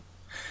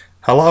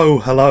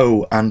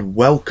Hello, and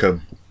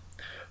welcome,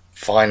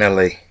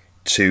 finally,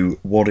 to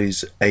what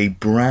is a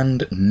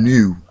brand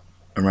new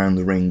Around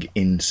the Ring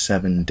in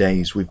 7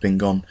 days. We've been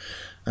gone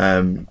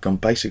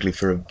basically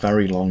for a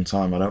very long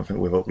time. I don't think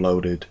we've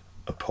uploaded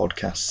a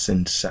podcast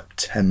since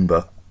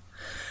September,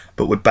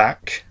 but we're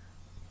back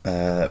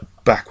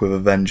with a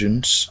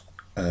vengeance.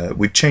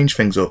 We've changed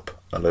things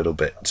up a little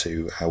bit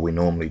to how we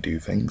normally do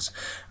things.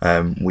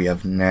 We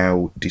have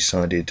now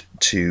decided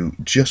to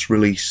just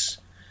release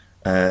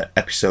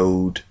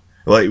episode.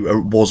 Well,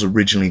 it was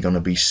originally going to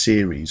be a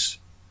series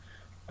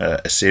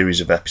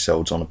of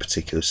episodes on a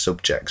particular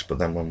subject, but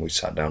then when we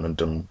sat down and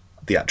done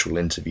the actual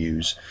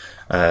interviews,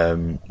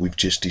 we've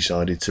just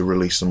decided to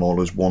release them all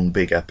as one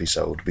big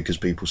episode because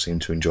people seem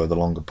to enjoy the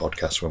longer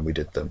podcasts when we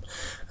did them,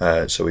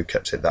 so we've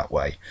kept it that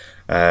way.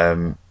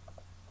 I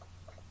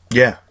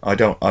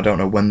don't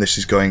know when this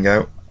is going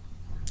out.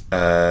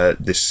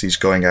 This is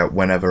going out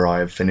whenever I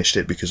have finished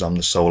it because I'm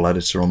the sole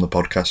editor on the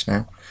podcast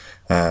now.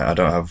 I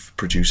don't have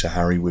producer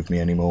Harry with me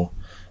anymore.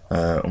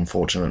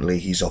 Unfortunately,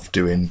 he's off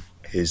doing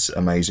his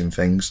amazing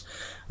things.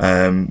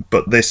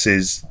 But this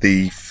is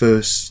the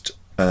first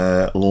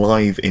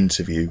live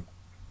interview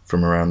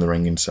from Around the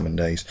Ring in 7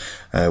 days.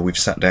 We've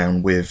sat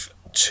down with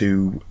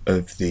two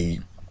of the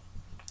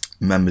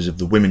members of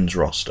the women's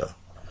roster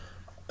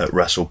at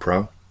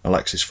WrestlePro,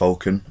 Alexis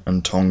Falcon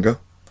and Tonga.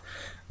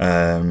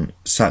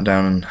 Sat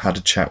down and had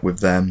a chat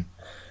with them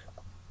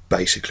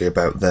basically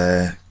about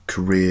their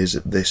careers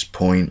at this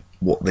point,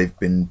 what they've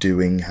been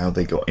doing, how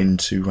they got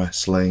into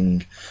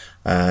wrestling,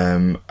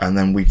 and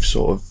then we've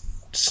sort of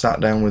sat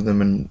down with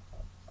them and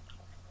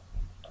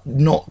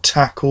not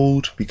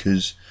tackled,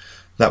 because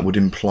that would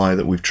imply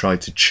that we've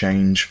tried to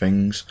change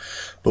things,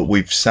 but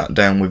we've sat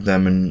down with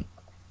them and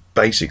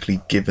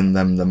basically given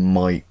them the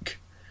mic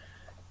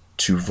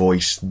to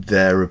voice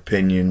their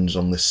opinions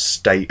on the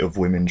state of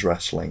women's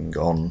wrestling,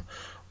 on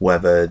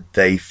whether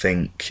they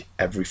think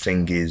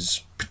everything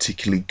is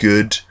particularly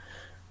good,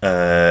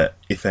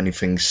 if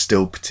anything's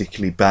still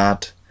particularly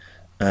bad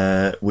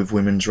with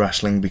women's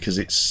wrestling, because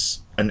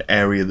it's an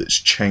area that's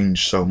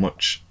changed so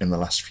much in the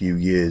last few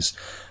years.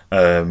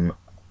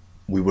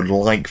 We would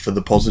like for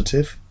the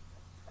positive,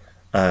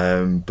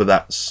 but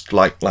that's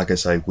like I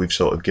say, we've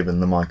sort of given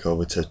the mic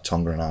over to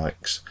Tonga and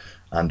Alex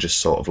and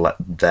just sort of let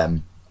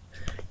them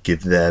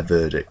give their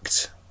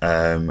verdict,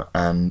 and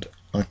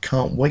I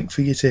can't wait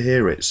for you to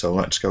hear it, so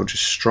let's go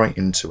just straight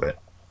into it.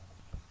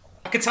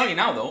 I can tell you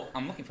now, though,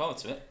 I'm looking forward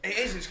to it. It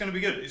is. It's going to be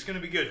good. It's going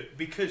to be good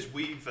because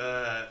we've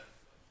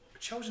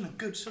chosen a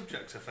good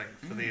subject, I think,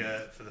 for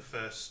the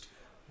first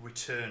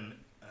return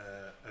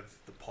of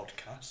the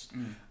podcast.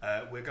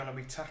 We're going to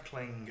be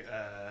tackling.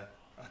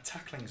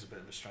 Tackling's a bit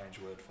of a strange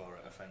word for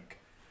it, I think.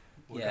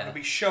 We're going to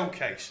be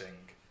showcasing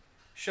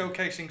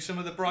some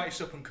of the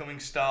brightest up and coming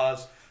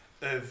stars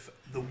of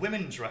the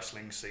women's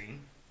wrestling scene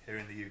here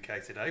in the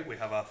UK today. We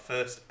have our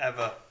first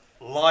ever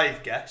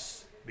live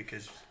guest,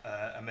 because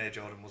Amir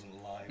Jordan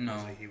wasn't live,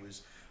 was he? He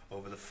was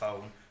over the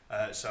phone.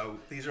 So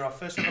these are our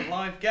first ever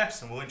live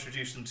guests, and we'll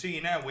introduce them to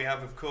you now. We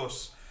have, of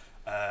course,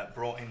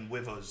 brought in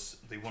with us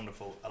the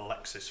wonderful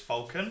Alexis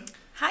Falcon.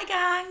 Hi,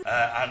 gang.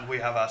 And we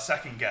have our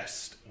second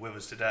guest with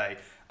us today.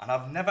 And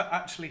I've never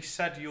actually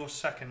said your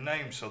second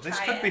name, so this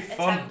could be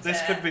fun.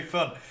 This could be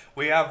fun.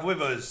 We have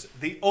with us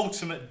the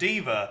ultimate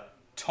diva,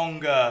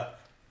 Tonga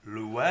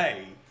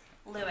Luai.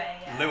 Luai.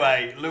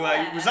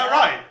 Yeah. Was that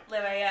right?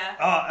 Luai, yeah.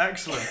 Oh,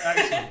 excellent.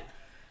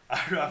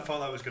 I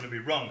thought that was going to be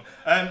wrong.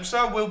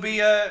 So we'll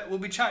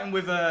be chatting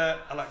with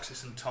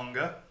Alexis and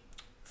Tonga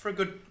for a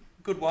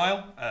good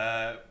while,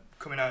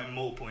 coming out in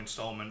multiple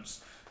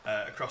instalments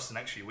across the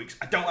next few weeks.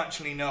 I don't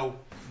actually know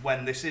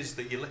when this is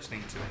that you're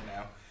listening to it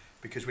now,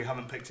 because we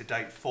haven't picked a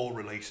date for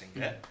releasing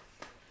it.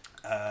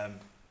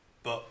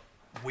 But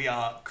we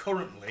are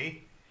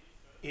currently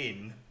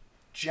in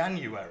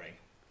January,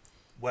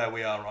 where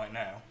we are right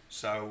now.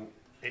 So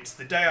it's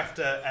the day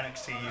after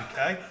NXT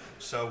UK,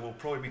 so we'll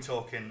probably be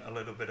talking a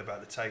little bit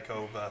about the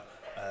takeover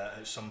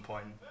at some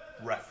point,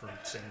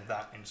 referencing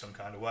that in some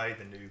kind of way,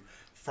 the new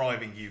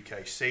thriving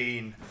UK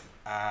scene,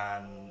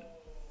 and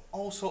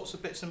all sorts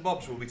of bits and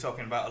bobs. We'll be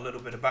talking about a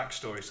little bit of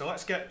backstory. So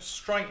let's get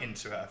straight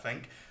into it, I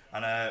think,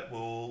 and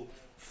we'll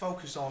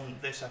focus on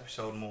this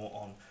episode more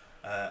on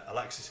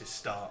Alexis's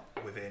start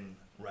within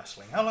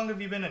wrestling. How long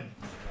have you been in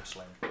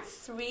wrestling?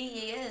 3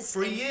 years.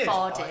 3 years?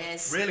 4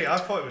 days. Really? I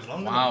thought it was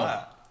longer than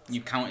that.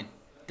 You counted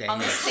days. On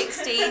the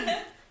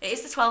 16th. It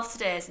is the 12th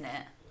today, isn't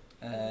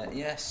it?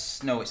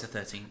 Yes. No, it's the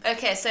 13th.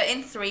 Okay, so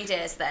in 3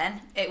 days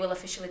then, it will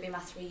officially be my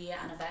 3-year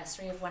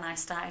anniversary of when I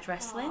started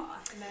wrestling. Oh,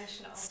 that's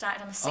emotional.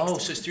 Started on the 16th Oh,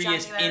 so it's 3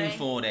 years January. in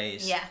 4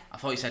 days. Yeah. I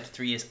thought you said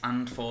 3 years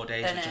and 4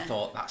 days, which I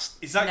thought that's...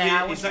 Is that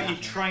No, your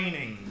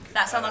training?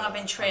 That's how long I've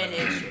been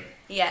training.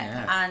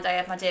 Yeah, and I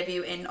had my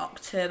debut in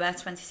October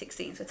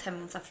 2016, so 10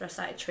 months after I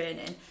started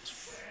training.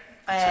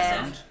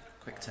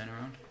 Quick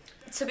turnaround.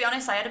 To be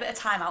honest, I had a bit of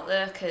time out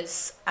there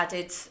because I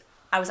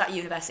was at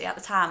university at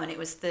the time, and it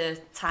was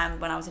the time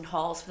when I was in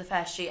halls for the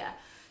first year.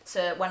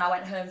 So when I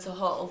went home to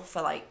Hull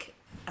for like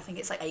I think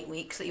it's like 8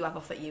 weeks that you have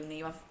off at uni.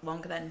 You have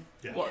longer than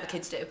Yeah. what the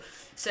kids do.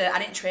 So I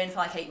didn't train for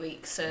like 8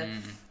 weeks. So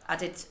I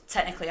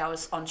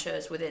was on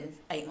shows within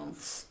 8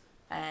 months,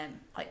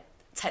 like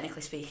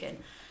technically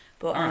speaking.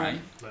 But, Alright.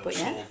 But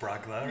yeah. Subtle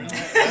brag there, isn't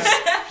it?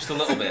 Just a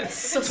little bit.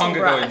 Subtle Tonga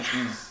brag.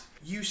 going.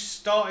 You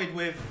started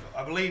with,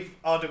 I believe,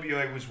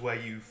 RWA was where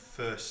you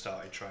first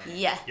started training.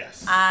 Yeah.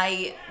 Yes.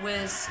 I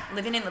was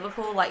living in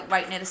Liverpool, like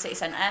right near the city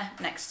centre,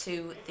 next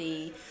to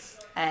the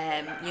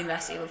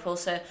University of Liverpool.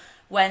 So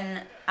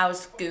when I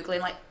was Googling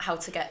like how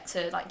to get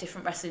to like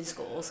different wrestling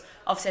schools,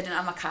 obviously I didn't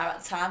have my car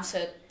at the time,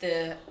 so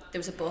there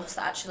was a bus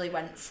that actually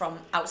went from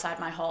outside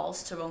my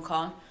halls to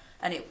Runcorn,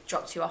 and it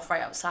dropped you off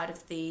right outside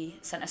of the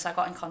centre. So I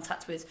got in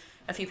contact with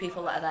a few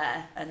people that are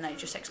there, and they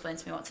just explained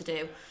to me what to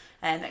do,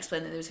 and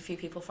explained that there was a few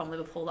people from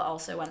Liverpool that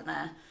also went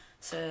there.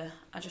 So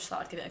I just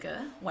thought I'd give it a go.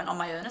 Went on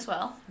my own as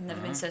well.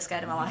 Never been so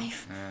scared in my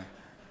life. Yeah.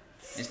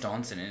 It's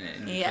daunting, isn't it?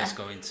 And you Yeah. first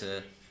go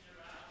into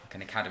like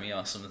an academy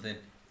or something.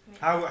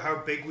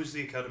 How big was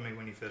the academy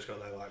when you first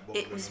got there? Like, what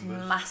It were the was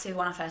numbers? massive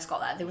when I first got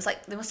there.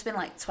 There must have been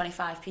like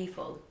 25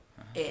 people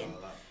in,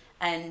 Like that.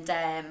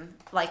 and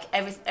like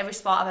every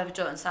sport I've ever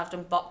done. So I've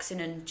done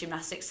boxing and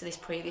gymnastics to this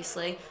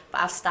previously,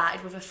 but I've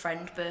started with a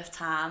friend both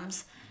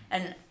times.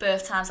 And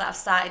both times that I've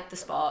started the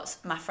sports,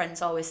 my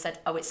friends always said,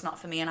 "Oh, it's not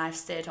for me," and I've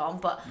stayed on.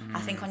 But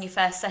I think on your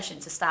first session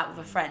to start with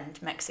a friend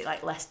makes it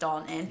like less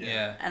daunting.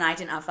 Yeah. And I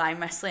didn't have that in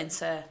wrestling,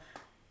 so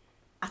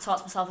I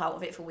talked myself out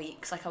of it for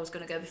weeks. Like I was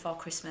going to go before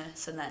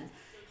Christmas, and then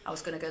I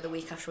was going to go the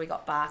week after we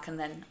got back, and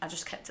then I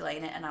just kept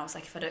delaying it. And I was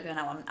like, if I don't go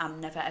now,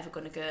 I'm never ever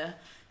going to go.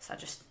 So I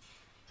just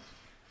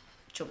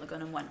jumped the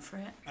gun and went for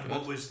it. And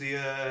what was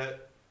the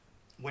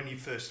when you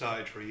first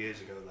started 3 years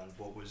ago? Then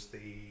what was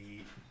the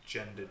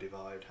gender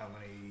divide? How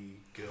many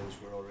girls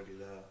were already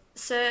there?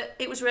 So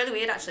it was really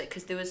weird actually,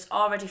 because there was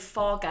already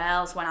 4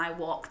 girls when I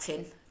walked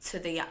in to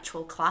the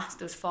actual class.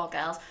 There was 4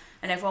 girls,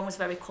 and everyone was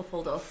very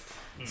coupled up.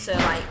 So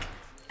like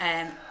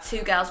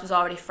 2 girls was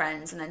already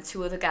friends, and then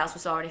 2 other girls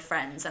was already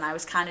friends, and I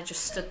was kind of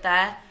just stood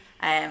there,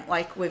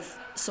 like with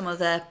some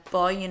other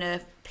boy, you know,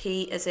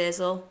 Pete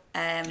Azazel.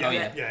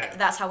 Yeah.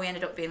 That's how we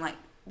ended up being like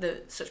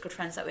such good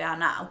friends that we are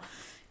now,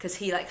 because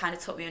he like kind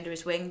of took me under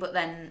his wing. But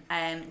then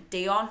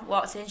Dion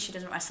walked in. She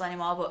doesn't wrestle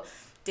anymore, but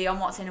Dion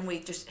walked in and we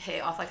just hit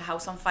it off like a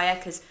house on fire,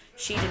 because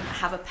she didn't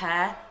have a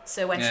pair.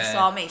 So when she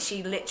saw me,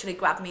 she literally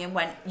grabbed me and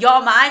went,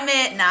 "You're my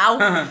mate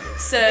now."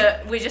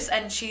 So we just,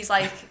 and she's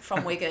like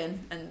from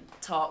Wigan and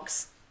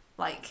talks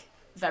like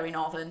very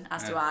northern,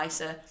 as do I.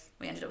 So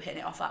we ended up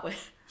hitting it off that way.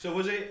 So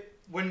was it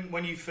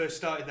when you first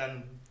started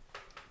then?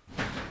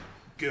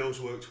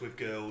 Girls worked with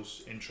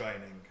girls in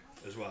training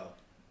as well.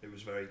 It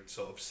was very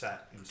sort of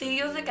set. In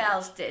The other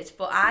girls did,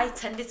 but I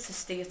tended to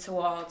steer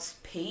towards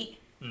Pete,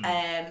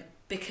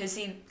 because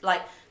he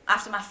like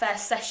after my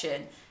first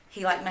session,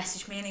 he like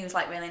messaged me and he was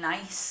like really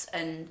nice,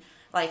 and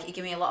like he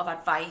gave me a lot of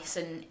advice,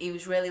 and he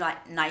was really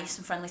like nice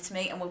and friendly to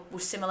me, and we're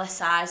similar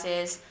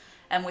sizes,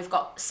 and we've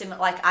got similar,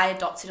 like I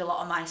adopted a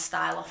lot of my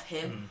style off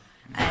him.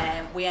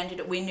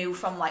 We knew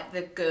from like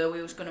the go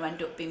we was going to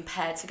end up being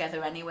paired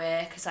together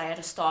anyway, because I had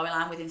a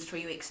storyline within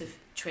 3 weeks of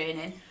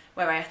training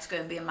where I had to go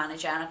and be a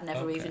manager, and I'd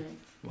never even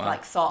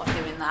like thought of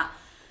doing that,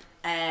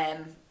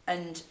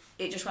 and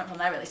it just went from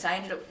there really. So I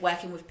ended up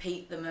working with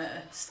Pete the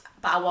most,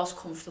 but I was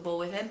comfortable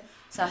with him,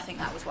 so I think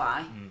that was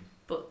why.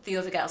 But the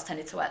other girls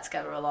tended to work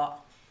together a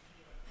lot.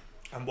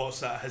 And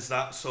has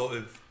that sort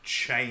of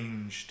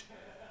changed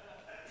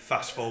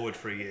fast forward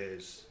 3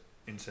 years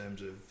in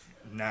terms of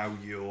now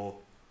you're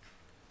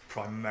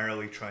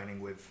primarily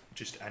training with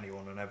just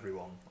anyone and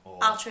everyone? Or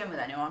I'll train with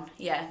anyone,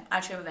 yeah, I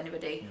train with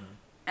anybody.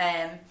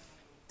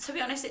 To be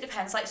honest, it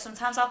depends. Like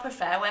sometimes I'll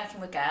prefer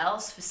working with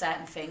girls for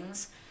certain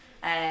things,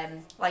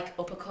 like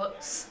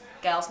uppercuts.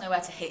 Girls know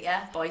where to hit you,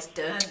 boys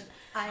don't.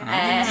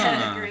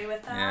 I agree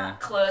with that. Yeah.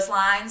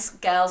 Clotheslines,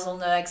 girls will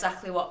know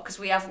exactly what, because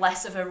we have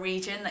less of a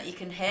region that you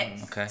can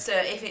hit. Okay. So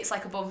if it's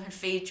like a bump and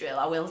feed drill,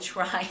 I will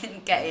try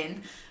and get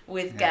in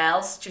with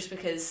girls, just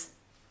because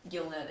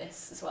you'll know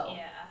this as well.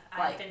 Yeah,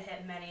 Like- I've been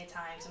hit many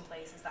times in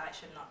places that I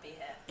should not be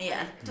hit.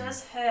 Yeah. It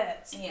does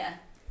hurt. Yeah,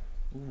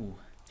 Ooh.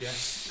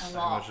 yes, A I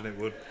lot. imagine it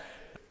would.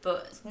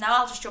 but now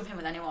I'll just jump in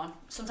with anyone.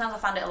 Sometimes I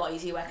find it a lot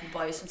easier working with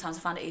boys, sometimes I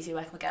find it easier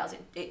working with girls.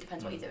 It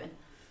depends what you're doing.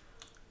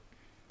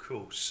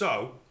 Cool.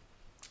 So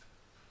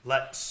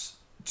let's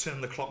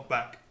turn the clock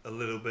back a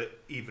little bit,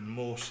 even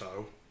more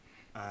so,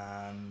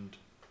 and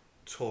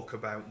talk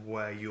about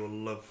where your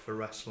love for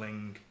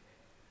wrestling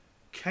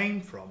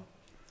came from.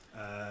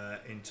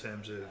 In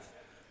terms of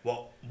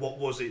what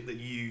was it that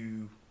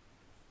you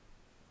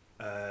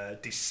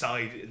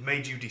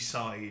made you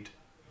decide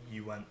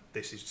you went,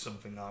 this is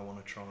something I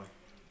want to try?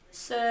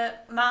 So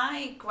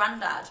my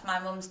granddad, my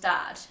mum's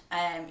dad,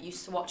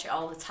 used to watch it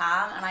all the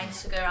time, and I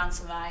used to go around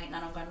to my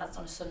nan and granddad's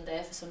on a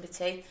Sunday for Sunday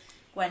tea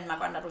when my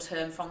granddad was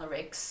home from the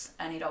rigs,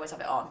 and he'd always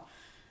have it on.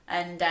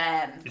 And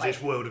Is like,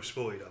 this World of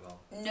Sport you have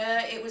on? no,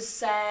 it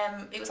was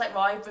like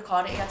Roy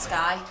recorded it. He had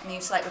Sky, and he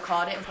used to like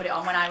record it and put it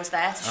on when I was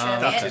there to show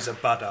me That it. is a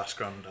badass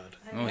granddad.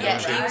 Oh, Yeah,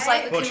 he was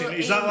like the Watching,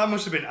 coolest. that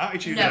must have been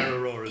Attitude Era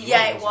Raw as well.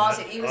 Yeah, it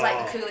wasn't was. He was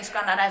like the coolest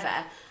granddad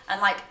ever.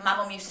 And like my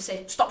mum used to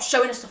say, "Stop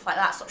showing us stuff like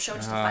that. Stop showing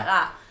us stuff like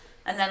that."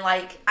 And then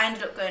like I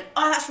ended up going,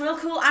 "Oh, that's real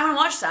cool. I want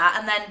to watch that."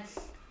 And then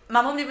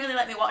my mum didn't really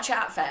let me watch it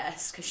at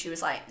first because she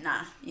was like,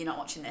 "Nah, you're not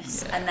watching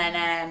this." Yeah. And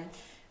then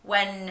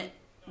when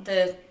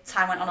the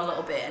time went on a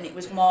little bit, and it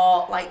was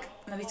more like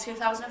maybe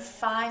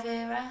 2005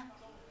 era.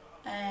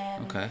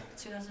 Okay.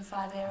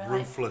 2005 era. Like,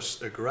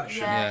 Ruthless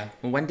Aggression. Yeah. Yeah.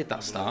 Well, when did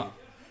that start?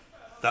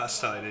 That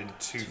started in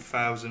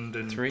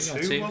 2003, Three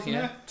or two, wasn't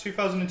yeah. it?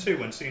 2002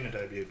 when Cena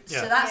debuted.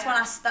 So Yeah.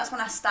 that's when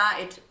I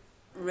started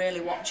really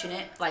watching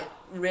it, like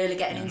really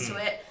getting into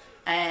it.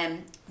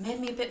 Made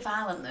me a bit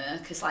violent though,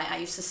 because like I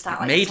used to start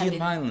like Made you pretending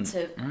violent?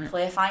 to Right.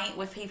 play fight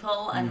with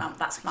people, and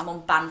that's my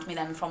mum banned me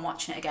then from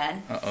watching it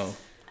again. Uh-oh.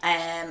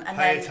 And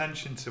Pay then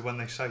attention to when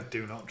they say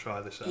do not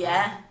try this at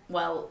yeah,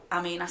 well, I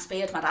mean, I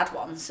speared my dad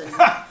once, and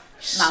my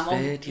mum,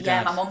 Speared your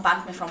yeah, dad? my mum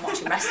banned me from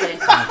watching wrestling.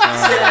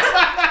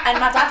 And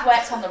my dad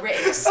worked on the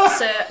rigs,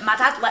 so my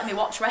dad let me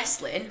watch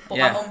wrestling, but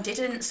Yeah. my mum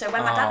didn't. So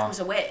when my dad was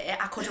away,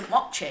 I couldn't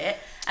watch it,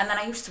 and then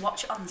I used to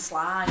watch it on the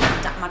sly.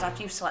 My dad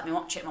used to let me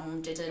watch it, my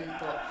mum didn't.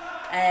 But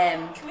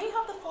Can we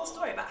have the full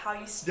story about how you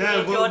Yeah,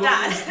 speared what your was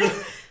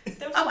dad?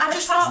 Oh, I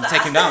just thought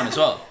Take him down as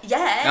well.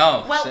 yeah,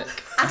 Oh, well, sick.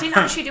 I didn't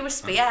actually do a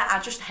spear. I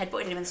just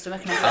headbutted him in the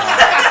stomach and,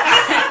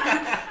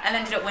 and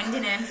ended up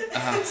winding him.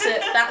 So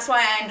that's why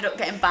I ended up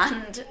getting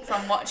banned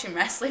from watching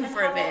wrestling And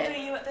for a how old are bit.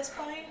 you at this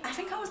point? I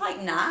think I was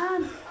like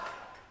 9.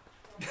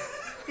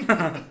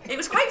 It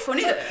was quite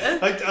funny though.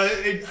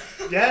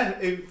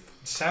 It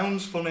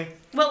sounds funny.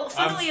 Well,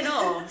 funnily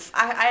enough,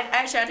 I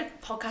actually had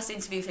a podcast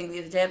interview thing the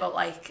other day about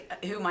like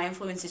who my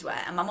influences were,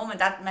 and my mum and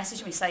dad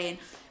messaged me saying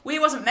we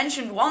wasn't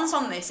mentioned once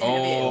on this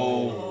interview.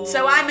 Oh.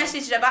 So I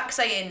messaged her back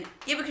saying,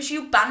 yeah, because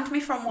you banned me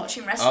from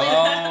watching wrestling.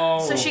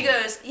 Oh. So she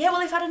goes, yeah, well,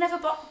 if I'd have never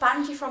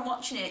banned you from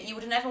watching it, you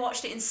would have never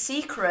watched it in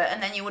secret,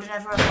 and then you would have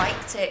never have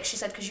liked it. She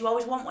said, because you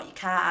always want what you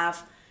can't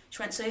have.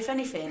 She went, so if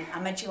anything, I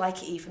made you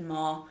like it even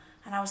more.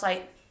 And I was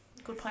like,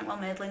 good point, well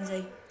made,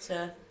 Lindsay.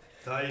 So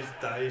That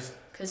is.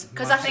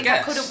 because I think I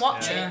guess. couldn't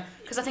watch Yeah. it.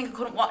 Because I think I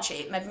couldn't watch it.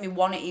 It made me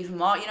want it even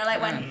more. You know,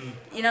 like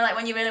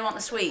when you really want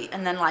the sweet,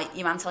 and then like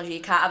your man tells you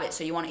can't have it,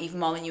 so you want it even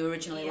more than you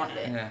originally wanted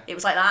it. Yeah. It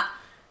was like that.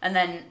 And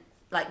then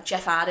like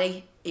Jeff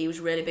Hardy, he was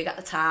really big at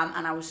the time,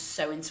 and I was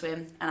so into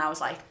him. And I was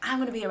like, I'm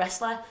gonna be a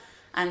wrestler.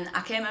 And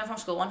I came home from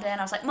school one day,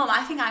 and I was like, Mum,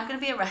 I think I'm gonna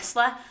be a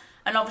wrestler.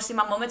 And obviously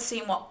my mum had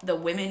seen what the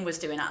women was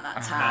doing at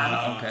that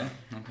time, Okay.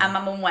 and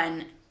my mum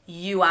went,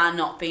 you are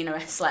not being a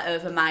wrestler.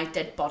 Over my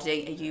dead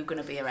body, are you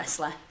going to be a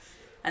wrestler?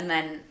 And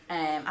then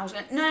I was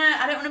going, no,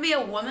 I don't want to be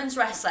a women's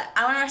wrestler.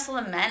 I want to wrestle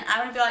the men. I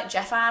want to be like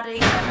Jeff Hardy.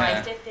 And I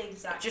like, did the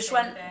exact just same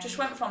went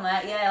thing. from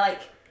there. Yeah,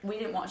 like we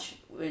didn't watch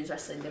women's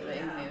wrestling, did we?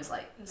 No. When we was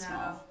like No.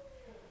 small.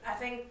 I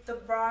think the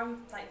bra and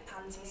like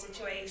panty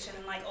situation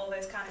and like all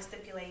those kind of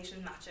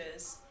stipulation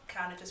matches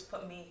kind of just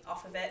put me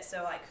off of it.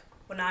 So like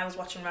when I was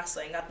watching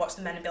wrestling, I'd watch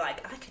the men and be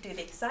like, I could do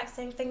the exact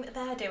same thing that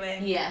they're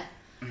doing. Yeah.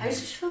 I used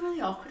to just feel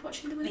really awkward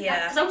watching the women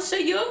Yeah. because I was so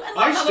young, and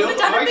like my mum and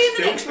dad would be in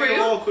the next feel room.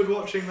 awkward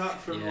watching that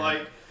from Yeah.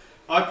 like.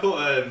 I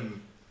put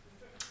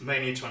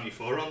Mania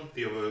 24 on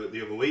the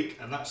other week,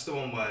 and that's the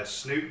one where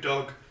Snoop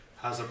Dogg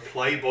has a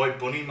Playboy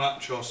bunny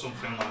match or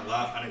something like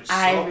that, and it's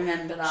I so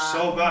remember that.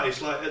 so bad.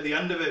 It's like at the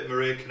end of it,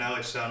 Maria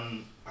Kanellis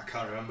and I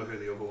can't remember who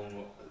the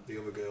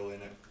other girl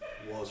in it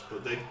was,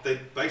 but they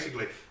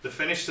basically the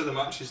finish to the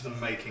match is them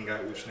making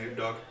out with Snoop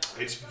Dogg.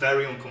 It's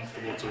very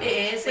uncomfortable to watch.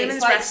 It is. Women's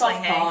It's like wrestling,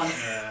 soft eh? porn.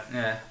 Yeah.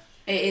 Yeah.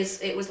 It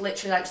is. It was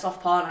literally like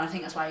soft porn, and I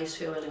think that's why I used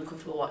to feel really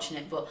uncomfortable watching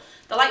it. But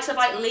the likes of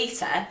like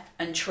Lita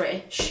and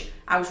Trish,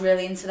 I was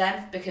really into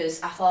them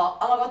because I thought,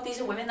 oh my god, these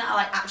are women that are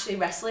like actually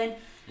wrestling.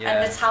 Yeah.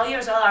 And Natalia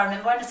as well. I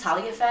remember when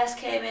Natalia first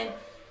came in,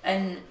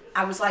 and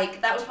I was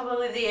like, that was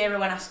probably the era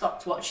when I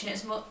stopped watching it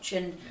as much.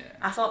 And Yeah.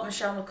 I thought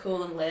Michelle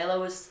McCool and Layla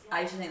was.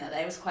 I used to think that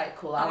they was quite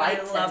cool. I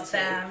liked love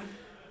them too.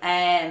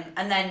 them.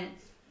 And then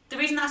the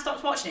reason that I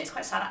stopped watching it, it's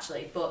quite sad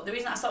actually, but the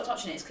reason that I stopped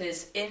watching it is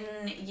because in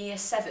year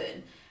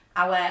 7,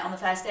 on the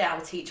first day, our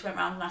teacher went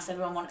round and asked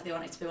everyone what they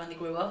wanted to be when they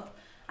grew up.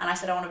 And I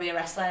said, I want to be a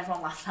wrestler, and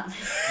everyone laughed at me.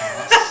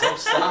 Oh,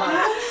 that's so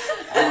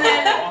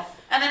sad.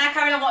 And then I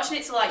carried on watching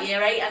it till like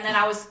year 8, and then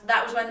that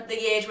was when the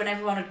age when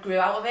everyone had grew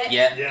out of it.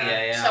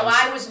 Yeah. So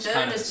I was known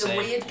kind of as the same,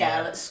 weird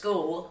girl at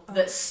school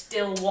that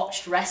still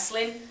watched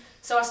wrestling.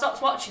 So I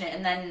stopped watching it,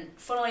 and then,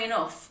 funnily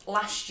enough,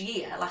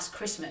 last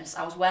Christmas,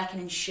 I was working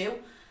in Shoe,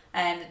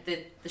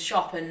 the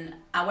shop, and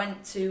I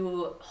went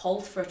to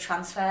Hull for a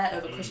transfer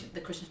over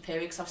the Christmas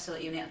period because I was still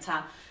at uni at the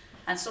time.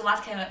 And some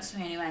lad came up to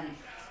me and he went,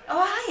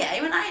 oh, hiya.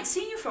 He went, I ain't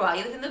seen you for a while.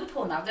 You live in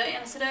Liverpool now, don't you?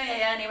 And I said, oh,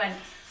 yeah. And he went,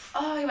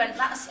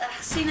 I've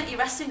seen that you're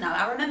wrestling now.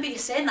 I remember you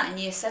saying that in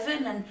year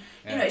 7, and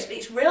you know,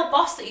 it's real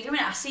boss that you're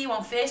doing it. I see you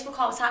on Facebook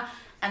all the time.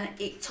 And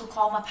it took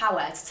all my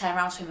power to turn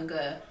around to him and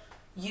go,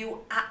 you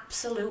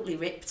absolutely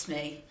ripped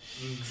me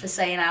for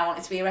saying I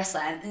wanted to be a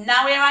wrestler. And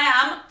now here I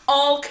am,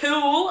 all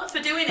cool for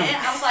doing it.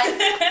 I was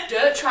like,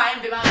 don't try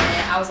and be my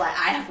mate. I was like,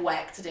 I have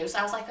work to do. So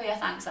I was like, oh yeah,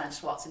 thanks. And I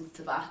just walked into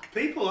the back.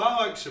 People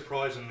are like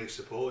surprisingly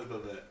supportive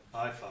of it,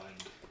 I find.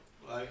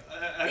 Like,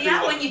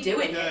 Yeah, when you're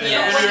doing it.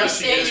 Yeah. Not when Yeah. you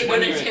say you're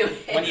going to do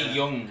it. When you're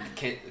young,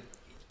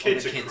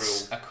 Kids are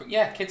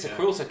kids are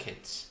cruel to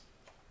kids.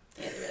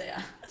 Yeah, they really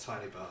are.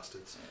 Tiny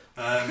bastards.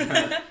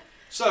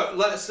 So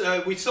let's.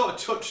 We sort of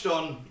touched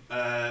on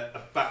a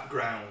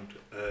background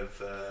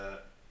of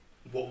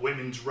what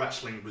women's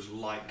wrestling was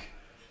like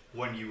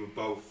when you were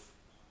both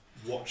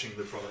watching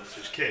the products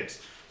as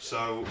kids.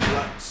 So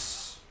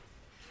let's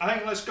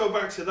go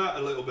back to that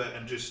a little bit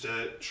and just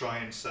try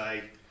and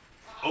say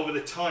over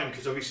the time,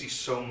 because obviously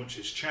so much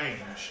has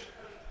changed.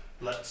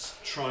 Let's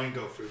try and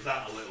go through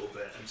that a little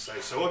bit and say.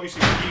 So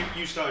obviously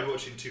you started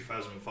watching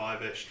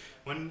 2005ish.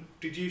 When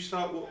did you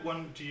start?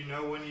 When do you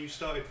know when you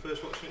started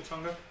first watching it,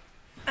 Tonga?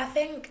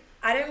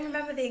 I don't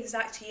remember the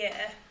exact year,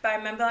 but I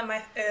remember like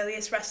my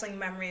earliest wrestling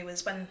memory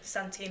was when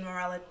Santino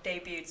Marella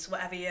debuted, so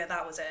whatever year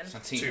that was in.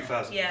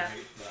 2008, Yeah.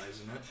 that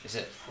isn't it? Is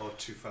it? Or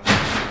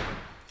 2007.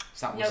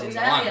 So that No, was it in was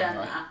Milan, earlier than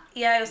right? that.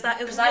 Yeah, it was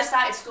that. It was Because I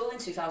started school in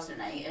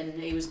 2008 and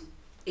he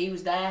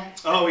was there.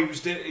 Oh, he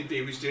was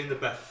doing the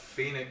Beth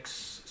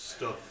Phoenix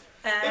stuff.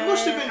 It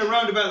must have been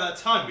around about that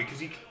time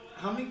because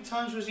how many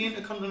times was he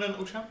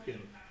Intercontinental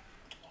Champion?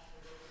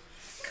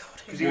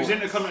 Because he was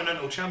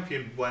Intercontinental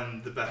Champion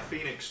when the Beth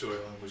Phoenix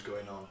storyline was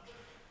going on.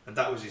 And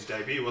that was his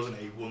debut, wasn't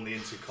it? He won the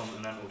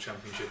Intercontinental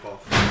Championship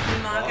off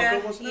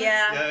Umaga, wasn't it?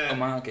 yeah.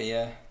 Umaga,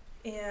 yeah.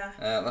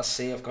 Yeah. Let's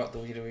see, I've got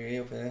WWE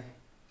up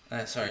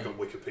here. Sorry. I've got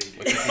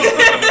Wikipedia.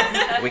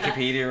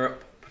 Wikipedia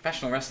up.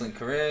 Professional wrestling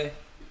career,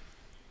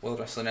 World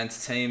Wrestling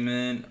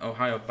Entertainment,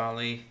 Ohio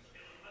Valley,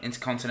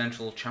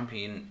 Intercontinental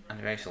Champion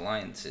and Race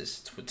Alliances.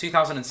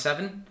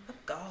 2007. Oh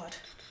God.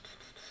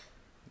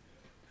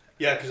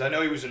 Yeah, because I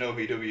know he was an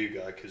OVW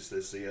guy because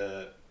there's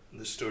the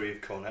story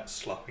of Cornette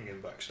slapping him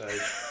backstage.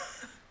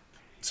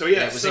 So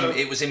yeah,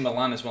 it was in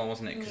Milan as well,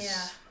 wasn't it? 'Cause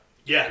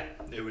Yeah.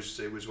 yeah, it was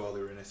while they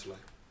were in Italy.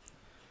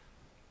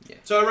 Yeah.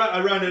 So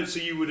around it, so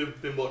you would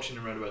have been watching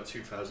around about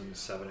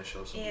 2007ish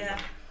or something. Yeah.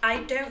 I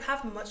don't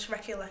have much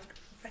recollection,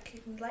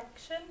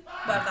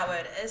 whatever that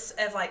word is,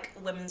 of like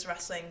women's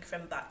wrestling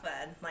from back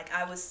then. Like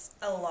I was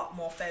a lot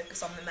more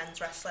focused on the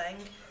men's wrestling,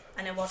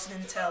 and it wasn't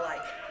until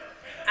like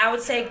I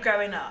would say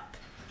growing up,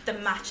 the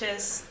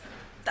matches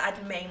that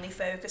I'd mainly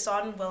focus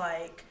on were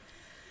like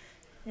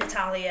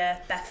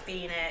Natalya, Beth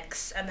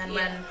Phoenix, and then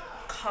when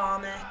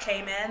Karma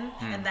came in,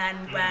 and then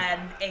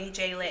when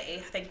AJ Lee, I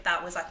think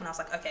that was like when I was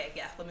like, okay,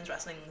 yeah, women's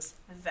wrestling's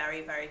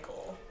very, very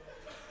cool.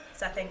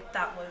 So I think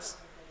that was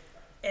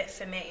it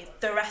for me.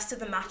 The rest of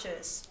the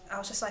matches, I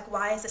was just like,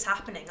 why is this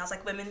happening? I was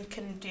like, women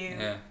can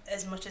do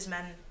as much as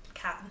men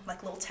can.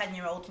 Like little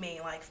 10-year-old me,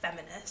 like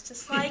feminist,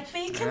 just like,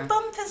 but you can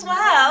bump as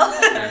well.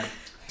 Yeah.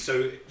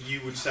 So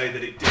you would say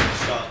that it didn't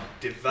start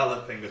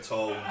developing at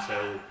all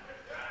until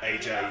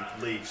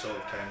AJ Lee sort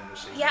of came on the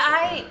scene?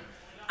 Yeah,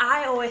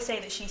 I always say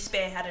that she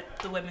spearheaded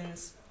the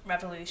women's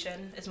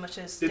revolution as much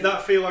as... Did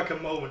that feel like a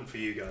moment for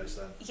you guys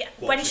then? Yeah,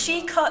 watching when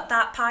she that? cut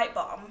that pipe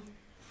bomb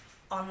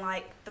on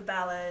like the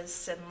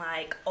Bellas and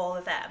like all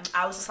of them,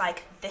 I was just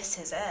like, this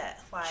is it.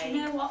 Like, Do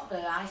you know what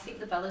though? I think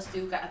the Bellas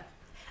do get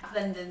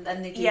then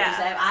they do Yeah.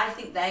 deserve. I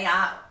think they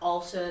are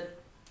also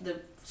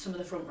some of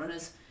the front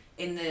runners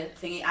in the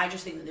thingy. I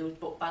just think that they were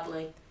booked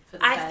badly. For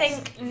the I first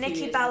think few Nikki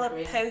years of Bella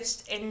their career.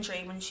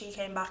 post-injury, when she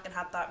came back and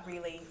had that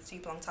really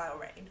super long title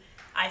reign,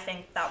 I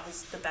think that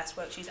was the best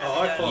work she's ever Oh,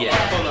 I done. thought, Yeah.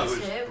 I thought that Me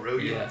was too.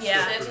 brilliant.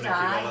 Yeah. stuff So from did Nikki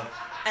I. Bella.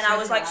 And So I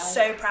was did like I.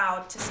 so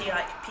proud to see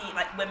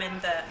like women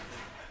that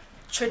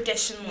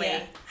traditionally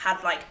Yeah.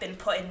 had like been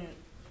put in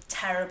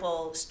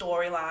terrible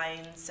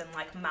storylines and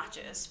like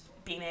matches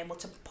being able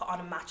to put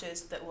on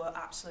matches that were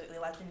absolutely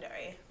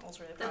legendary. I was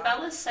really The proud.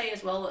 Bellas say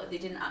as well that they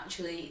didn't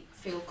actually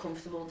feel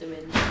comfortable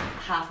doing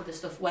half of the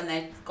stuff when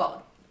they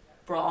got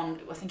brought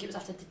on. I think it was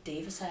after the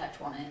Diva Search,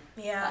 wasn't it?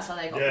 Yeah. That's how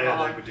they got Yeah, brought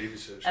they on. were Diva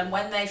Search. And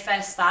when they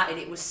first started,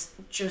 it was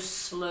just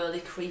slowly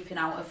creeping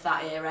out of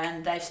that era,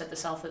 and they've said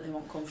themselves that they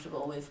weren't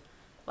comfortable with,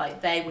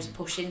 like, they was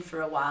pushing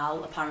for a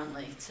while,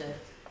 apparently, to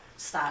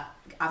start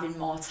having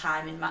more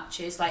time in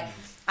matches. Like,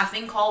 I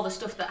think all the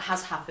stuff that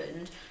has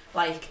happened,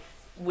 like,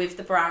 with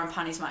the bra and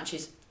panties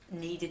matches,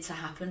 needed to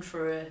happen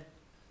for a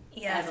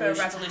Yeah, for a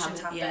evolution revolution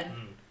to happen. yeah. Do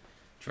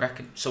you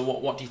reckon? So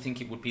what do you think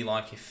it would be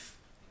like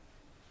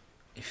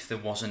if there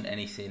wasn't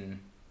anything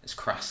as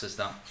crass as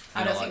that?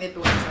 I don't think they'd be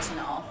women's wrestling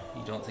at all.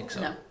 You don't think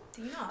so? No.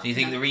 Do you not? Do you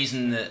think No. the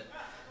reason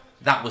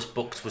that was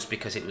booked was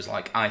because it was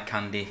like eye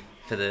candy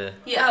for the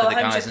Yeah, for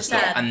the guys and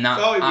stuff, 100%. and that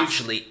Oh, it was-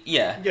 actually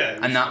Yeah, it was-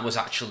 and that was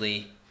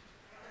actually.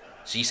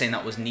 So you're saying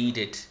that was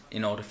needed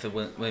in order for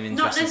women's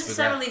Not wrestling to progress?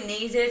 necessarily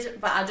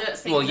needed, but I don't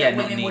think Well, yeah, that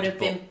not women would needed, have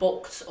been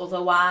booked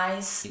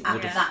otherwise It at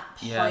would've- that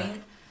yeah.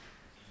 point.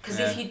 Because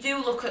Yeah. if you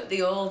do look at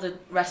the older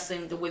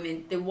wrestling, the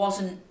women, they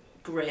wasn't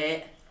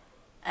great.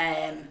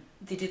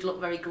 They did look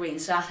very green.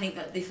 So I think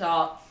that they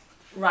thought,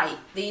 right,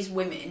 these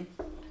women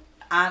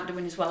aren't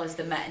doing as well as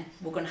the men,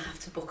 we're going to have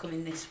to book them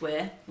in this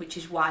way, which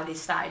is why they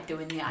started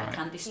doing the eye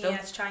candy stuff. Yeah,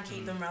 to try and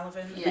keep them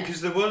relevant. Yeah. Because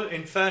there were,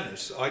 in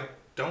fairness, I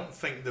don't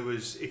think there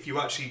was, if you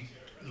actually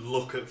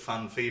look at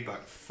fan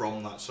feedback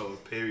from that sort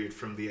of period,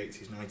 from the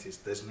 80s,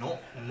 90s, there's not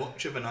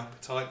much of an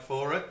appetite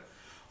for it.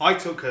 I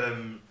took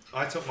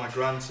my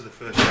gran to the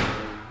first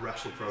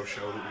WrestlePro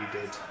show that we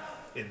did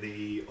in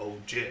the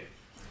old gym,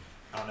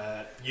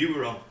 and you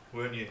were on,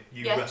 weren't you?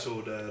 You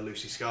wrestled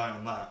Lucy Sky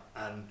on that,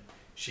 and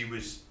she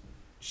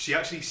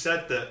actually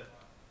said that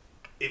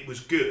it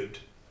was good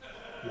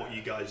what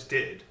you guys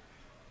did,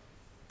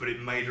 but it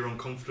made her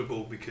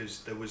uncomfortable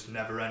because there was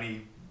never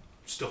any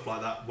stuff like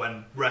that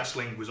when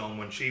wrestling was on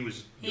when she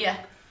was young. Yeah.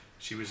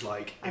 She was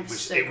like,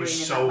 Women's it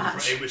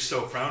was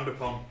so frowned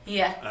upon.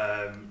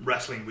 Yeah.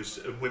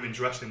 Women's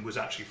wrestling was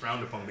actually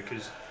frowned upon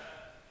because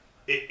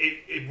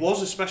it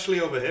was, especially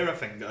over here. I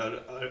think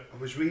I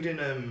was reading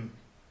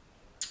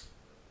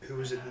who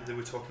was it that they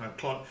were talking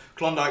about?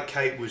 Klondike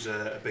Kate was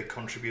a big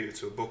contributor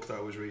to a book that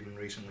I was reading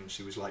recently, and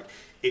she was like,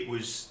 it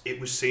was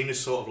seen as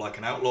sort of like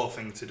an outlaw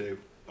thing to do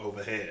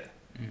over here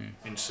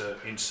in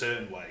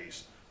certain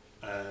ways.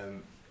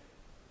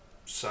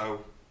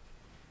 So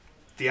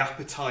the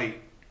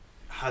appetite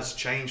has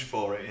changed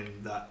for it,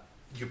 in that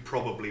you're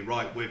probably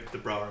right with the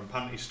bra and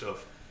panty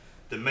stuff,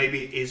 that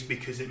maybe it is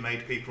because it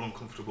made people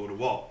uncomfortable to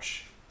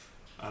watch,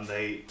 and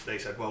they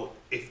said, well,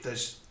 if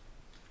there's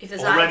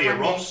already a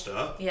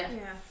roster,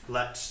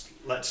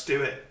 let's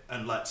do it,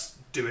 and let's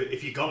do it.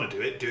 If you're gonna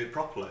do it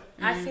properly.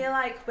 I feel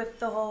like with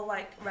the whole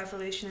like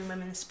revolution in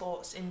women's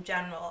sports in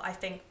general, I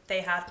think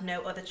they had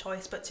no other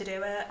choice but to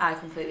do it. I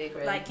completely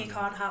agree. Like, you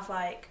can't have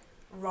like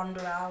Ronda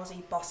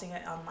Rousey bossing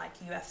it on like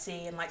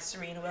UFC and like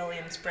Serena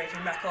Williams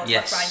breaking records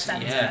left, right,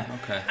 centre,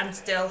 and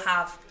still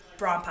have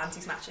bra and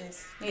panties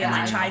matches. Yeah, and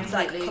like trying to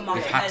like come on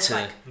as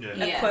like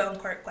a quote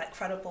unquote like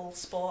credible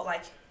sport.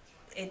 Like,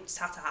 it just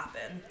had to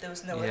happen. There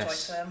was no other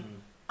choice for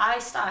them. I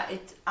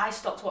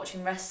stopped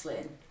watching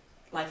wrestling,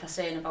 like I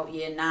say, in about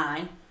year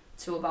 9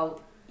 to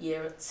about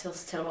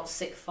till about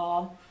sixth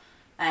form,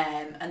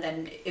 and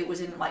then it was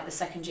in like the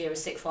second year of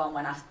sixth form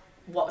when I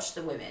watched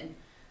the women,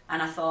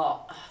 and I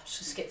thought, oh, I'm just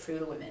gonna skip through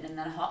the women, and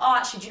then I thought, oh,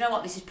 actually, do you know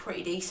what? This is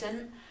pretty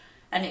decent,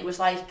 and it was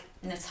like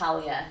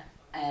Natalia,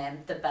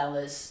 the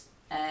Bellas,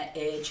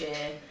 AJ.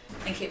 I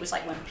think it was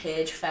like when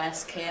Paige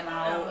first came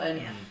out,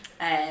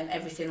 and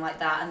everything like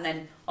that. And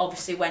then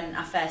obviously when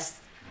I first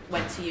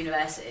went to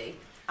university,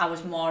 I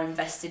was more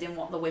invested in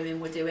what the women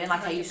were doing.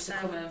 Like, 100%. I used to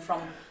come in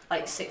from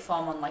like sixth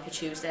form on like a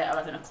Tuesday at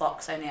 11 o'clock,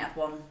 because I only had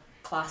one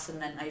class,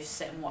 and then I used to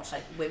sit and watch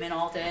like women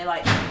all day.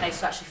 Like, I used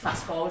to actually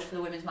fast forward for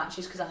the women's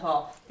matches because I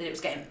thought that it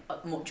was getting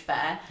much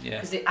better.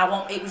 Because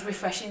it was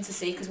refreshing to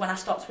see, because when I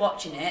stopped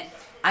watching it,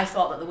 I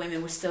thought that the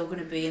women were still going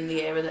to be in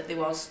the era that they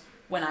was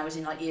when I was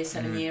in like year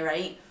 7, year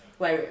 8,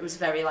 where it was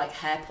very like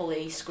hair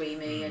pulley,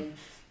 screamy, and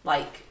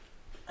like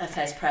a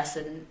Fez press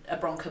and a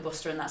Bronco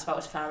Buster, and that's about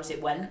as far as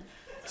it went.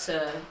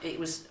 So it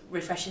was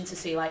refreshing to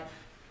see, like,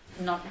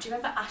 do you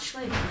remember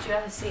Ashley? Did you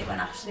ever see it when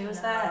Ashley was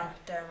there?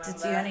 Don't remember.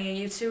 Did any of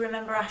you two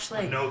remember Ashley?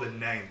 I know the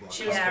name.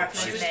 She was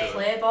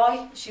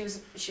Playboy. She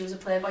was a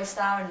Playboy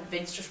star, and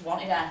Vince just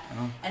wanted her.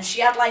 And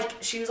she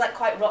was like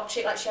quite rock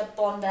chick. Like, she had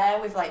blonde hair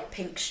with like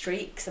pink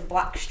streaks and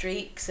black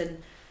streaks,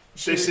 and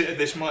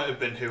this might have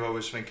been who I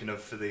was thinking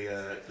of for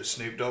the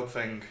Snoop Dogg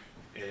thing.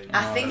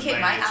 I think it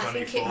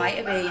might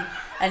have been,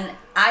 and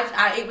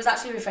it was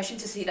actually refreshing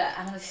to see that.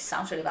 I know this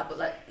sounds really bad, but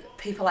like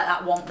people like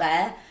that weren't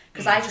there,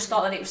 because I just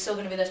thought that it was still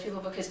going to be those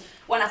people, because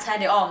when I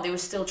turned it on, there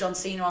was still John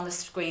Cena on the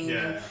screen,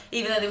 and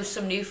even though there was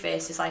some new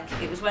faces, like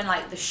it was when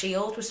like the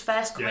Shield was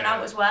first coming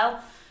out as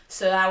well,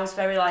 so I was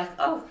very like,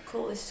 oh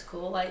cool, this is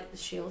cool, like the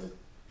Shield is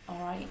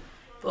alright,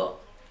 but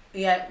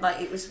yeah, like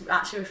it was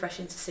actually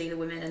refreshing to see the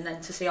women, and then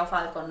to see how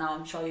far they've gone now.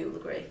 I'm sure you'll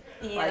agree.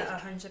 Yeah,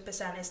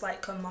 100%. It's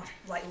like come off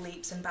like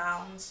leaps and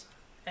bounds,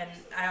 and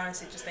I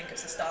honestly just think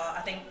it's the start.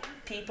 I think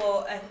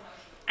people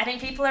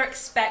are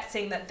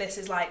expecting that this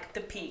is like the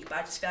peak, but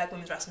I just feel like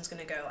women's wrestling's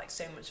going to go like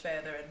so much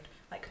further, and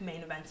like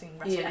main eventing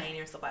WrestleMania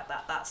and stuff like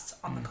that. That's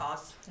on the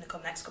cards in the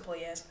next couple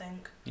of years, I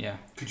think. Yeah.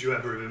 Could you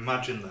ever have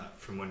imagined that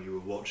from when you were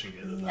watching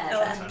it?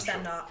 Never.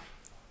 100% not.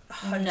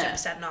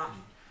 100% not.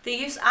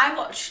 I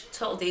watched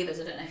Total Divas.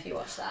 I don't know if you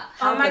watched that.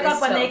 Oh my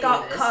god, when they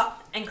got cut,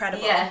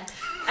 incredible. Yeah.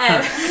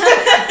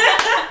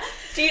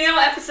 Do you know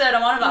what episode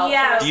I'm on about?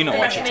 Yeah, do you not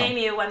watch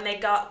WrestleMania when they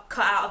got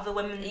cut out of the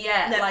women.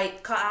 Yeah,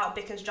 like cut out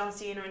because John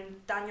Cena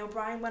and Daniel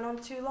Bryan went on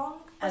too long.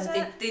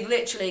 They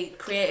literally,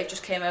 creative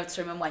just came over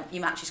to him and went,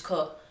 "Your match is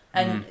cut."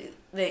 And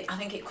I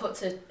think it cut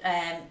to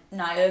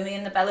Naomi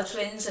and the Bella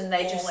Twins, and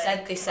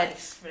they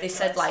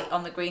said like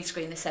on the green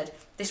screen, they said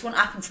this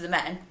wouldn't happen to the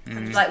men.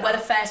 Like, we're the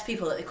first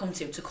people that they come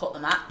to cut the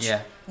match.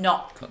 Yeah.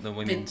 Not cut the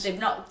women's. They've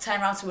not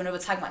turned around to another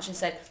tag match and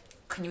said,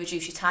 can you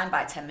reduce your time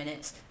by 10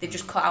 minutes? They've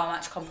just cut our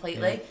match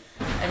completely.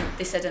 And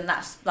they said, and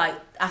that's like,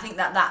 I think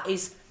that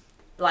is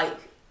like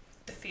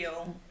the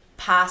fuel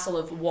parcel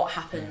of what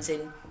happens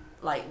in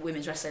like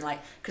women's wrestling, like,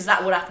 because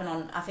that would happen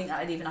on, I think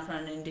that would even happen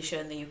on an indie show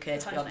in the UK,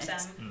 to be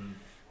honest.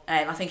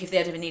 I think if they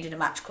had ever needed a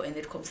match cutting,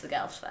 they'd come to the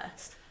girls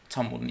first.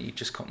 Tom, wouldn't you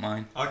just cut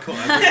mine? I cut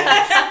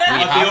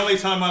everyone's. The only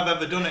time I've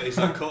ever done it is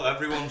I cut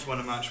everyone's when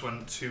a match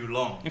went too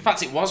long. In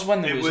fact, it was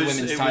when there was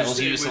women's titles.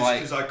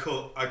 Because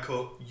I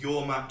cut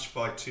your match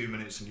by 2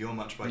 minutes and your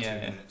match by 2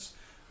 minutes.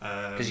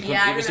 Because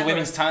it was the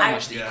women's title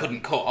match that you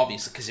couldn't cut,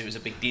 obviously, because it was a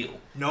big deal.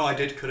 No, I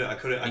did cut it. I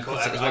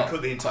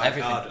cut the entire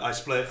card. I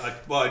split.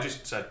 I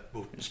just said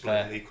we'll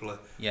split it equally.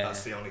 Yeah,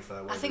 that's the only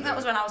fair way. I think that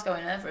was when I was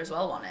going over as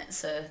well on it.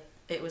 So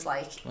it was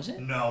like. Was it?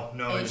 No,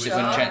 it was.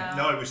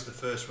 No, it was the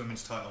first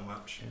women's title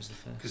match. It was the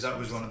first. Because that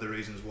was one of the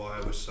reasons why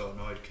I was so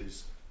annoyed.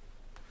 Because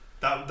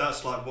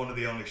that's like one of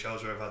the only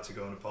shows where I've had to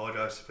go and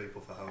apologise to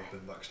people for how I've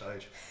been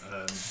backstage.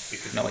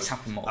 Because no, it's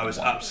happened more. I was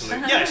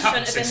absolutely it's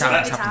happened since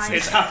then.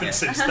 It's happened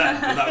since then,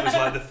 but that was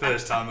like the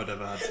first time I'd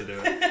ever had to do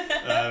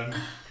it.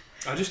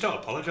 I just don't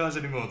apologise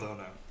anymore, though.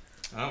 Now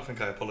I don't think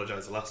I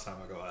apologised the last time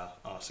I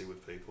got arsey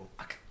with people.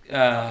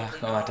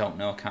 I don't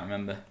know. I can't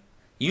remember.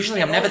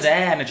 Usually I'm never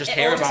there, and I just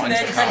hear about it.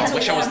 And I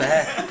wish I was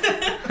there.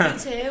 Me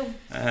too.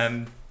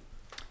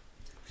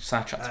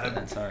 Sidetracked a bit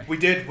then, sorry. We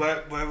did.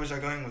 Where was I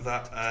going with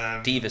that?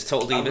 Divas,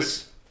 Total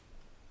Divas.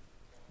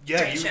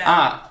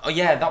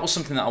 That was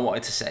something that I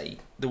wanted to say.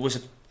 There was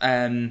a, I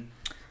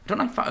don't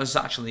know if that was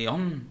actually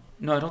on.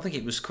 No, I don't think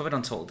it was covered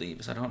on Total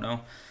Divas. I don't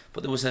know,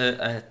 but there was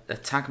a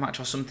tag match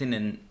or something,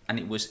 and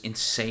it was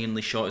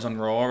insanely short. It was on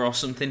Raw or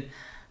something,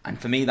 and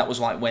for me that was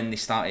like when they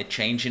started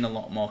changing a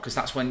lot more, because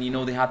that's when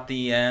they had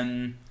the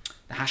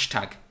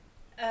hashtag.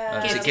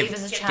 Give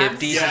Divas a chance. Give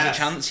Divas a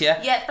chance,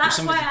 yeah. Yeah, that's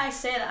why I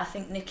say that I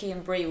think Nikki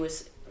and Brie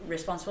was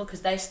responsible,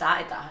 because they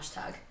started that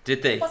hashtag.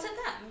 Did they? Was it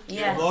them?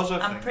 Yeah, it was,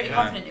 I'm pretty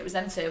confident it was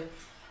them two.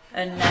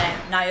 And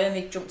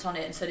Naomi jumped on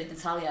it, and so did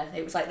Natalia.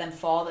 It was like them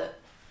four that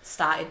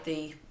started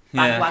the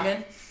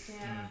bandwagon.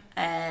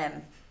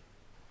 Their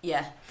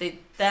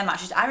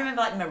matches. I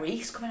remember like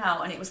Maurice coming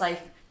out, and it was like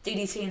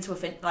DDT into a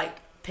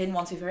pin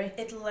 1, 2, 3.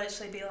 It'll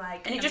literally be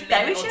like, and it just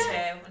buries you.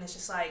 And it's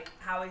just like,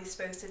 how are you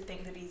supposed to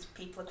think that these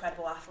people are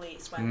credible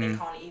athletes when they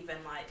can't even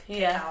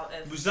kick out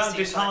of? Was that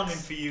disheartening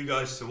for you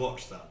guys to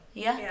watch that?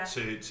 Yeah.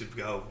 To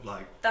go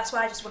like. That's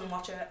why I just wouldn't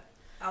watch it.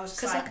 I was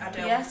just like, I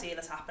don't want to see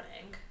this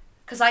happening.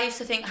 Because I used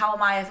to think, how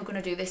am I ever going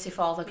to do this if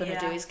all they're going to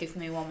do is give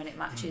me 1 minute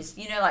matches?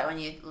 You know, like when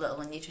you're little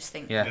and you just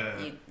think you're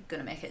going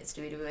to make it to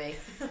WWE.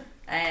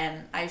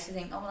 I used to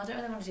think, I don't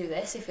really want to do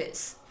this if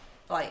it's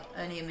like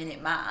only a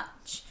minute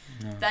match.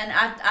 No. Then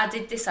I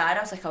did decide,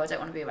 I was like, I don't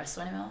want to be a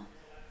wrestler anymore.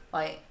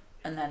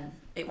 And then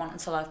it wasn't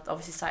until I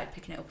obviously started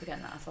picking it up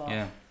again that I thought,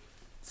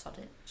 sod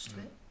it, just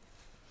do it.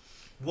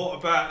 What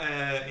about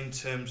in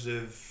terms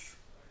of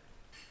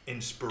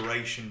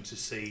inspiration to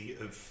see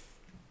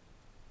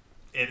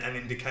an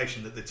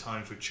indication that the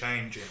times were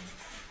changing?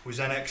 Was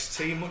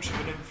NXT much of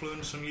an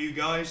influence on you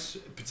guys,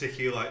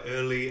 particularly like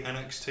early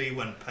NXT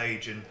when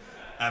Paige and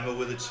Emma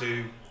were the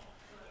two?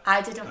 I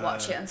didn't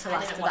watch it until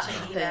after that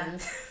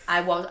happened.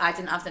 I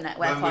didn't have the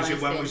network.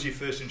 When was your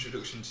first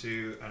introduction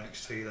to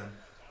NXT then?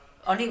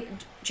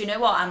 Do you know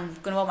what? I'm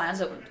going to hold my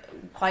hands up.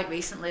 Quite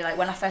recently, like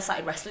when I first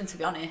started wrestling, to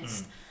be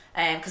honest,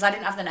 because I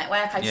didn't have the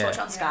network. I just watched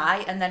it on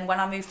Sky, and then when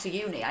I moved to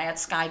uni, I had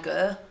Sky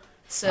Go.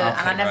 So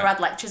and I never had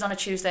lectures on a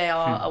Tuesday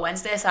or a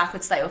Wednesday, so I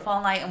could stay up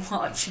all night and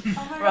watch.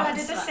 Oh my god, I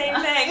did the same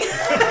thing.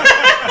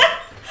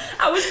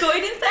 I was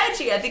going in third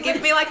year. They give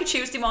me like a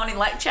Tuesday morning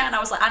lecture, and I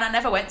was like, and I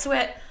never went to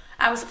it.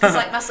 I was, because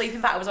like my sleeping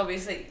pattern was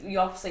obviously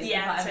your sleeping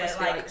pattern was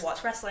like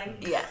watch wrestling.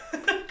 Yeah.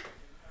 I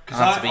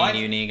have to be in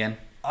uni again.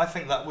 I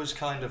think that was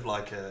kind of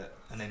like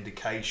an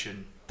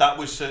indication. That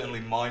was certainly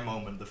my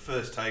moment. The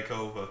first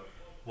takeover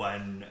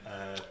when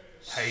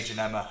Paige and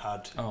Emma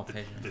had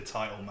the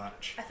title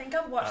match. I think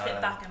I've watched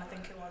it back, and I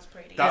think it was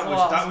pretty. That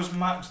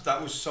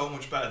was so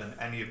much better than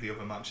any of the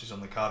other matches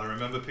on the card. I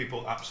remember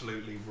people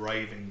absolutely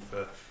raving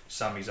for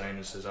Sami Zayn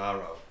and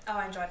Cesaro. Oh,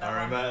 I enjoyed that.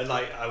 I remember,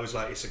 I was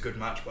like, it's a good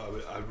match, but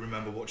I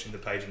remember watching the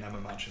Paige and Emma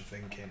match and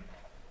thinking,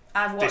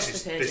 I've watched the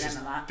Paige and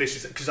Emma match. This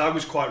is because I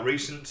was quite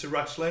recent to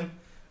wrestling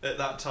at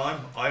that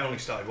time. I only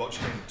started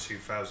watching in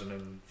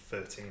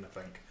 2013, I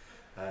think.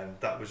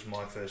 That was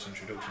my first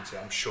introduction to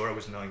it. I'm sure I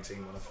was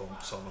 19 when I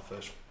saw my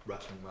first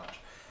wrestling match.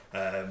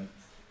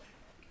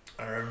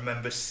 I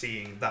remember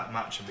seeing that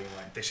match and being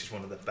like, this is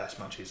one of the best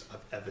matches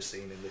I've ever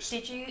seen in this time.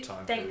 Did you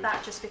think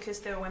that just because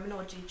they were women,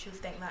 or did you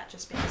think that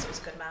just because it was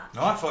a good match?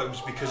 No, I thought it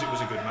was because it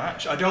was a good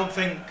match.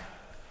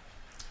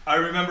 I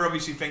remember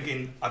obviously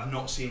thinking, I've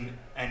not seen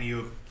any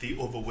of the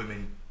other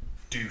women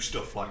do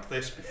stuff like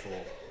this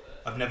before.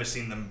 I've never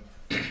seen them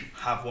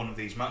have one of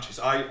these matches.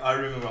 I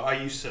remember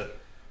I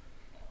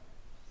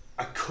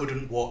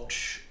couldn't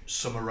watch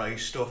Summer Rae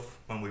stuff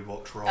when we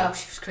watched Raw. Oh,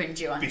 she was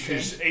cringy, wasn't she?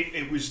 Because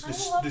it was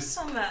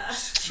Summer.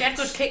 She had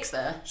good kicks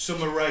there.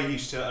 Summer Rae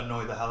used to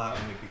annoy the hell out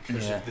of me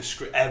because of the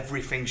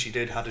everything she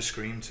did had a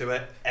scream to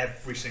it.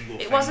 Every single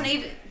thing. It wasn't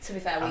even, to be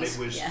fair, and it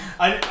was. Yeah.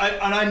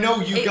 And I know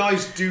you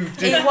guys do.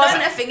 It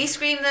wasn't a thingy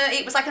scream though.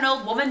 It was like an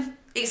old woman.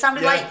 It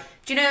sounded like.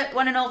 Do you know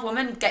when an old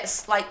woman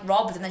gets like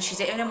robbed and then she's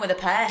hitting him with a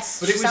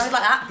purse? But it sounded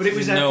like that. But it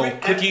was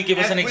could you give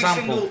us an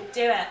example?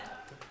 Do it.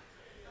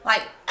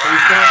 Like.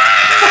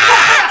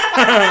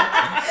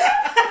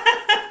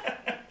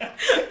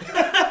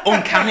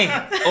 Uncanny.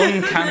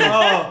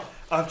 Oh,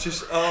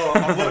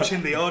 I'm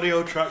watching the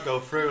audio track go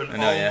through, and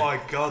my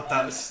god,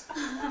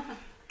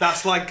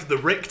 that's like the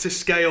Richter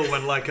scale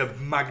when like a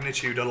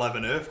magnitude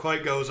 11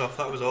 earthquake goes off.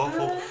 That was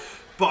awful.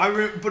 But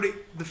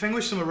the thing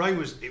with Summer Rae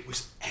was it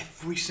was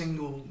every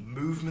single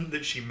movement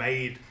that she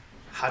made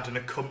had an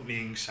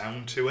accompanying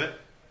sound to it.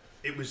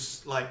 It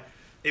was like,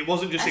 it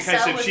wasn't just a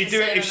case of she'd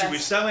do it if she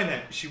was selling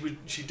it.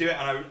 She'd do it,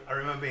 and I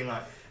remember being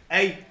like,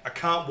 I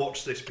can't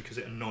watch this because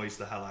it annoys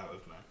the hell out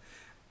of me,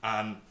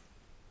 and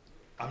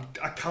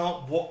I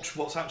can't watch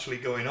what's actually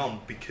going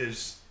on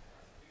because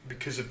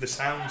of the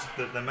sounds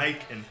that they're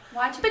making.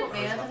 Why'd you put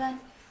me over then?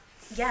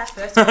 Yeah,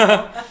 first of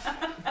all.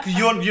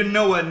 You're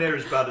nowhere near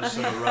as bad as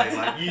Summer Rae.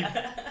 Like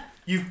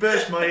you've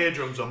burst my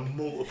eardrums on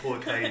multiple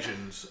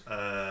occasions.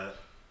 I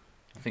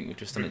think we've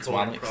just done it to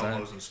recording Alex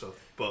promos and stuff,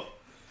 but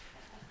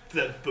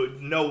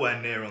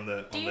nowhere near on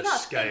the Do you on the not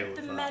scale think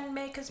of the that. men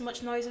make as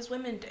much noise as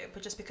women do,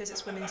 but just because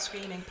it's women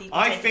screaming, people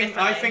I take it think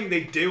differently?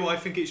 they do. I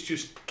think it's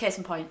just. Case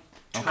in point.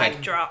 Okay.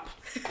 Mic drop.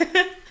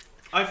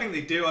 I think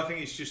they do. I think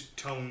it's just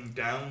toned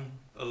down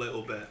a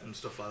little bit and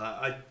stuff like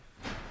that.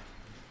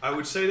 I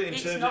would say that in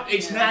It's terms not, of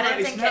it's you know. never. I don't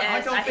It's think never. it is.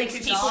 I don't I think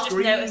it's people just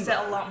scream, notice it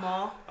though. a lot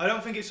more. I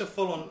don't think it's a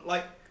full on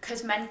like.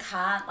 Because men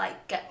can't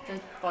like get the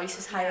voice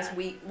as high as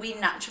we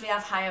naturally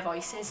have higher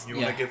voices. You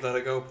want Yeah. to give that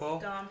a go, Paul?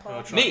 Go on, Paul.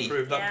 Wanna try Me? and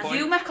prove that Yeah. point?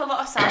 You make a lot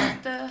of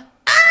sound though.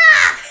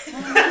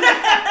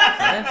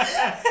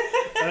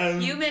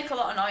 You make a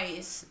lot of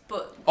noise,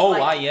 but Oh,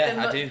 like,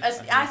 I do.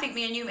 I think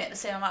me and you make the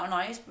same amount of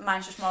noise.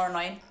 Mine's just more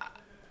annoying.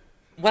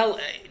 Well,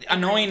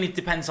 annoying, it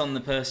depends on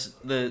the person,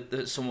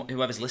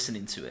 whoever's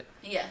listening to it.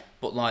 Yeah.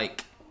 But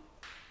like,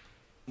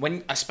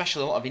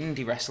 especially a lot of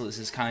indie wrestlers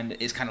is kind of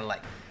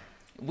like,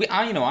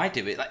 I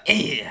do it like,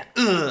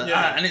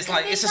 and it's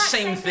like it's the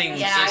same thing.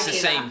 Yeah, It's I the do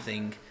same that.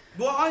 thing.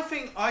 Well, I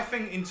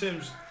think in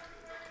terms,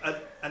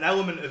 an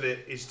element of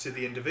it is to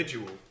the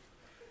individual,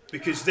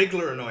 because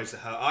Ziggler annoys the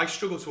hell. I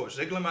struggle to watch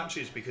Ziggler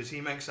matches because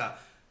he makes that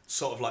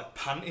sort of like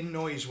panting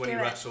noise when Do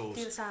he it. wrestles.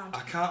 Do the sound.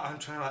 I can't. I'm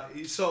trying to like.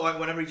 It's sort of like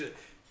whenever he just.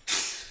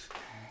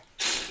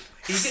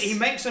 He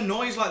makes a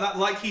noise like that,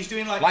 like he's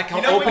doing like. Like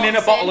you know, opening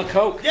a bottle of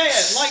Coke. Yeah,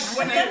 like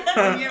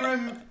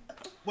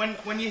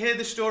when you hear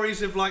the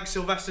stories of like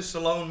Sylvester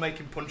Stallone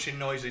making punching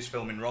noises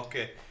filming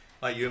Rocky,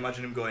 like you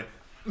imagine him going,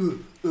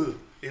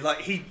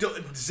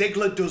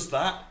 Ziggler does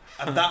that,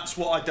 and that's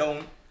what I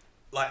don't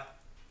like.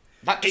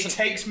 It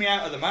takes me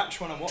out of the match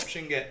when I'm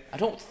watching it. I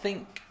don't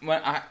think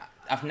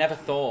I've never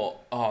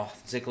thought,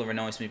 Ziggler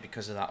annoys me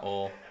because of that,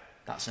 or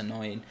that's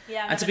annoying.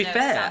 Yeah, and to be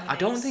fair, I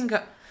don't think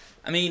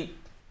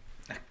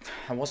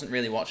I wasn't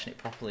really watching it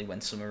properly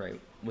when Summer Rae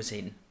was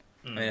in.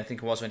 I mean, I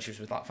think it was when she was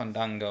with like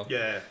Fandango.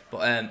 Yeah.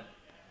 But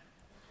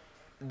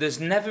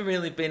there's never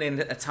really been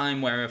a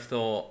time where I've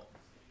thought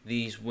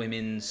these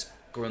women's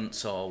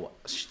grunts or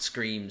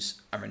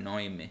screams are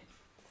annoying me.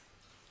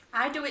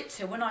 I do it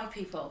to annoy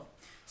people.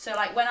 So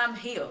like when I'm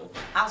heel,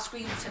 I'll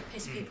scream to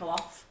piss people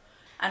off,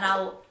 and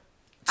I'll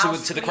To the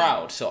scream.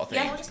 crowd sort of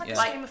thing. Yeah, Or just like Yeah.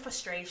 a scream of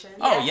frustration.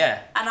 Oh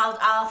yeah. And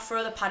I'll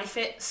throw the paddy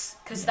fits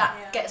because that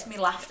Yeah. gets me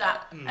laughed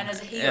at. And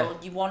as a heel,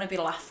 you want to be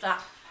laughed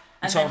at.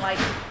 And So- then like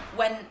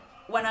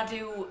when I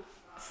do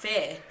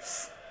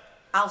face,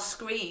 I'll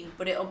scream,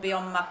 but it'll be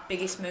on my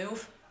biggest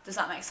move. Does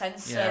that make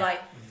sense? Yeah. So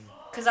like,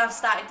 because I've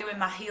started doing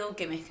my heel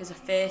gimmick as a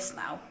face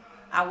now,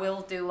 I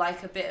will do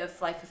like a bit of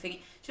like a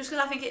thing, just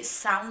because I think it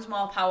sounds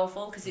more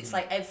powerful because it's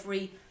like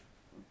every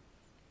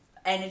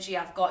energy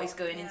I've got is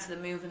going into the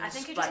move. And I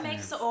think it like, just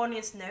makes the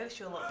audience notice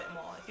you a little bit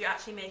more if you're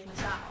actually making a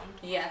sound.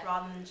 Yeah.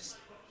 Rather than just.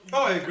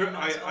 Oh, I agree.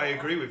 noise at I all.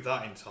 agree with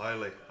that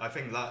entirely. I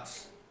think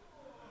that's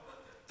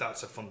a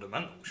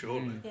fundamental,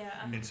 surely. Yeah.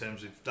 In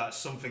terms of that's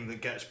something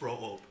that gets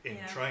brought up in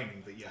Yeah.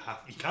 training that you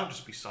can't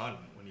just be silent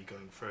when you're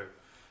going through.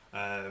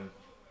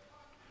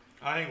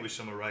 I think with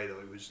Summer Rae though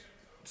it was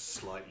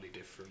slightly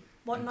different.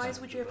 What in noise terms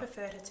would of you have that.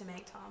 preferred her to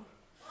make, Tom?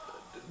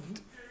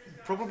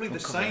 Probably the We'll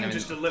cover it same, in a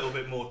just a little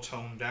bit more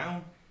toned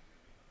down.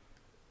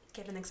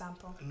 Give an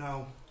example.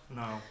 No,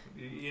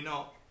 you're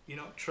not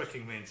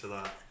tricking me into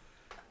that.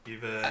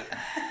 You've I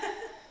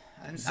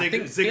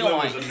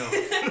Ziggler was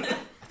enough.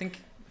 I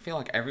feel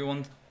like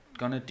everyone's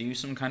gonna do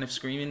some kind of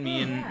screaming.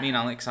 Me and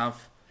Alex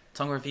have.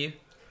 Tongue review.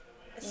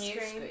 A You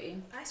scream.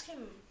 scream. I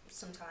scream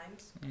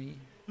sometimes.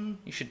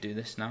 You should do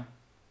this now.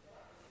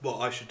 What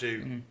I should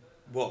do?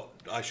 What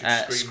I should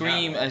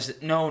Scream now? as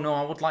no.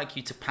 I would like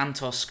you to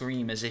pant or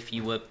scream as if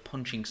you were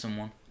punching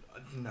someone.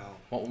 No.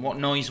 What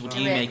noise would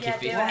you Do it. make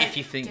Yeah, if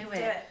you think Do Do it.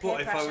 it. Peer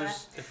What if I pressure.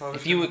 was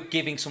if you were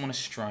giving someone a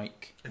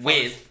strike If I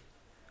with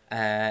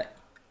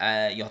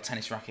your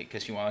tennis racket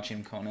because you are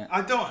Jim Cornette?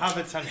 I don't have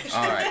a tennis.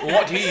 All right. Well,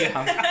 what do you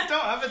have? I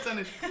don't have a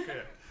tennis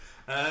racket.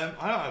 I don't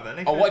have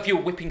anything. Or what if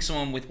you're whipping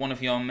someone with one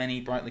of your many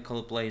brightly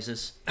coloured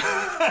blazers?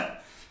 I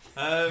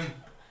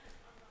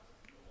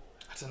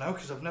don't know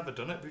because I've never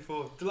done it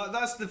before. Like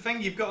that's the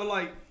thing. You've got to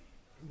like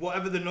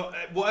whatever the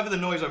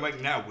noise I make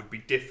now would be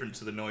different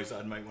to the noise that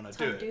I'd make when I do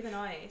Tom, it. do the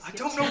noise. I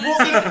don't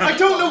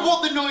know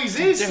what the noise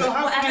is. So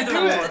how can I do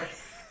Whatever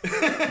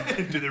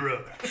it? Do the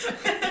rope.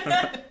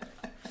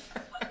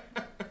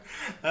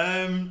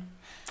 It'd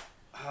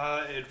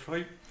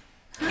probably.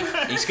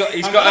 He's got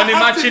an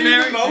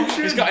imaginary.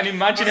 Motion. He's got an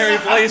imaginary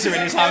blazer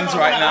in his hands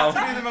right I have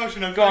now. to do the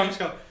motion. Go on. Just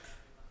go.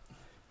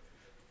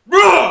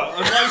 Bruh!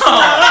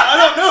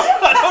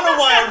 I don't know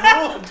why I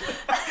roared.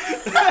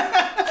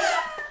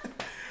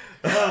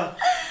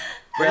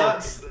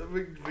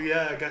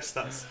 Yeah, I guess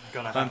that's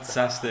gonna happen.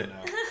 Fantastic.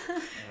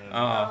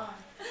 Now.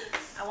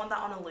 I want that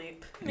on a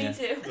loop. Me Yeah.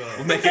 too.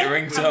 We'll make it a I'm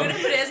going to ringtone.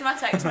 put it as my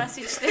text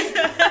message thing.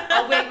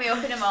 I'll wake me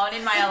up in the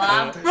morning, my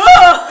alarm.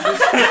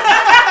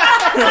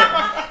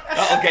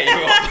 That'll get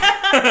you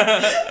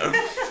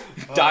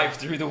up. Dive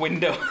through the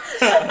window.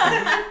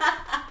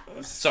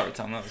 Sorry,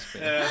 Tom, that was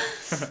pretty.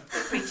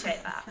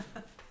 Appreciate that.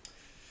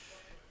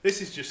 This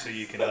is just so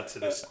you can add to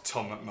this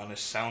Tom McManus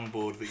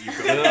soundboard that you've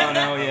got. Oh,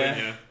 no, haven't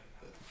yeah. you?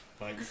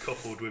 Like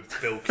coupled with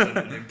Bill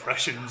Clinton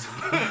impressions.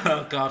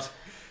 Oh, God.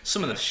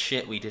 Some of the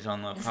shit we did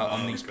on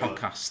these God.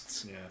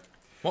 podcasts. Yeah.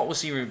 What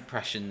was your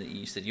impression that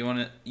you used to do?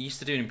 You used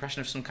to do an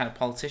impression of some kind of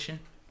politician?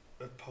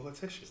 A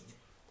politician?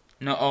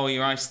 No,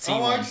 your Ice-T Oh,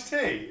 one.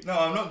 Ice-T? No,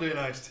 I'm not doing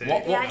Ice-T.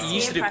 What? Yeah, You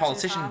used to do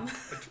politician.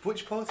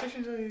 Which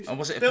politicians are you? Oh,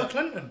 was it Bill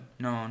Clinton?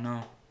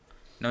 No,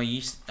 you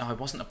used. Oh, I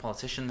wasn't a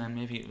politician then.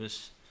 Maybe it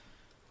was.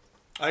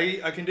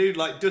 I can do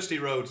like Dusty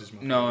Rhodes is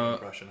my favourite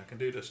impression. I can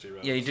do Dusty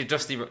Rhodes. Yeah, you do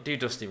Dusty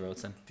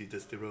Rhodes then. Do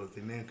Dusty Rhodes,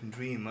 the American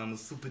dream. I'm a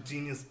super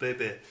genius,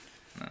 baby.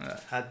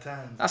 Had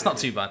time. That's not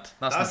too bad.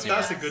 That's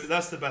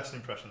That's the best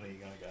impression that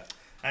you're gonna get.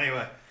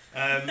 Anyway,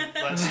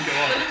 let's go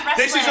on.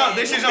 Wrestling.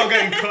 This is all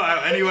getting cut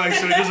out anyway,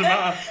 so it doesn't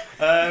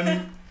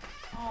matter.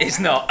 It's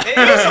not. It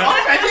is.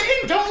 I'm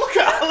editing. Don't look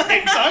at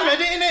Alex. I'm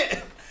editing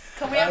it.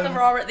 Can we have the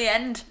raw at the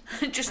end?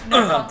 Just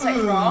no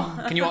context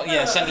raw. Can you?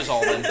 Yeah, send us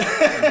all then.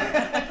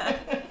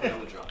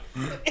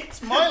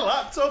 It's my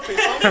laptop.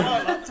 It's on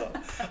my laptop.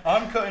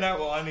 I'm cutting out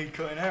what I need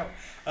cutting out.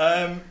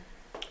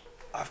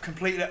 I've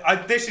completed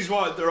it. This is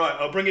what. Right,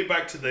 I'll bring it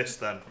back to this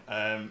then,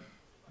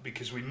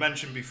 because we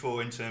mentioned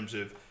before in terms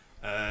of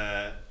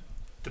the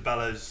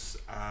Bellas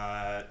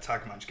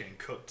tag match getting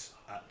cut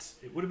at.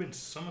 It would have been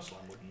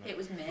SummerSlam, wouldn't it? It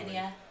was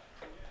Mania.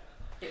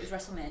 It was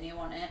WrestleMania,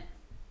 wasn't it?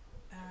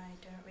 I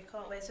don't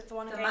recall. Is it the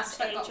one The against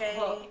match that got AJ?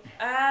 put,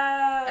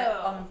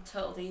 Oh. on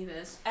Total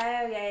Divas. Oh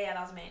yeah,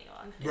 that was a Mania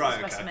one. It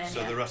Right, was okay. WrestleMania.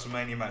 So the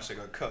WrestleMania match that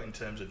got cut in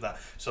terms of that.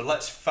 So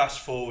let's fast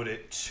forward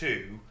it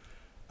to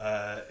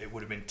it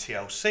would have been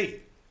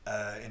TLC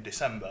in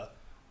December,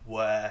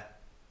 where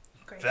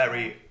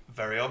Great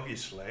very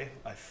obviously,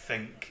 I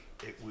think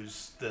it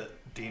was that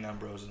Dean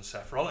Ambrose and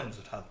Seth Rollins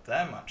had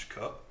their match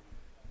cut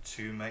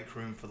to make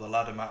room for the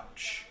ladder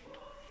match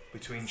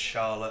between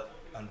Charlotte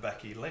and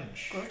Becky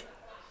Lynch. Good.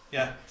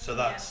 Yeah, so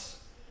that's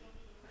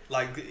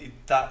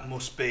that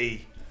must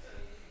be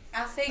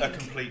I think. a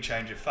complete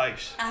change of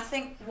face. I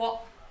think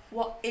what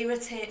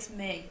irritates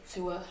me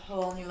to a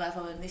whole new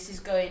level, and this is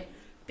going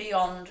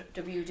beyond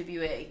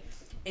WWE,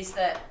 is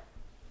that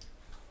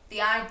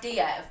the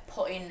idea of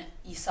putting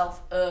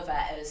yourself over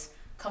as,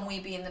 can we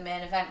be in the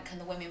main event, can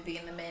the women be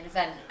in the main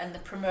event, and the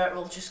promoter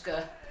will just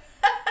go,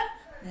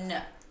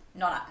 no,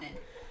 not happening.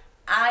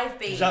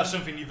 Is that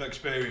something you've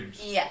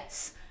experienced?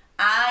 Yes.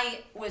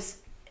 I was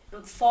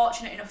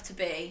fortunate enough to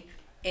be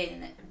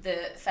in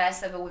the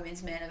first ever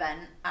women's main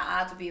event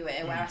at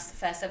RWA, where I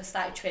first ever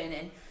started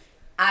training.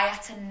 I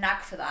had to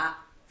nag for that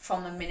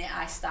from the minute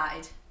I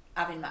started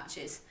having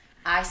matches.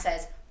 I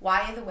said,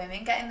 why are the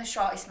women getting the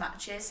shortest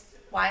matches?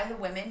 Why are the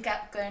women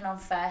going on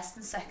first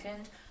and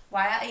second?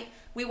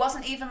 We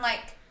wasn't even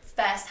like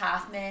first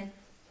half main.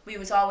 We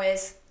was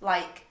always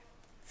like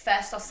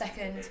first or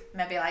second,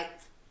 maybe like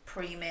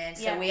pre-main.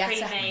 So Yeah, we had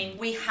pre-main,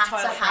 to have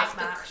toilet the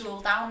break match.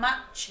 cool down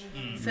match.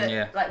 For,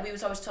 Yeah. Like we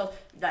was always told,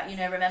 like,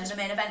 remember the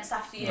main events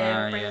after you.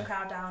 Bring yeah. the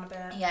crowd down a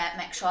bit. Yeah,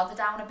 make sure they're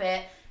down a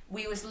bit.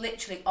 We was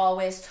literally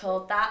always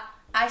told that.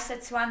 I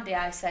said to Andy,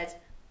 I said,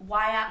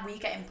 why aren't we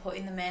getting put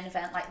in the main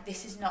event? Like,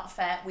 this is not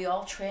fair. We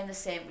all train the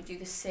same. We do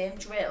the same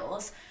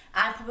drills.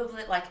 I'm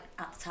probably, like,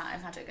 at the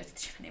time, I don't go to the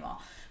gym anymore,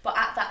 but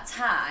at that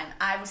time,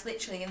 I was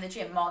literally in the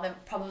gym more than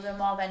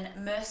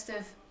most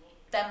of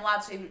them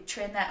lads who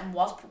trained there and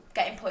was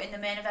getting put in the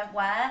main event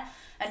were.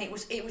 And it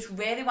was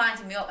really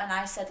winding me up. And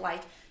I said,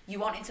 like, you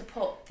wanted to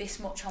put this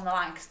much on the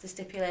line, because the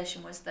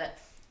stipulation was that,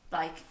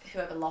 like,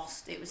 whoever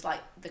lost, it was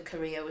like the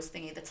career was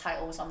thingy, the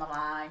title was on the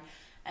line,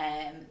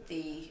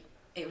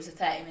 it was a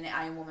 30-minute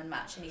Iron Woman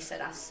match, and he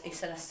said I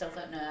still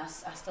don't know, I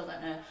still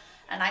don't know.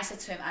 And I said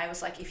to him, I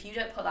was like, if you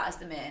don't put that as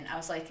the main, I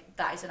was like,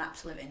 that is an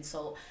absolute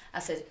insult. I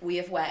said, we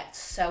have worked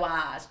so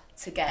hard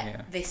to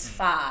get this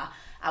far.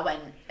 I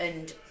went,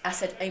 and I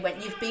said, he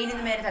went, you've been in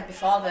the main event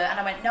before though. And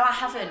I went, no, I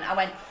haven't. I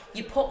went,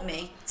 you put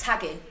me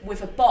tagging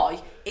with a boy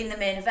in the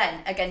main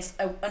event against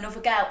another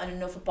girl and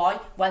another boy,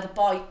 where the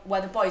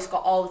boy's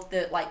got all of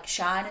the, like,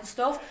 shine and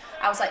stuff.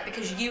 I was like,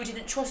 because you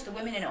didn't trust the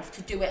women enough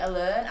to do it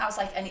alone. I was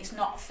like, and it's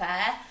not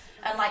fair.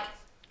 And, like,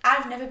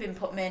 I've never been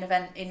put main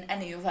event in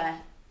any other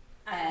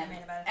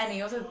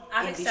any other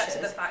I've indie accepted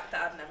shows. the fact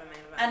that I've never main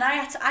event. And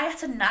I had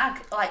to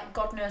nag, like,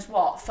 God knows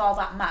what for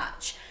that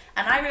match.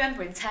 And I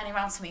remember him turning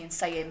around to me and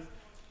saying,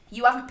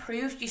 you haven't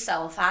proved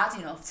yourself hard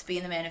enough to be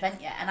in the main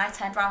event yet. And I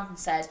turned around and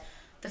said,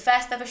 the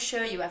first ever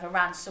show you ever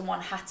ran,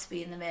 someone had to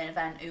be in the main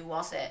event. Who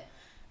was it?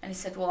 And he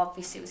said, well,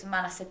 obviously it was a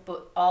man. I said,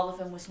 but all of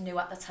them was new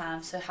at the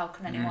time, so how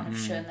can anyone have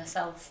shown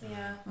themselves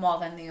more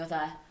than the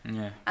other?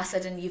 Yeah. I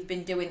said, and you've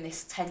been doing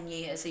this 10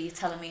 years. Are you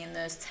telling me in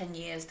those 10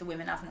 years the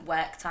women haven't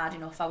worked hard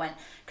enough? I went,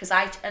 because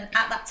and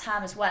at that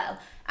time as well,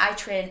 I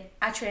trained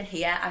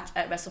here at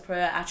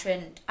WrestlePro. I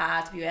trained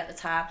RWA at the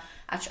time.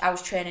 I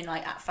was training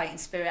like at Fighting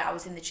Spirit. I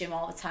was in the gym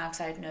all the time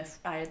because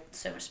I had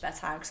so much spare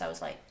time because I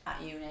was like at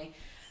uni.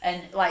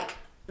 And like,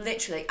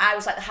 literally, I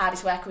was like the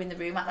hardest worker in the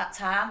room at that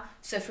time.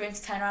 So for him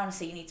to turn around and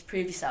say you need to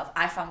prove yourself,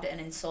 I found it an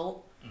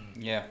insult.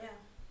 Yeah.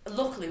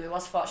 Luckily, we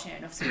was fortunate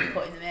enough to be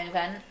put in the main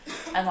event,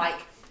 and like,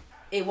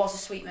 it was a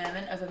sweet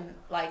moment of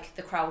like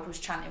the crowd was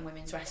chanting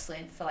women's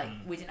wrestling for like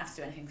we didn't have to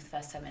do anything for the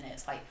first 10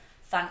 minutes. Like,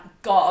 thank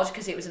God,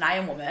 because it was an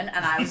Iron Woman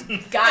and I was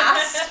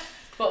gassed.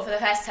 But for the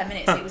first 10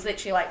 minutes, it was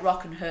literally like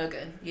Rock and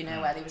Hogan, you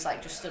know, where they was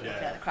like just stood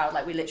looking at the crowd.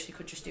 Like, we literally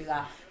could just do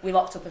that. We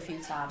locked up a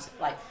few times.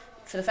 Like,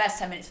 for the first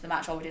 10 minutes of the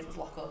match, all we did was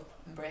lock up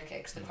and break it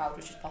because the crowd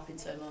was just popping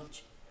so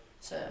much.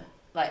 So,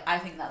 like, I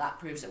think that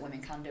proves that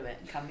women can do it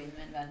and can be in the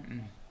main event.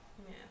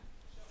 Yeah.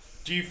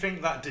 Do you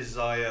think that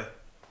desire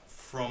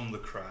from the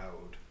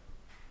crowd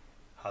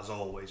has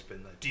always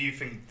been there? Do you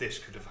think this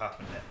could have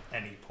happened at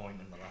any point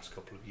in the last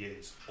couple of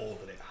years, or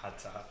that it had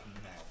to happen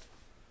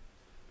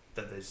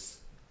now?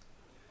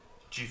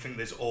 Do you think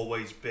there's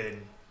always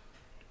been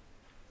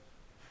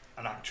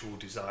an actual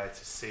desire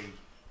to see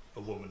a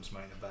women's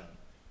main event?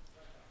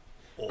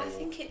 Or I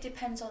think it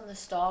depends on the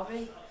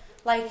story.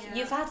 Like,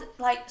 you've had,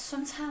 like,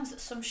 sometimes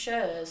at some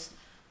shows,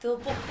 they'll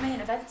book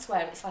main events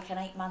where it's like an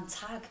 8-man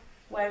tag,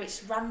 where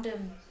it's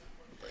random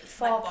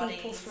 4 Like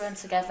people bodies. thrown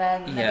together,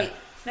 and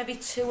maybe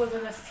 2 of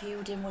them are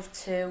feuding with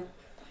 2,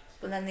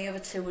 but then the other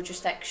 2 were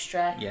just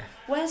extra. Yeah.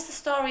 Where's the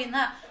story in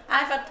that?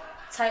 I've had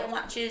title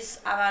matches,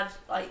 I've had,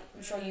 like,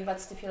 I'm sure you've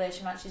had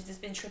stipulation matches, there's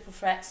been triple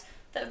threats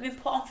that have been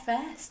put on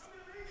first.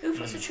 Who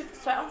puts a triple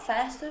threat on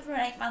first over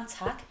an 8-man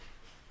tag?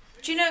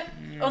 Do you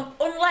know,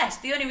 unless,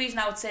 the only reason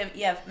I would say,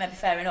 yeah, maybe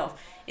fair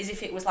enough, is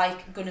if it was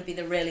like going to be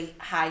the really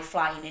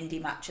high-flying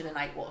indie match of the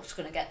night, what's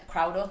going to get the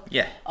crowd up.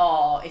 Yeah.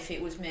 Or if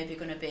it was maybe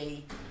going to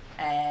be,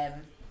 I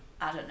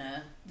don't know,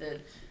 the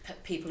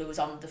people who was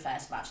on the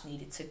first match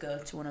needed to go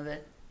to one of the,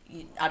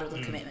 had other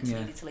commitments,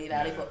 needed to leave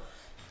early, but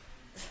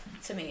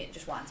to me it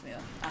just winds me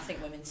up. I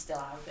think women still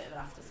are a bit of an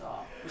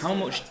afterthought. How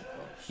much?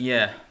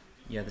 Yeah,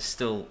 there's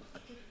still,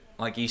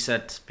 like you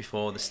said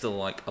before, there's still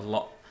like a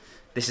lot.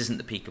 This isn't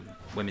the peak of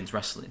women's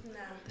wrestling. No.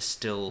 There's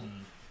still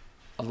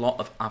a lot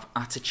of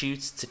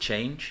attitudes to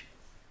change.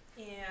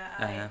 Yeah,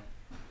 I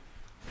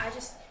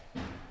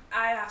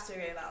have to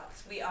agree with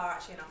Alex. We are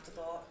actually an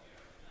afterthought.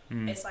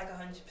 It's like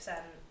 100%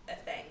 a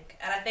thing.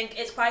 And I think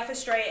it's quite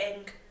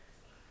frustrating,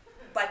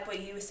 like what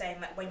you were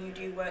saying, like when you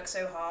do work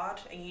so hard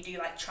and you do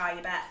like try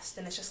your best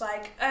and it's just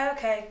like, oh,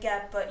 okay,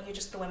 yeah, but you're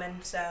just the women,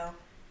 so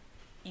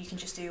you can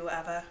just do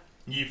whatever.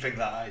 you think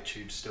that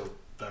attitude's still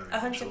very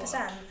much 100%.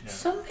 alive? Yeah.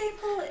 Some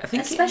people, I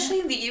think especially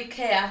in the UK,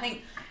 I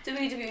think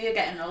WWE are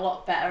getting a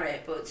lot better at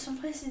it, but some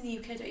places in the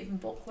UK don't even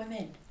book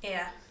women.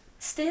 Yeah.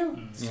 Still,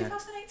 it's Yeah.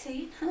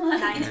 2018.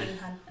 19,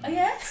 hun. Oh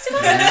yeah, it's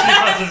 2019.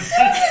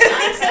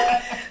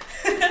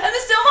 And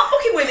they're still not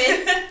booking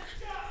women.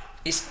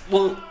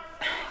 Well,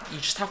 you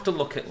just have to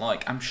look at,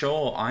 like, I'm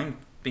sure I've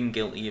been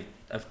guilty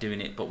of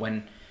doing it, but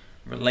when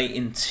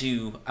relating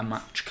to a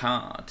match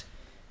card,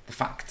 the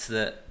fact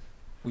that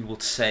we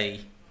would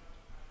say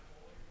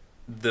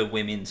the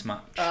women's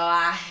match. Oh,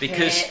 I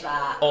hate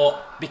that. Or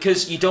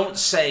because you don't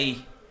say,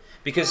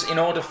 because in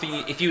order for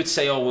you, if you would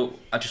say, oh, well,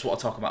 I just want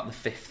to talk about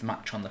the 5th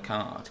match on the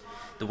card,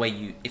 the way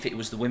you, if it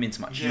was the women's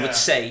match, you would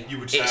say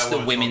it's the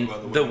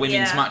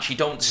women's match. You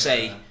don't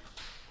say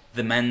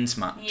the men's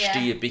match, do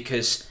you?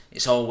 Because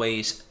it's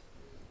always,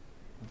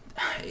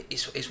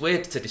 it's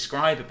weird to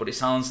describe it, but it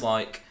sounds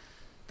like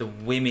the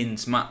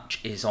women's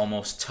match is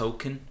almost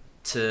token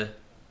to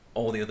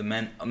all the other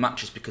men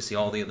matches, because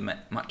all the other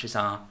matches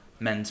are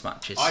men's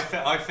matches.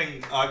 I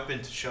think I've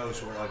been to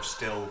shows where I've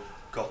still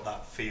got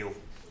that feel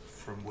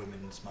from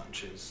women's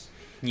matches.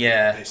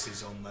 Yeah. This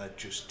is on there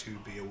just to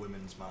be a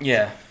women's match.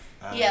 Yeah.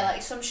 Yeah,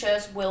 like some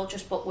shows will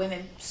just book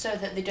women so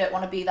that they don't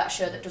want to be that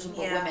show that doesn't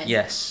book women.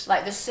 Yes.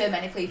 Like, there's so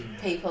many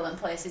people and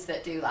places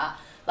that do that.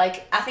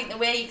 Like, I think the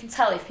way you can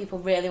tell if people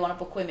really want to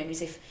book women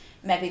is if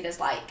maybe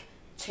there's like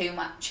 2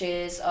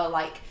 matches or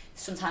like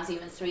sometimes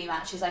even 3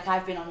 matches. Like,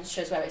 I've been on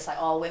shows where it's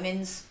like all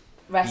women's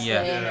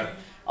wrestling,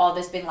 or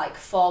there's been like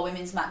 4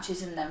 women's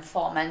matches and then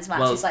 4 men's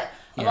matches. Well, like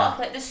a lot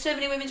of there's so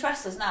many women's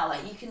wrestlers now.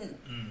 Like, you can.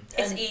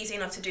 It's easy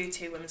enough to do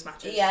 2 women's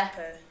matches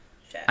per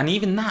show. And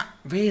even that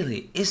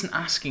really isn't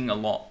asking a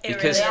lot, It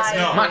because really is.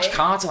 No. match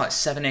cards are like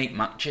 7-8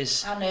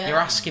 matches. I know. You're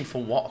asking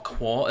for what, a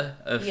quarter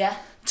of 2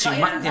 Not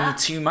even that.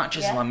 2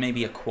 matches, are like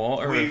maybe a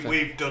quarter of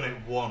We've done it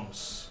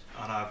once,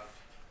 and I've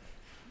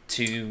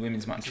 2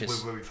 women's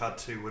matches. where we've had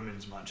 2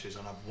 women's matches,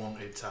 and I've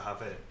wanted to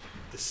have it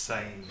the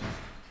same.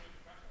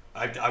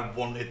 I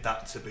wanted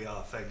that to be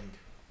our thing,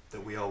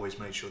 that we always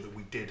made sure that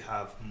we did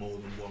have more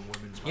than 1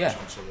 women's match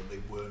on, so that they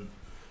weren't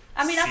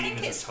I mean, I seen think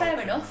as a it's fair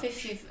token enough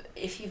match.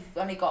 if you've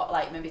only got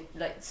like maybe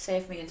like say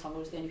if me and Tonga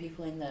was the only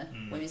people in the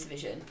women's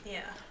division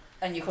Yeah.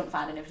 and you couldn't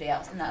find anybody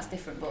else, then that's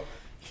different. But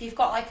if you've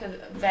got like a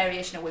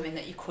variation of women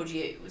that you could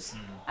use,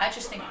 I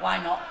just think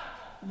why not?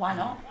 Why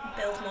not?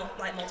 Build more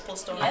like multiple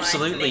storylines.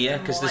 Absolutely, yeah,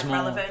 because there's more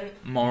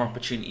relevant. more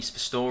opportunities for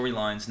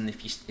storylines, and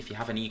if you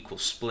have an equal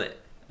split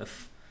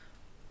of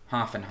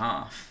half and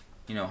half,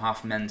 you know,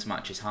 half men's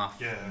matches,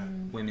 half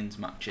women's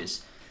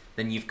matches,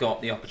 then you've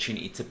got the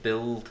opportunity to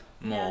build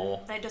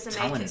more Yeah, that doesn't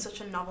talent. make it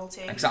such a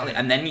novelty. Exactly,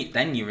 and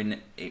then you're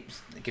in it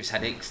gives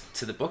headaches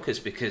to the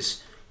bookers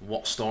because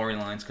what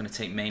storyline's going to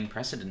take main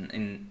precedent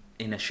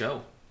in a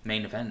show,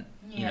 main event,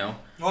 you know?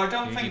 Well, I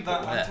don't Who do you think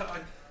that.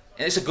 put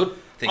It's a good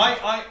thing.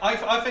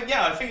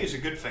 I think it's a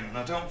good thing, and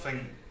I don't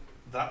think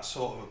that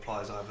sort of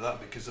applies either. That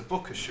because the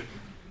booker shouldn't.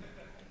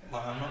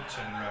 Like, I'm not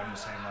turning around and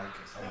saying like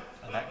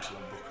I'm an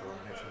excellent booker or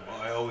anything, but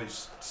I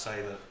always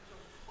say that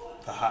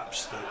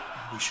perhaps that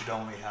we should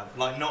only have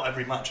like not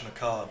every match on a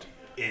card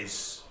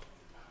is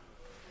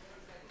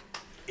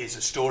a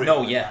story.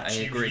 No, yeah, match.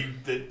 I agree.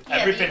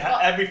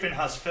 Everything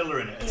has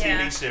filler in it. A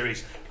TV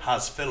series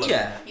has filler.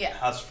 Yeah. In it.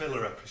 Has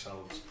filler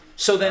episodes.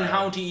 So then,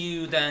 how do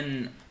you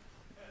then?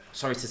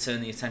 Sorry to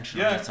turn the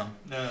attention on you, Tom.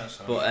 No, that's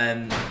all But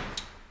right.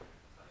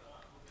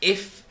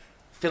 if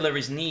filler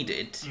is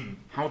needed,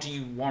 how do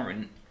you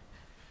warrant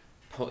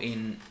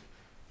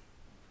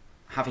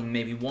having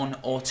maybe 1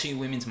 or 2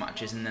 women's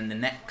matches, and then the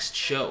next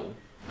show,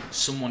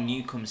 someone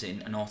new comes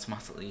in and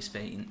automatically is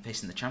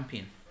facing the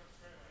champion?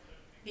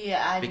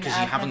 Yeah, Because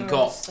I've you haven't never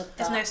got understood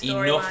There's that. no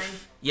storyline.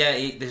 enough.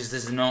 Yeah,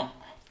 there's not.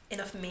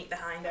 Enough meat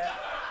behind it.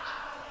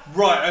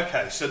 Right,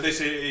 okay, so this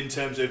is in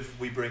terms of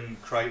we bring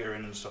Crater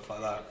in and stuff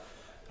like that.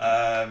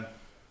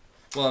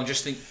 Well, I'm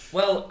just thinking.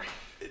 Well,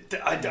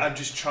 I'm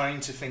just trying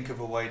to think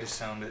of a way to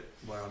sound it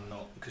where I'm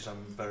not, because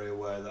I'm very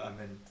aware that I'm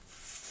in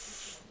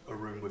a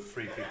room with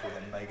 3 people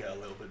that may get a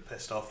little bit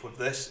pissed off with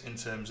this, in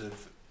terms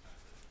of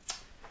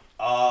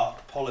our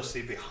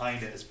policy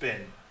behind it has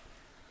been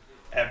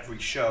every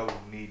show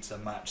needs a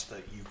match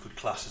that you could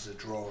class as a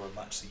draw, a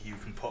match that you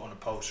can put on a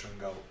poster and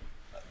go,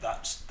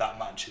 that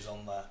match is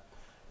on there.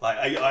 Like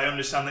I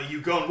understand that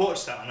you go and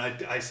watch that,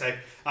 and I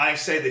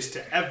say this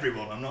to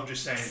everyone. I'm not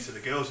just saying it to the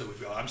girls that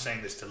we've got. I'm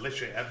saying this to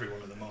literally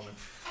everyone at the moment.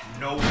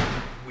 No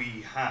one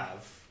we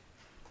have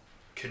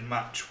can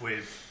match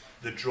with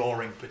the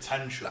drawing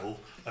potential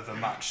of a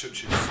match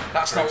such as,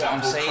 That's for not what I'm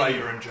example, saying,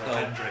 Crater and Joe though.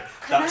 Hendry.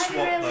 Can That's I be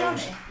what really those.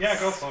 honest? Yeah,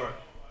 go for it.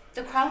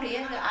 The crowd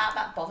here that aren't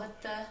that bothered.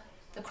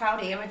 The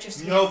crowd here are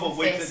just No, here for but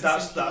with faces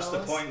that's and the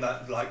heels. point,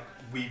 that like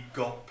we've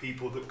got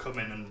people that come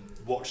in and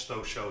watch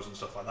those shows and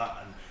stuff like that,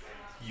 and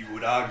you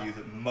would argue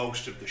that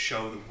most of the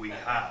show that we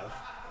have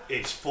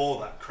is for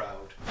that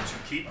crowd, to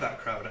keep that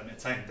crowd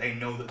entertained. They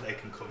know that they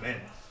can come in.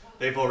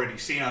 They've already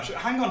seen our show.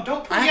 Hang on,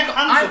 don't put your hands up.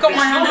 I've got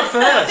my hand up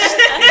first.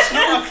 It's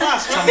not a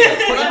class.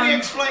 Let me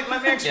explain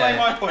Yeah.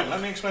 my point.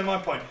 Let me explain my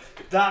point.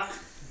 That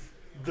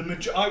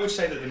I would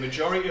say that the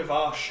majority of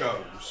our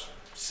shows,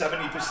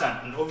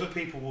 70%, and other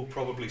people will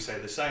probably say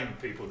the same,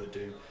 people that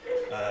do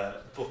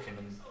booking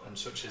and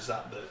such as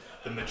that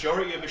the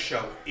majority of a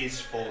show is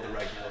for the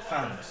regular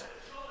fans.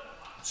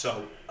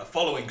 So a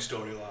following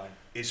storyline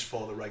is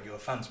for the regular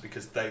fans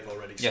because they've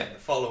already seen the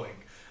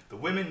following. The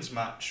women's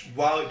match,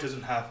 while it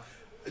doesn't have...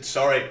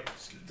 Sorry,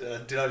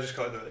 did I just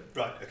call it...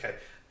 Right, okay.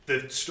 The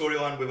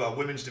storyline with our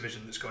women's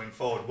division that's going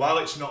forward, while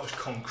it's not as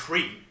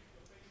concrete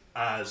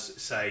as,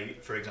 say,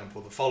 for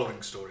example, the following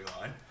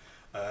storyline,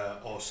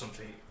 or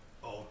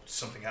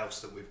something else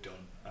that we've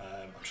done.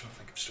 I'm trying to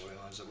think of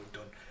storylines that we've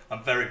done.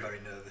 I'm very, very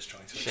nervous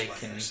trying to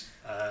explain this.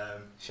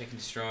 Shake and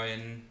Destroy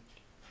and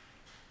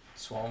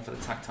Swarm for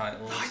the tag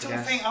titles. I don't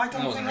guess. think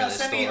That wasn't really a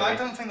story. I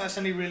don't think that's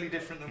any really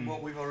different than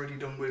what we've already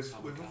done with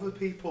other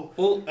people.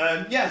 Well,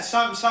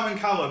 Sam and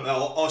Callum,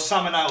 or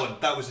Sam and Alan.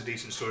 That was a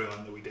decent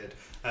storyline that we did.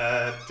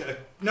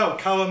 No,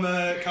 Callum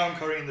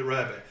Curry and the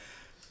Rarebit.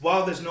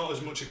 While there's not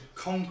as much a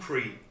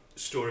concrete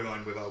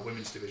storyline with our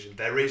women's division,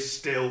 there is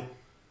still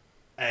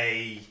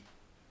a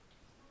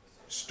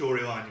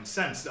storyline in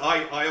sense.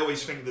 I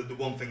always think that the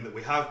one thing that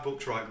we have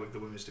booked right with the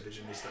women's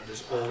division is that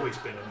there's always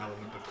been an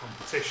element of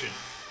competition.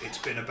 It's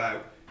been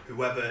about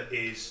whoever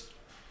is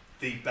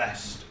the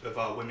best of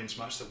our women's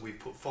match that we've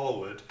put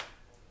forward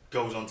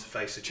goes on to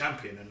face the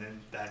champion, and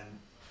then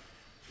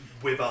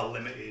with our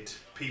limited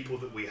people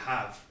that we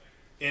have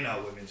in our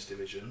women's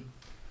division,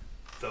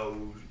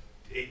 though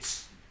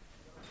it's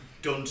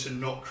done to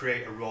not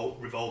create a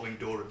revolving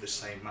door of the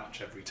same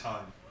match every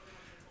time.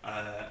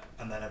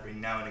 And then every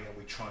now and again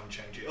we try and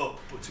change it up.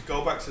 But to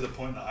go back to the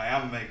point that I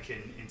am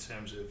making in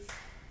terms of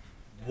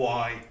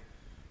why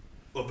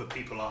other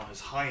people aren't as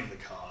high in the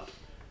card,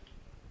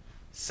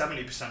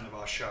 70% of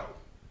our show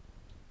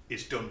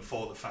is done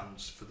for the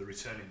fans, for the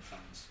returning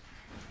fans.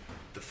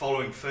 The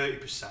following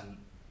 30%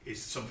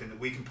 is something that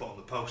we can put on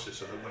the poster,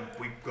 so that when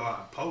we go out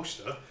and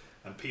poster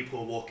and people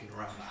are walking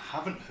around that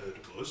haven't heard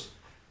of us,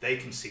 they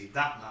can see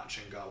that match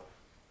and go,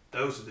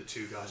 those are the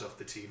two guys off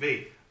the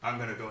TV. I'm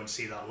going to go and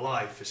see that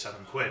live for £7,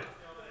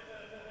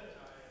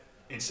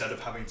 instead of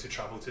having to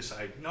travel to,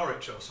 say,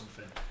 Norwich or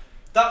something.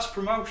 That's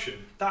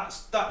promotion.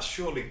 That's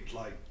surely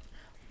like.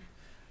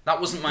 That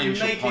wasn't my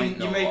initial point,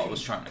 though. What I making-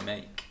 was trying to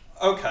make.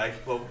 Okay,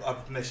 well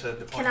I've misheard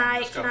the point. Can I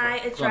Let's go for it. Go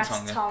on, address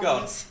Tonga. Go on.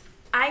 Tom's?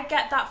 I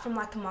get that from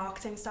like a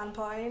marketing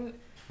standpoint.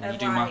 Well, you of,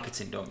 do like,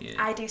 marketing, don't you?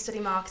 I do study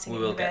marketing We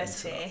at will get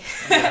into university.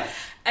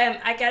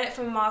 Yeah. I get it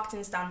from a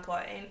marketing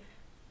standpoint,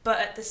 but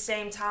at the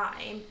same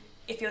time,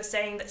 if you're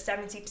saying that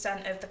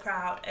 70% of the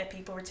crowd are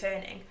people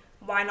returning,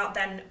 why not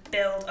then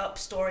build up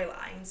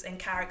storylines and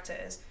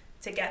characters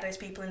to get those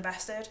people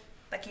invested?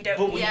 Like you don't.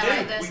 But we yeah, do,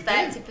 like there's we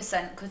do.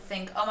 30% could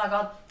think, oh my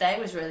god, they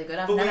was really good.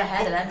 I've But never we-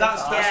 heard of but them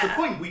that's before. that's the Yeah.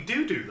 point. We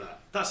do that.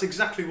 That's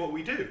exactly what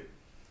we do.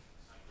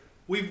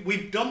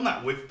 We've done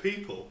that with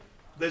people.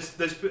 There's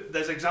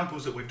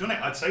examples that we've done it.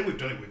 I'd say we've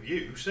done it with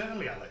you,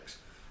 certainly, Alex.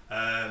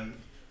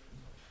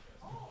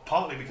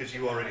 Partly because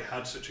you already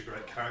had such a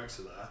great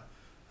character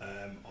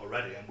there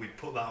already, and we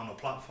put that on a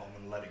platform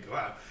and let it go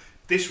out.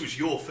 This was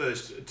your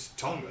first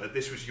Tonga.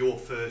 This was your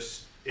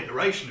first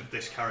iteration of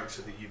this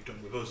character that you've done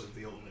with us of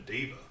the Ultimate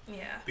Diva.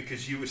 Yeah.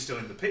 Because you were still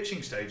in the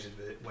pitching stage of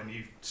it when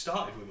you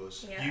started with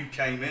us. Yeah. You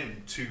came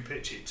in to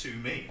pitch it to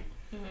me.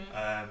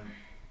 Mhm.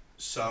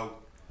 So,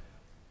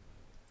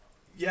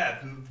 yeah,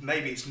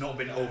 maybe it's not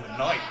been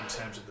overnight in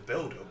terms of the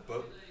build-up,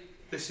 but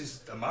this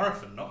is a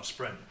marathon, not a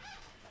sprint,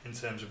 in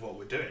terms of what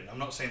we're doing. I'm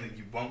not saying that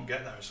you won't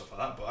get there and stuff like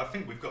that, but I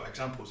think we've got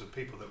examples of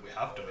people that we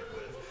have done it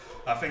with.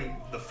 I think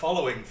the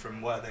following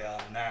from where they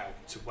are now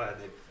to where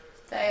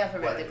They have a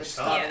Where really they good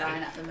started.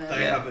 storyline at the moment.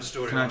 they Yeah. have a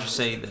story. Can I just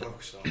say that-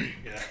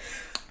 Yeah.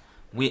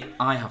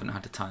 I haven't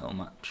had a title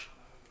match.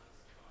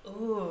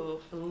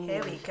 Ooh,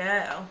 here we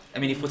go. I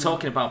mean, if we're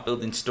talking about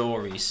building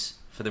stories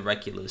for the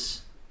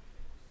regulars,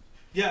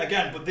 Yeah,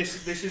 again, but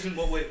this isn't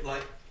what we're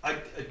like.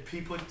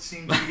 People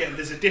seem to be getting.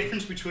 There's a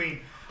difference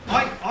between.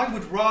 I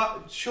would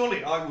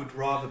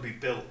rather be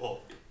built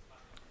up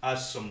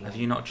as someone, Have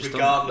you not just done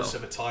regardless that,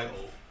 of a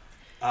title,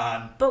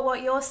 and But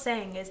what you're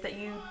saying is that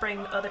you bring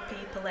other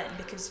people in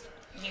because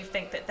you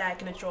think that they're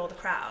going to draw the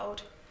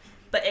crowd.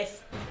 But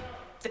if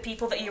the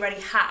people that you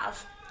already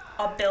have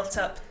are built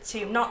up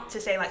to, not to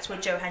say like to a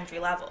Joe Hendry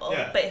level,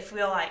 Yeah. but if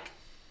we're like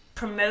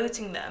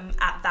promoting them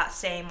at that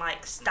same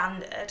like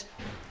standard,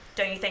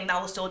 don't you think that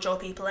will still draw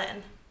people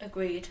in?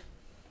 Agreed.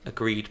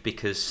 agreed,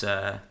 because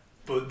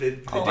but the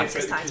Oh, what's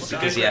his different- title? the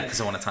because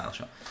different- I want a title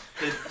shot.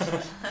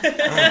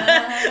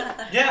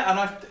 Yeah,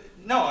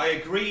 and I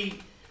agree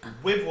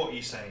with what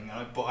you're saying,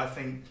 but I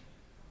think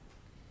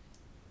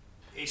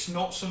it's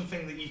not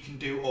something that you can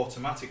do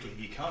automatically.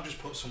 You can't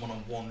just put someone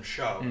on one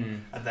show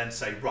and then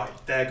say, right,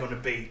 they're going to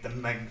be the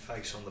main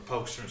face on the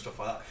poster and stuff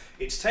like that.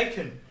 It's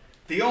taken.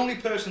 The only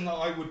person that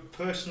I would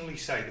personally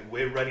say that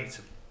we're ready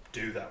to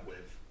do that with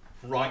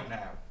right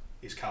now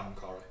is Callum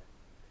Corrie.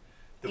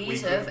 That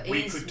He's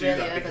we he's could do really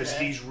that over because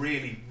there. he's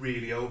really,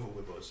 really over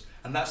with us,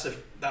 and that's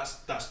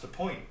the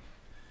point.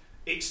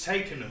 It's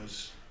taken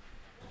us,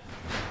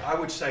 I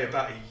would say,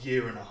 about a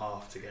year and a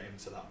half to get him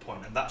to that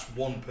point, and that's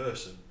one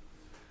person.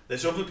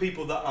 There's other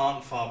people that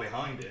aren't far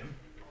behind him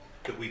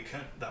that we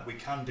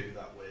can do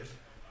that with.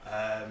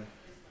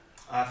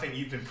 I think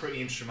you've been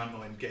pretty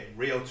instrumental in getting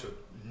Rio to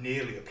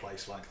nearly a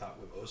place like that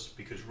with us,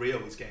 because Rio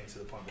is getting to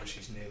the point where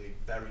she's nearly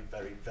very,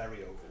 very,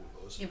 very over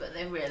with us. Yeah, but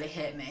they really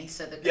hate me,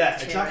 so they're going Yeah,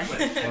 to cheer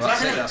exactly. me. Well,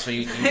 that's it. That's what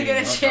you They're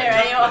going to do. cheer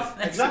anyone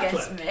that's Exactly.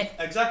 against me.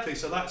 Exactly.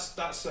 So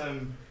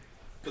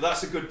but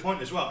that's a good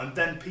point as well. And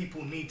then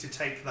people need to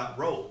take that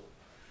role,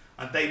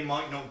 and they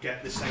might not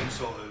get the same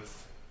sort of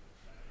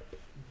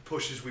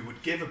push as we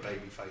would give a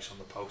babyface on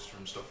the poster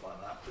and stuff like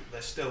that. But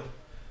they're still,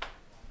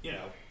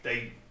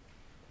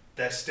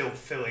 they're still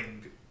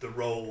filling the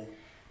role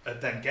and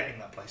then getting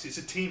that place. It's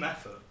a team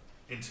effort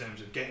in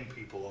terms of getting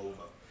people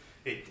over.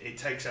 It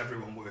takes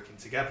everyone working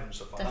together and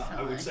stuff like that.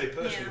 I would say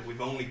personally that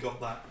we've only got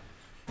that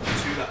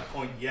to that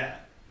point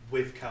yet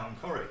with Callum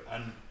Corrie.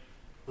 And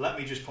let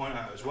me just point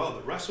out as well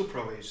that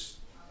WrestlePro is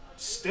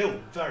still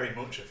very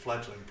much a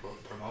fledgling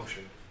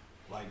promotion.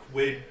 Like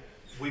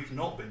we've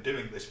not been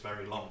doing this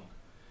very long.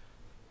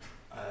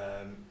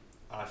 And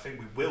I think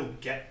we will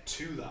get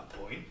to that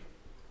point,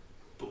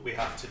 but we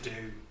have to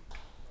do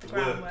the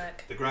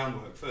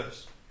groundwork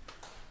first.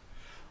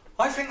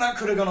 I think that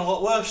could have gone a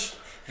lot worse.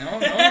 No, I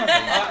think it's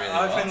really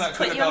I think that could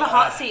Put have you on gone. the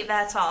hot seat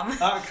there, Tom.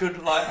 That could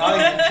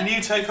can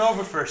you take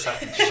over for a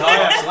second? 'Cause I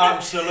am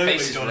absolutely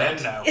Face is done red.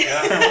 in now.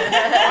 Yeah,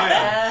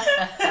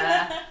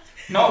 I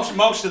am.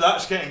 Most of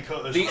that's getting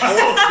cut as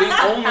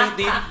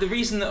well. The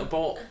reason that I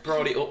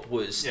brought it up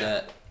was Yeah.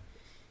 that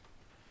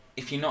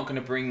if you're not going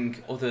to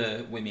bring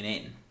other women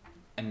in,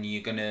 and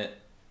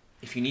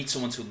if you need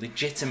someone to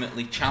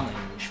legitimately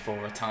challenge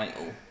for a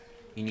title,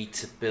 you need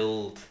to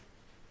build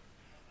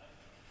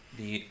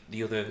the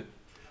other,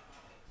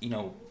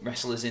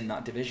 wrestlers in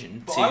that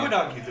division. But I would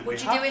argue that we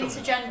Would you have do done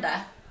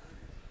that. intergender?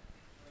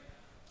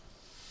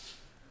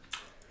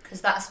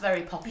 Because that's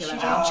very popular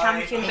should now. do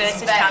Champion It's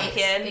versus very-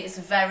 champion. It's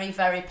very,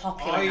 very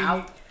popular I-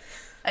 now.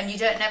 And you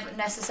don't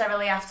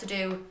necessarily have to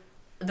do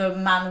the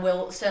man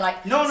will. So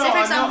like, No, say for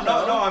I'm example,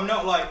 not. No, I'm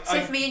not like. say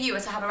if me and you were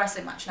to have a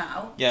wrestling match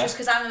now, Yeah. just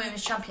because I'm the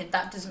women's champion,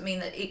 that doesn't mean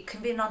that it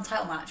can be a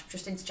non-title match,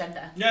 just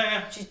intergender.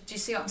 Yeah. Do you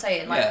see what I'm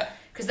saying? Like, Yeah.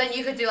 because then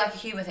you could do like a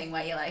humour thing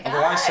where you're like,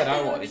 Although I said I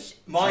do wanted,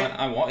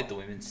 I wanted the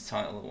women's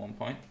title at one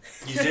point.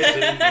 You did,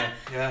 didn't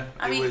you? Yeah.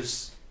 I mean-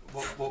 was.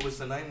 What was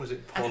the name? Was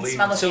it I can Pauline?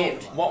 smell a So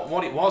few.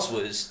 what it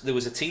was there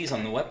was a tease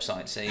on the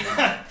website saying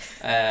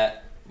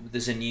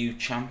there's a new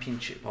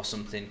championship or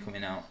something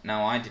coming out.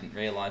 Now I didn't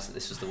realise that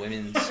this was the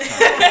women's championship,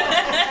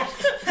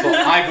 but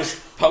I was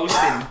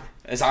posting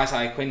as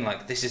Isaiah Quinn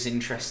like, this is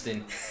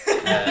interesting,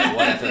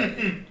 whatever.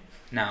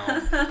 Now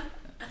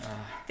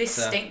This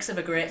so- stinks of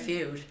a great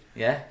feud.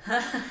 yeah.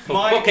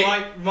 My thing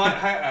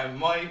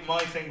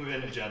with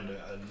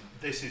Intergender, and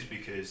this is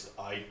because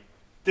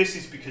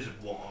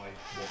of what I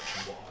watch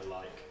and what I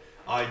like.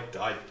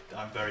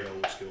 I'm very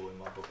old school in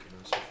my booking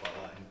and stuff like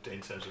that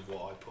in terms of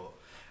what I put.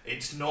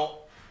 It's not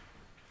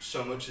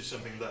so much as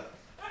something that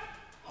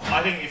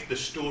I think if the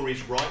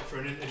story's right for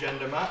an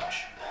Intergender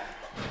match,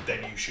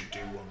 then you should do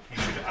one.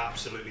 You should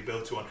absolutely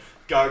build to one.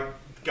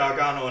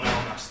 Gargano and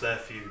Almas, their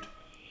feud,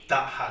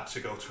 that had to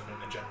go to an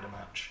Intergender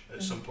match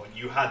at some point.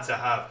 You had to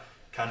have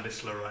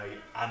Candice LeRae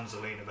and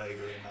Zelina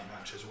Vega in that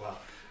match as well.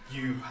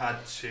 You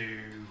had to...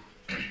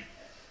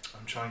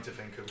 I'm trying to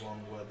think of one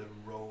where the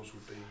roles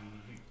would be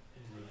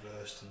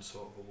reversed in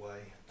sort of a way.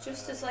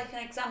 Just as like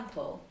an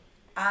example,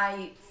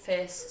 I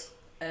faced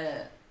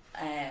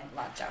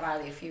like Jack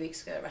Riley a few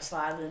weeks ago at Wrestle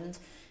Island.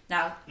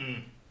 Now,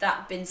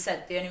 that being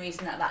said, the only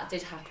reason that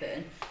did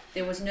happen,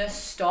 there was no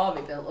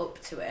story built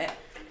up to it.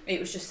 It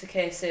was just a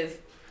case of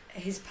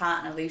his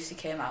partner Lucy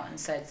came out and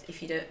said,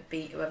 if you don't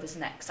beat whoever's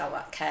next out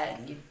at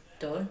Cairn, you're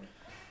done.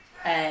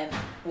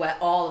 Where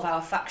all of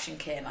our faction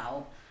came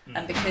out,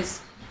 and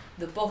because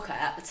the booker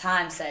at the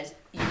time said,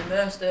 you're the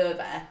most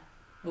over,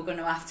 we're going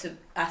to have to,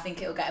 I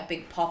think it'll get a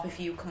big pop if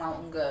you come out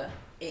and go,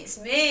 it's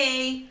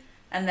me,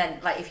 and then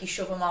like if you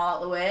shove them all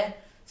out the way.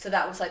 So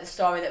that was like the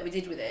story that we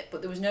did with it,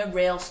 but there was no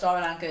real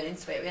storyline going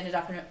into it. We ended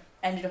up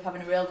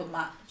having a real good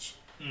match,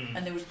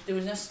 and there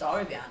was no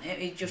story behind it.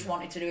 We just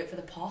wanted to do it for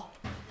the pop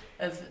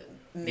of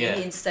me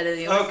instead of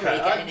the other three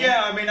getting in.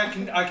 I mean,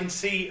 I can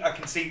see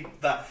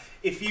that.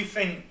 If you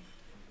think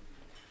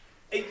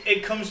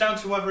it comes down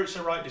to whether it's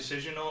the right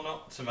decision or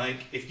not to make.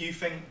 If you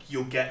think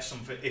you'll get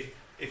something, if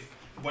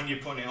when you're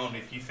putting it on,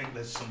 if you think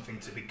there's something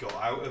to be got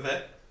out of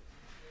it,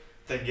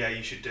 then yeah,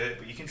 you should do it.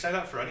 But you can say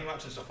that for any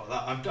match and stuff like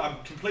that.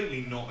 I'm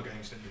completely not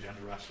against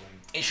intergender wrestling.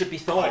 It should be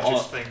thought I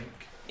just of. think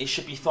It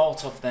should be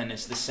thought of then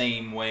as the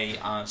same way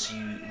as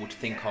you would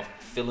think of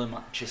filler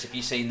matches. If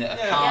you're saying that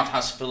a card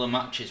has filler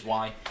matches,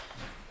 why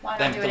Why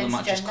then not do filler it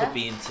matches intergender? could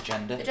be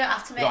intergender. They don't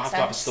have to You make don't have sense. to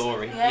have a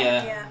story.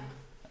 Yeah.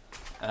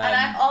 And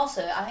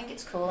I think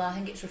it's cool, and I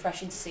think it's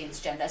refreshing to see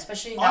intergender,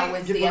 especially now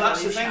with the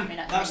evolution happening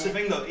at the That's the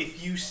minute. thing, though.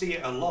 If you see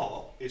it a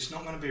lot, it's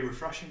not going to be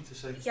refreshing to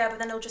see. Yeah, but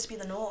then it'll just be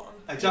the norm.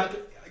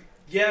 Exactly.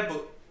 Yeah,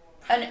 but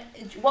And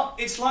what?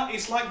 it's like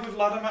with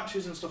ladder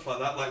matches and stuff like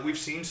that. Like we've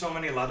seen so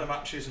many ladder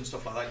matches and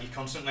stuff like that. You're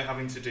constantly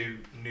having to do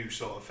new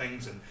sort of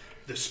things, and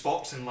the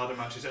spots in ladder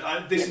matches.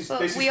 This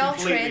is we all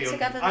completely train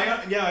together.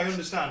 I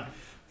understand,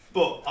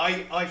 but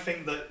I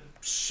think that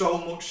so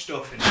much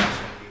stuff in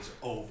wrestling is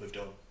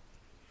overdone.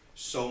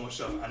 So much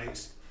stuff, and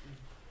it's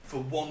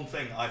for one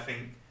thing. I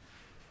think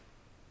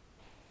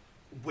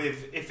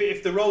with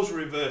if the roles are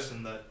reversed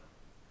and that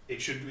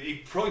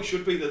it probably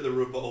should be that the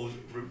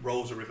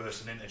roles are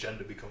reversed and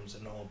intergender becomes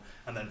the norm,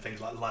 and then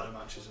things like ladder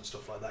matches and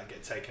stuff like that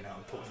get taken out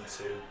and put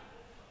into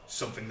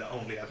something that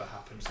only ever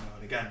happens now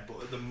and again.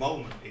 But at the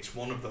moment, it's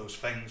one of those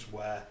things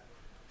where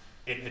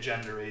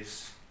intergender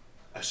is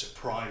a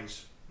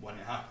surprise when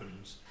it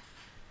happens.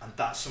 And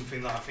that's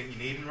something that I think you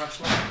need in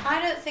wrestling. I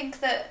don't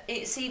think that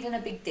it's even a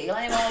big deal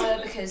anymore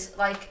though, because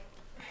like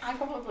I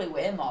probably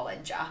weigh more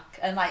than Jack,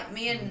 and like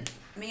me and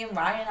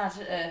Ryan had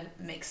a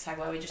mixed tag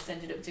where we just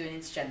ended up doing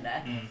intergender.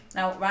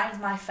 Now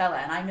Ryan's my fella,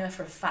 and I know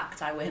for a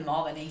fact I weigh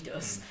more than he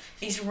does.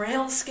 He's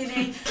real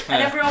skinny,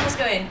 and everyone was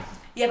going,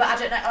 yeah, but I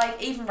don't know.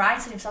 Like even Ryan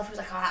said himself, he was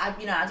like, I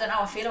don't know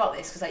how I feel about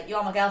this because like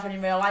you're my girlfriend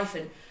in real life,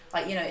 and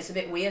like it's a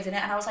bit weird, isn't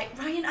it? And I was like,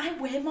 Ryan, I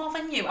weigh more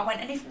than you. I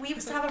went, and if we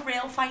was to have a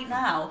real fight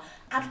now,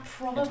 I'd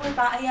probably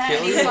batter you.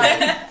 And he was like,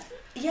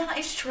 yeah, that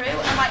is true. And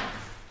I'm like,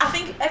 I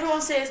think everyone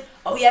says,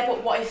 oh yeah,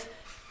 but what if,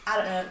 I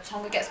don't know,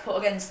 Tonga gets put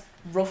against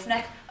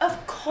Roughneck?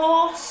 Of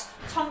course,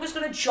 Tonga's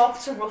going to job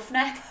to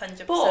Roughneck.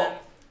 100%.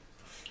 But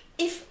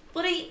if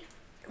bloody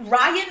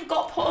Ryan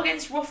got put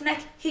against Roughneck,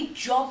 he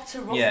jobbed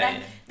to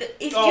Roughneck.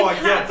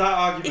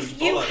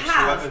 If you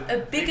have a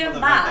bigger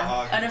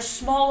man and a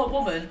smaller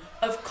woman,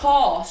 of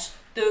course,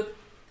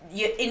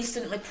 you're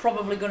instantly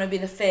probably going to be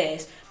the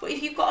face. But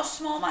if you've got a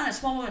small man and a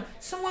small woman,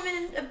 some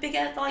women are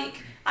bigger.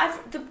 Like I've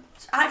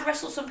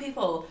wrestled some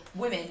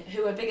women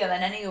who are bigger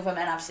than any other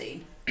men I've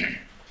seen,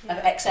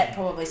 except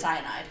probably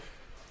Cyanide.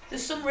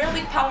 There's some real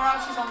big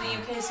powerhouses on the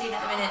UK scene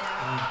at the minute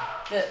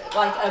that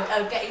like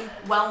are getting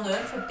well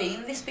known for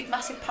being this big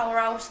massive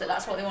powerhouse.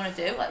 That's what they want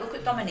to do. Like look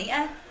at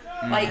Dominica.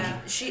 Like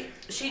she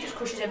just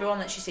crushes everyone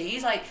that she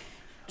sees. Like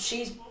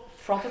she's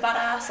proper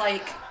badass.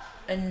 Like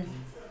and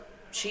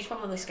she's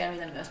probably scarier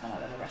than most men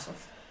I've ever wrestled.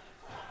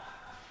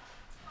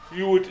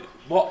 You would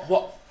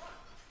what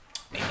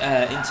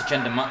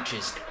intergender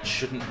matches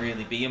shouldn't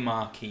really be a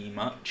marquee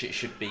match. It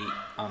should be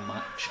a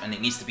match, and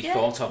it needs to be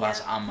thought of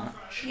as a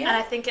match. And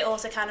I think it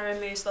also kind of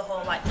removes the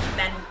whole like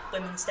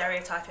men-women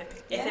stereotype.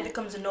 If it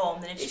becomes a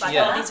norm, then it's just like,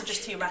 oh, these are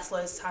just two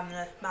wrestlers having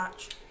a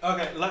match.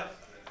 Okay,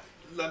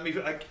 let me.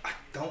 I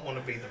don't want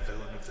to be the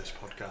villain of this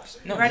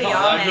podcast. No, already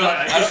are, mate.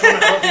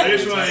 I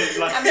just want to.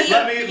 Like,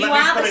 I mean, you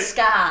are the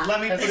scar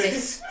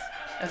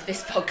of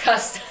this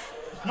podcast.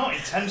 Not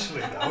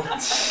intentionally though.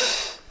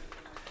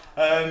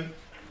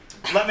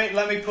 Let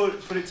me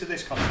put it to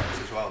this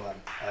context as well then,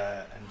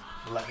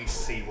 and let me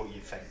see what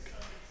you think.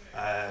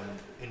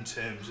 In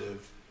terms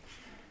of,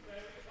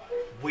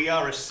 we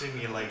are a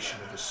simulation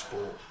of a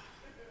sport.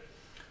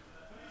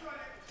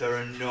 There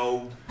are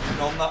none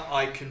that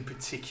I can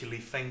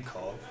particularly think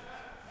of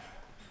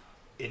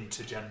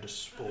intergender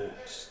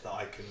sports that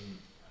I can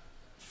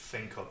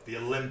think of. The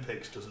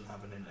Olympics doesn't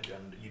have an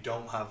intergender. You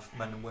don't have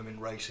men and women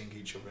racing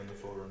each other in the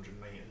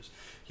 400 metres.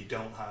 You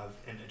don't have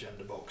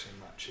intergender boxing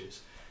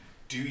matches.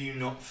 Do you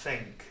not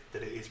think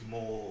that it is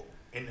more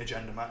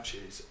intergender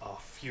matches are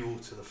fuel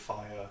to the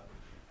fire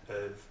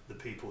of the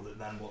people that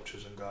then watch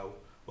us and go,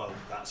 well,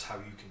 that's how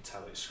you can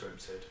tell it's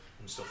scripted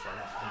and stuff like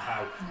that, and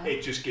how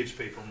it just gives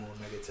people more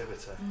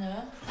negativity?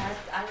 No,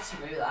 I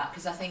disagree with that,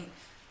 because I think,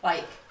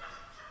 like,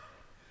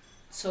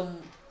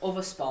 some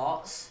other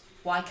sports,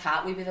 why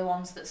can't we be the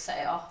ones that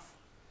set it off?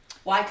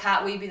 Why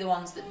can't we be the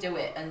ones that do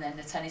it, and then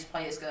the tennis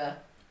players go,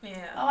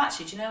 oh,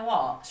 actually, do you know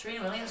what?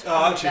 Serena Williams.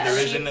 Oh, actually, there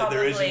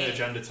is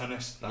intergender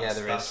tennis.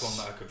 That's one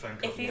that I could think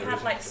of. If you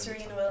had like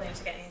Serena Williams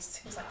getting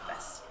who's like the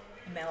best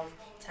male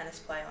tennis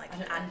player, like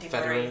an Andy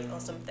Murray or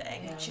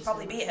something, she'd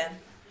probably beat him.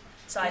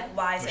 So like,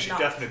 why is it not?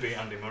 She'd definitely beat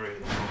Andy Murray at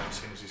the moment, as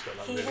soon as he's got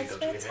that really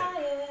dodgy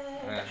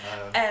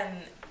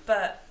hit.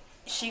 But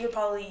she would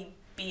probably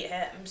beat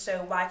him.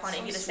 So why can't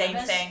it be the same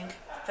thing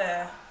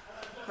for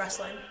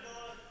wrestling?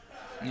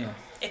 Yeah.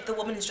 If the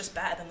woman is just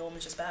better, then the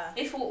woman's just better.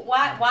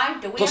 Why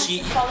do we have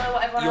to follow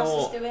what everyone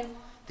else is doing?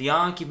 The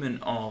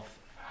argument of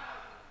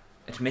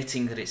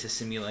admitting that it's a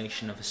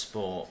simulation of a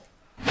sport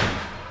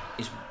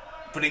is.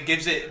 But it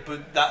gives it.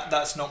 But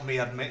that's not me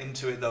admitting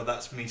to it though.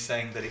 That's me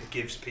saying that it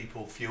gives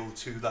people fuel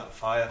to that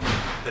fire.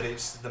 That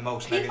it's the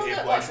most people negative.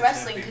 People that watch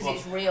wrestling because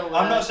it's real.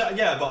 I'm not saying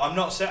but I'm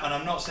not saying, and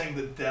I'm not saying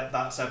that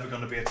that's ever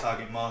going to be a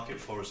target market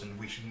for us, and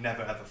we should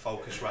never ever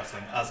focus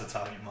wrestling as a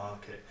target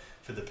market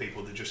for the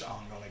people that just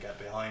aren't going to get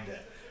behind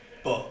it.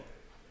 But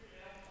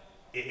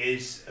it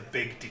is a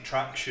big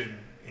detraction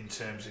in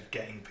terms of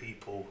getting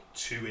people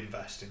to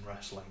invest in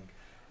wrestling,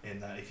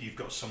 in that if you've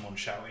got someone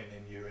shouting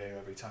in your ear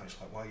every time, it's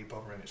like, why are you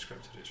bothering? It's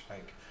scripted, it's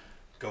fake.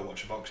 Go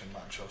watch a boxing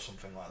match or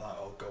something like that,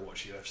 or go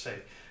watch UFC.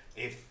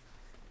 If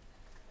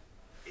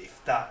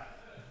that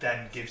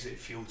then gives it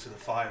fuel to the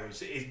fire,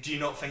 do you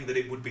not think that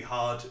it would be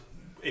hard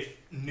if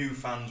new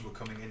fans were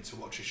coming in to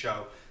watch a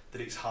show, that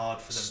it's hard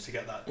for them to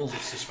get that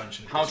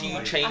suspension? How do you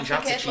change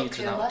attitudes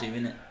without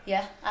doing it?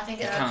 Yeah, I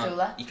think it's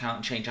cooler. You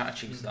can't change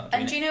attitudes without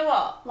doing it. And do you know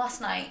what? Last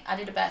night I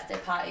did a birthday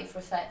party for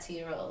a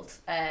 30-year-old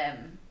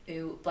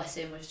who, bless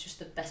him, was just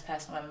the best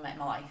person I've ever met in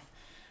my life.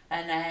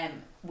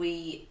 And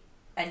we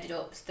ended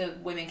up, the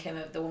woman came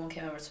over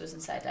to us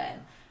and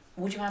said,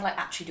 would you mind like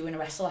actually doing a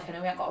wrestle? Like, I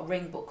know we haven't got a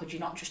ring, but could you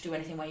not just do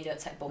anything where you don't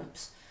take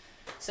bumps?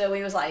 So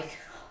we was like,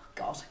 oh,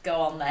 God, go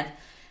on then.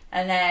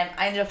 And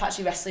I ended up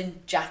actually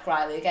wrestling Jack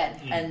Riley again.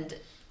 And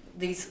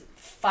these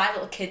 5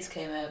 little kids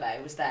came over,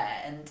 I was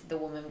there, and the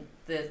woman,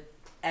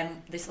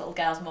 this little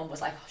girl's mum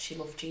was like, oh, she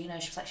loved Gina.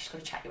 She was like, she's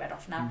going to chat your head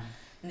off now.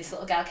 And this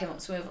little girl came up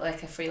to me with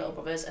like her 3 little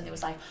brothers, and they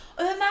was like,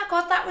 oh my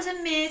God, that was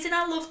amazing.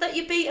 I love that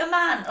you beat a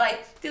man.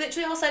 Like, they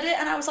literally all said it,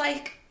 and I was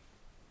like,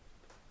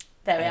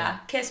 there we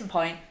are. Case in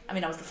point. I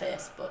mean, I was the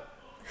face, but...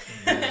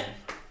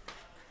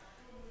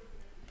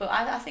 But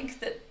I think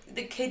that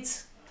the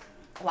kids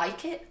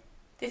like it.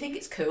 They think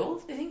it's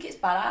cool. They think it's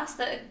badass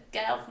that a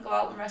girl can go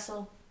out and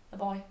wrestle a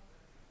boy,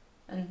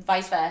 and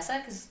vice versa.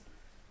 Because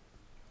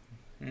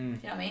you know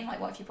what I mean.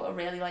 Like, what if you put a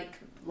really like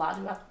lad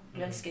who had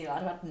really skinny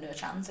lad who had no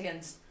chance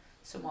against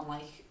someone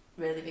like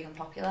really big and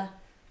popular?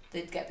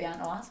 They'd get behind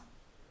the lad.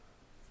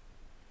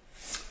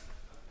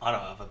 I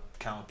don't have a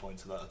counterpoint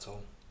to that at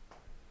all.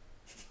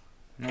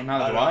 No,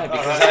 neither do I,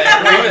 because I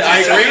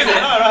agree with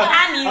it.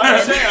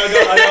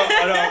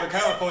 I don't have a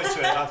counterpoint to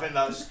it. I think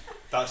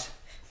that's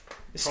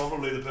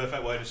probably the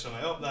perfect way to sum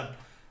it up then.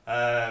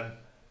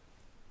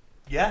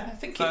 Yeah, I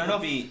think it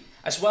would be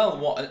as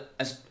well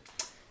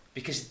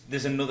because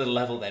there's another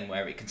level then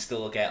where it can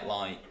still get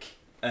like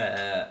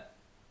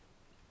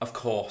of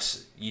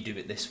course you do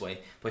it this way,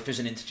 but if there's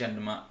an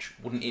intergender match,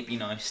 wouldn't it be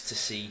nice to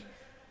see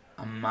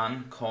a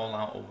man call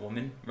out a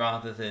woman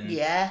rather than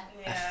a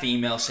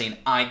female saying,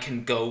 I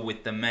can go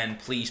with the men,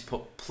 please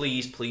put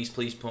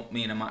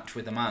me in a match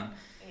with a man.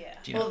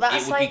 Do you know,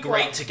 it would be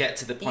great to get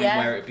to the point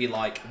where it'd be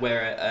like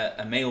where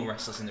a male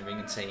wrestler's in the ring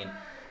and saying,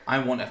 I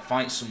want to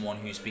fight someone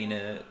who's been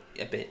a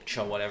bitch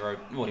or whatever.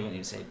 Well, you wouldn't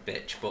even say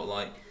bitch, but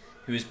like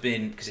who has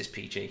been, because it's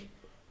PG,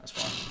 that's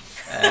why.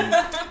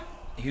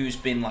 who's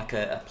been like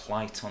a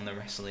plight on the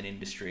wrestling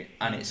industry,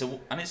 and it's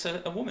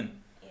a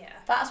woman. Yeah.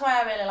 That's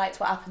why I really liked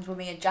what happened with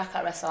me and Jack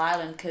at Wrestle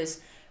Island,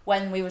 because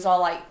when we was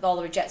all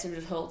the rejected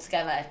was all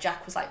together,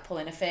 Jack was like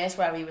pulling a face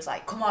where he was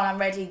like, come on, I'm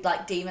ready,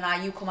 like Demon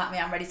Eye, you come at me,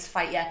 I'm ready to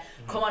fight you.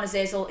 Come on,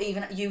 Azazel,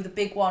 even you, the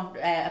big one,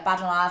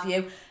 Abaddon will have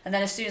you. And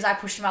then as soon as I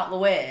pushed him out of the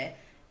way,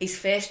 his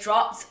face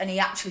dropped and he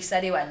actually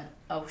said, he went,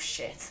 oh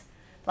shit.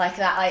 Like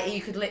that, like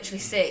you could literally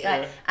see.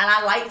 Like, and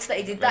I liked that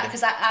he did that,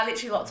 because I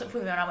literally looked up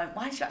with him and I went,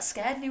 why did you get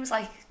scared? And he was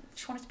like,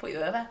 just wanted to put you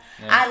over.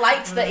 Yeah. I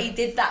liked that he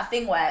did that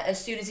thing where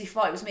as soon as he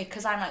thought it was me,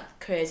 because I'm like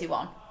the crazy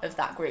one of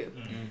that group,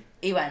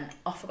 he went,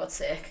 oh for God's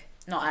sake,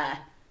 not her.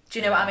 Do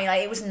you know what I mean?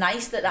 Like, it was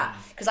nice that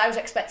because I was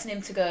expecting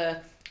him to go,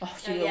 oh,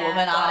 you're a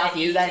woman, I'll have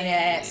you then,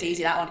 yeah, it's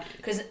easy, that one.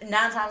 Because 9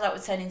 times out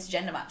of 10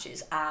 intergender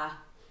matches are,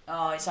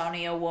 oh, it's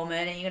only a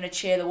woman and you're going to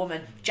cheer the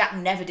woman. Jack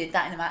never did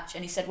that in the match,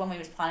 and he said when we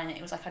was planning it,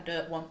 he was like, I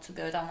don't want to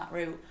go down that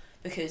route,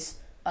 because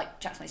like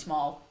Jack's only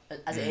small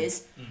as it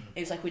is.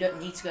 He was like, we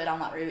don't need to go down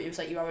that route. He was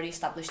like, you're already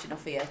established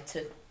enough here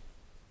to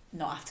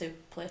not have to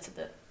play to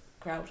the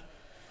crowd.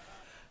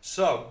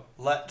 So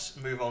let's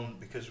move on,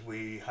 because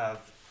we have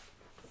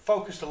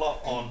focused a lot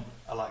on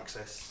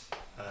Alexis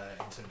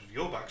in terms of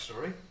your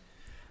backstory.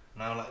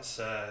 Now let's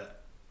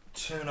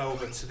turn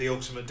over to the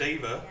Ultimate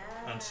Diva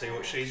and see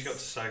what she's got to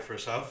say for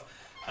herself.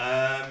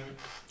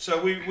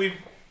 So we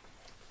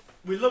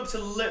looked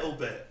a little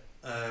bit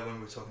when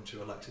we were talking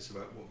to Alexis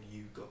about what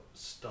you got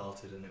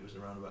started, and it was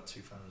around about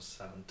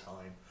 2007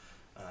 time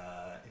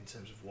in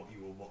terms of what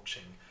you were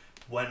watching.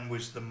 When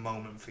was the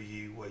moment for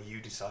you where you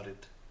decided,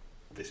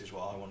 this is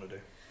what I want to do?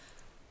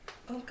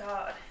 Oh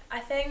God, I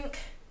think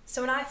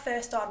so. When I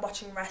first started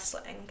watching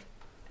wrestling,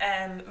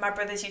 my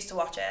brothers used to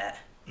watch it,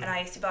 and I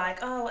used to be like,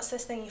 "Oh, what's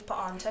this thing you've put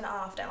on? Turn it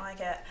off. Don't like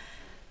it."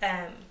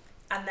 And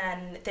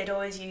then they'd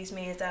always use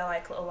me as their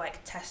like little like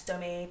test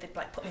dummy. They'd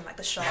like put me in like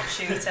the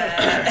sharpshooter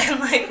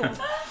and like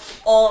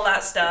all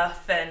that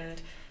stuff,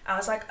 and I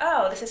was like,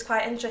 "Oh, this is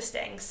quite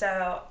interesting."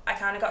 So I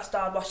kind of got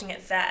started watching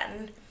it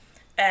then.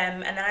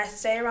 And then I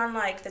say around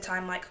like the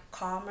time like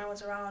Karma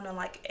was around and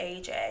like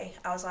AJ,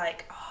 I was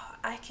like, oh,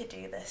 I could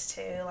do this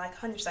too, like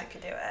 100%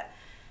 could do it.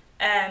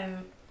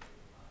 And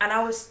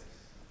I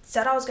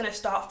said I was going to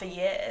start for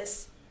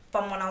years.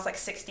 From when I was like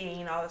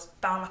 16, I was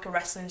found like a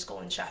wrestling school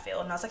in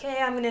Sheffield, and I was like,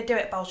 hey, I'm going to do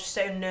it, but I was just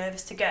so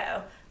nervous to go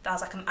that I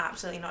was like, I'm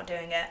absolutely not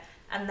doing it.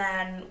 And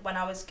then when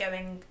I was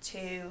going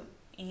to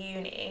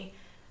uni,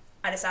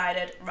 I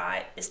decided,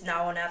 right, it's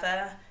now or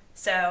never.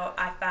 So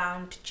I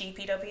found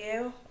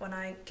GPW when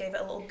I gave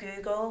it a little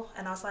Google,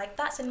 and I was like,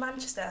 that's in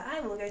Manchester. I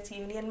will go to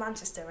uni in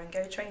Manchester and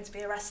go train to be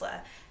a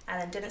wrestler. And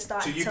then didn't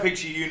start until... So you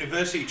picked your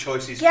university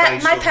choices yeah,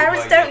 based my on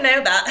parents don't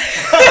know that.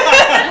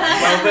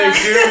 Well, they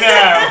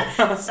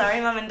do now.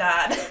 Sorry, Mum and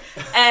Dad.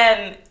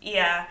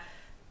 Yeah.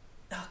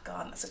 Oh,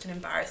 God, that's such an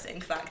embarrassing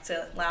fact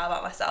to lie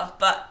about myself.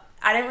 But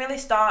I didn't really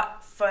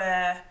start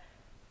for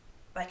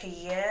like a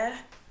year.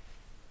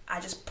 I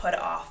just put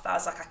it off. I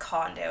was like, I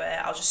can't do it.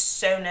 I was just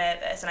so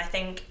nervous. And I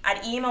think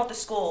I'd emailed the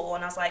school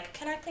and I was like,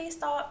 can I please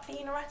start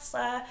being a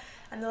wrestler?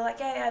 And they were like,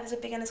 yeah, there's a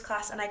beginner's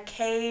class. And I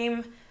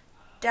came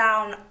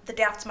down the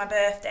day after my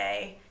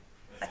birthday,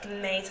 like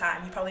in May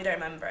time. You probably don't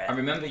remember it. I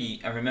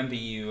remember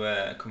you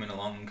coming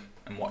along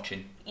and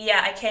watching.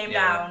 Yeah, I came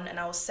down and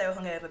I was so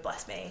hungover,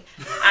 bless me.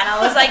 And I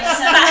was like,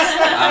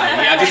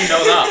 I didn't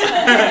know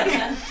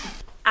that.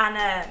 And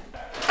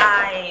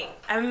I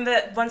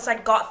remember once I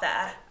got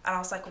there, and I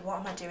was like, what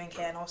am I doing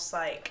here? And I was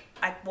like,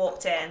 I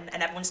walked in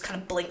and everyone just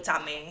kind of blinked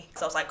at me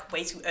because I was like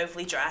way too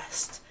overly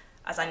dressed,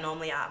 as I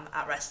normally am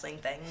at wrestling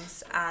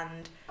things.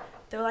 And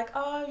they were like,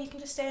 oh, you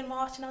can just stay and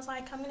watch. And I was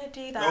like, I'm going to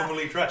do that.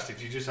 Overly dressed?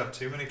 Did you just have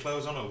too many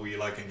clothes on, or were you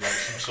like in like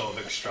some sort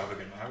of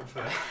extravagant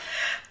outfit?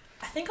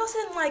 I think I was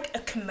in like a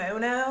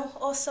kimono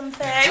or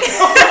something.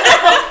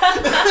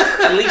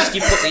 At least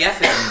you put the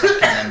effort in back in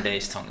them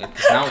days, Tonga,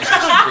 because now it's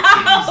just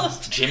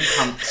freaking gym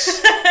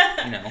pants,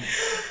 you know.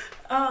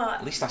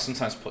 At least I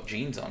sometimes put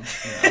jeans on,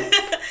 you know.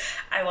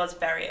 I was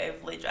very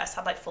overly dressed,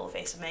 had like full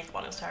face of makeup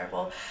on, it was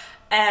terrible.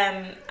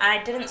 I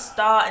didn't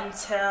start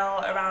until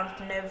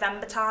around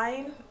November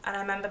time, and I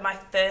remember my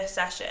first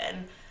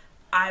session,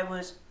 I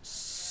was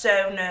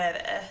so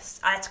nervous.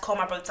 I had to call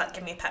my brother to like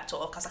give me a pep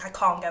talk. I was like, I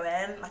can't go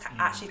in, like I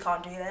actually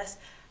can't do this.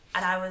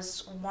 And I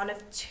was one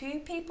of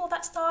 2 people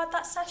that started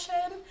that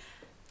session.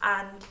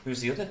 And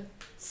who's the other?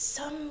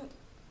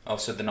 Oh,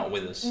 so they're not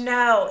with us?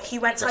 No, he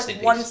went to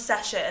like one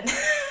session.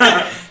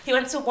 He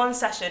went to one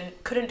session,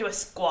 couldn't do a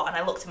squat, and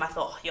I looked at him, I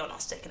thought, you're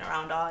not sticking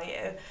around, are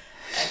you?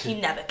 And he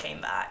never came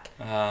back.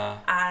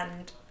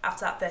 And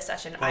after that first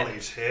session, well,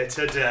 he's here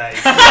today.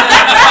 Come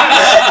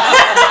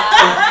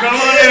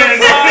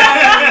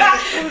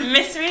on in.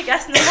 Mystery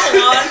guest number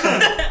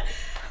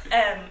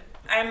 1.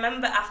 I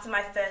remember after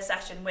my first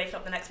session, waking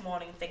up the next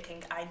morning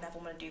thinking, I never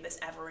want to do this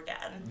ever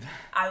again.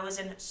 I was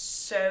in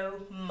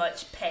so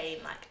much pain.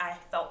 Like, I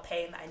felt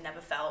pain that I never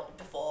felt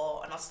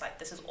before, and I was like,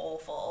 this is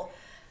awful.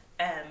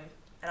 And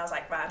I was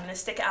like, right, I'm going to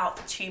stick it out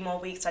for 2 more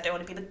weeks. I don't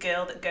want to be the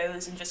girl that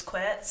goes and just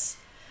quits.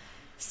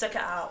 Stuck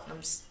it out, and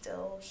I'm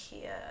still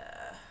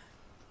here,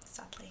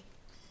 sadly.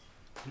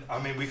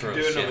 I mean, we For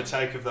can do us, another yeah.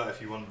 take of that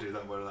if you want to do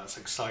that, where that's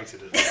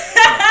excited at the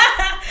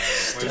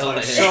Still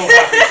like, here. so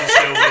happy to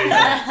still be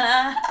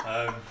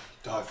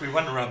here. If we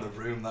went around the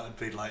room, that would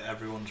be like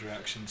everyone's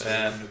reaction to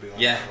it. Would be like,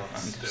 Yeah, oh, I'm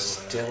still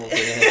here. still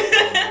here.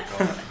 Oh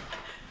my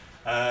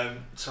god.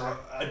 So,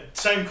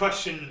 same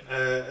question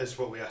as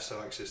what we asked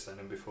Alexis then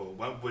and before.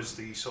 What was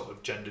the sort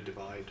of gender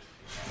divide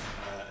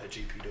at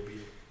GPW?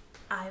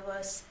 I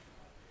was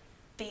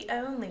the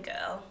only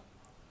girl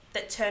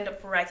that turned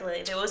up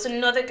regularly. There was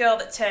another girl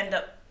that turned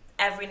up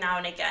every now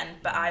and again,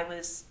 but I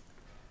was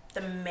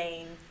the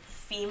main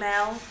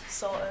female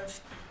sort of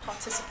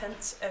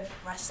participant of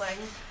wrestling,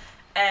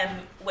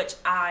 which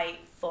I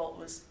thought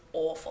was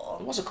awful.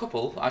 There was a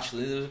couple,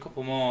 actually. There was a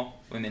couple more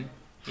women.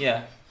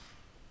 Yeah.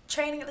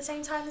 Training at the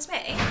same time as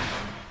me?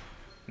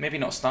 Maybe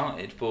not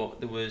started,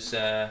 but there was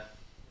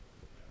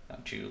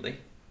Julie.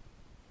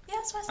 Yeah,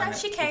 that's what I And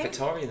said. She with came.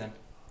 Victoria then.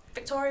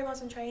 Victoria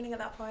wasn't training at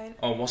that point.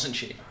 Oh, wasn't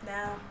she?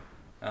 No.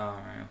 Oh,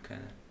 right, okay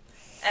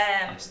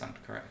then. I stand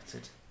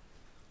corrected.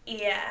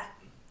 Yeah.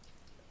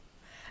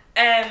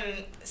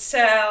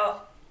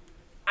 So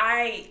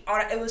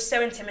it was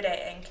so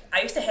intimidating.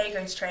 I used to hate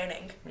going to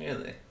training.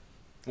 Really?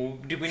 Well,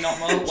 did we not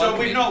So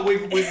we've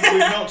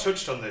not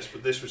touched on this,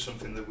 but this was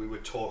something that we were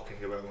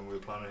talking about when we were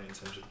planning in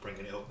terms of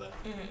bringing it up there.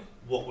 Mm-hmm.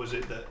 What was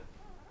it that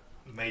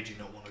made you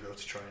not want to go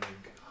to training?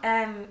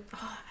 I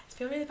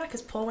feel really bad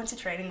because Paul went to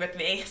training with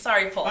me.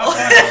 Sorry, Paul.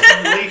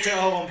 Leaked it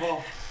all on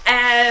Paul.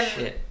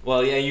 Shit.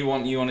 Well, yeah, you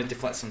want to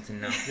deflect something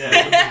now. Yeah,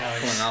 it would be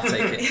nice. Come on, I'll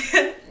take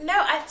it. No,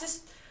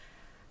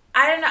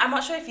 I don't know. I'm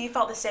not sure if you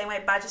felt the same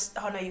way, but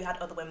oh no, you had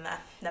other women there.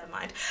 Never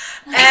mind.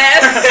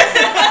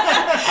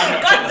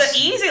 Got the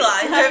easy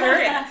life over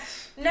here.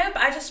 No,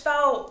 but I just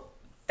felt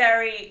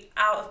very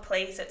out of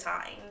place at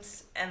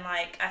times, and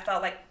like I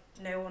felt like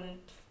no one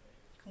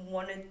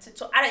wanted to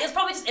talk. And it's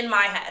probably just in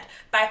my head,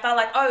 but I felt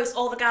like, oh, it's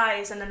all the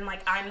guys, and then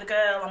like I'm the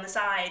girl on the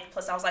side.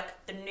 Plus, I was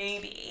like the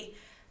newbie.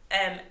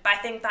 But I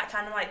think that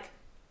kind of like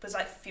was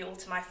like fuel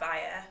to my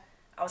fire.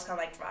 I was kind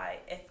of like,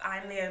 right, if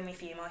I'm the only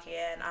female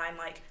here and I'm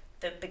like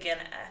the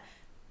beginner,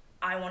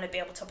 I want to be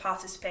able to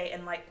participate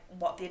in like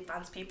what the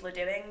advanced people are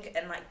doing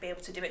and like be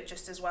able to do it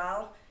just as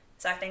well.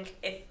 So I think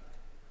if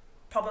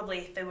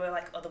there were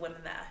like other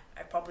women there,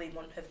 I probably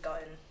wouldn't have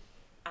gotten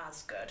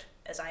as good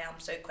as I am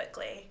so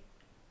quickly.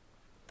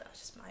 That's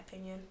just my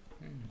opinion.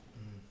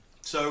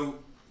 So,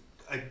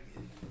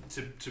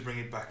 to bring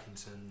it back in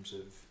terms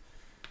of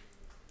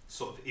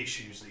sort of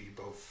issues that you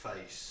both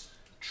face,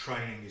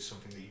 training is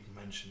something that you've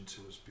mentioned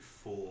to us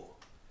before,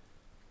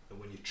 that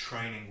when you're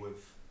training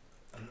with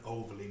an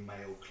overly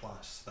male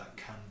class, that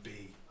can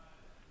be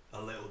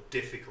a little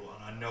difficult.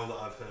 And I know that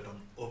I've heard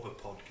on other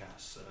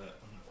podcasts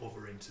and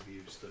other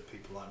interviews that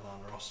people like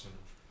Lana Osman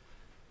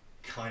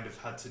have kind of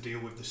had to deal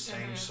with the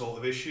same sort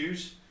of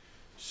issues.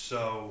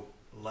 So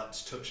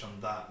let's touch on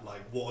that.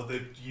 Like, what are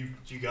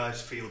you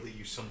guys feel that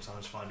you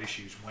sometimes find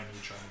issues when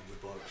you're training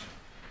with blokes?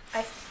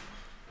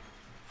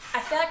 I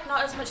feel like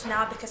not as much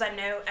now because I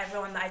know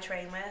everyone that I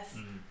train with,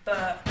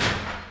 but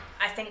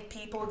I think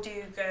people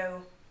do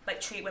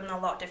treat women a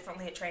lot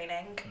differently at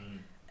training.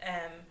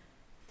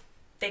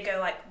 They go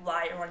like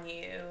lighter on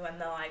you, and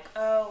they're like,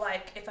 oh,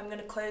 like if I'm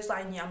gonna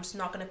clothesline you, I'm just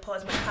not gonna put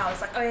as much power.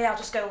 It's like, oh yeah, I'll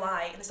just go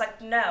light, and it's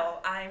like, no,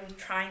 I'm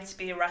trying to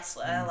be a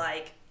wrestler.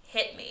 Like,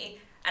 hit me.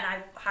 And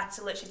I've had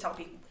to literally tell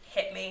people,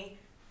 hit me,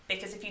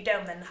 because if you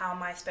don't, then how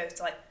am I supposed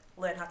to like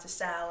learn how to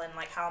sell, and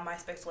like how am I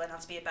supposed to learn how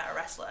to be a better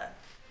wrestler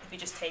if you're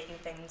just taking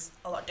things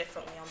a lot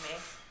differently on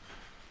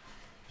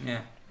me?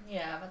 Yeah.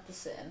 Yeah, I've had the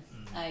same.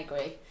 I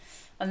agree.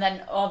 And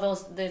then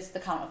there's the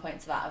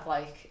counterpoint to that of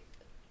like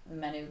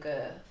men who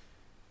go,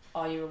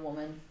 oh, you're a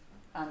woman,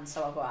 and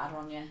so I'll go harder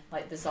on you.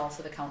 Like, there's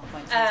also the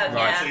counterpoint to that.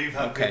 Right. So you've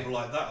had people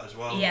like that as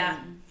well. Yeah.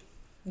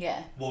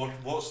 Yeah.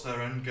 What's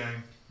their end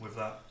game with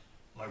that?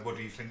 Like, what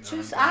do you think?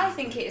 Just, I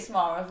think it's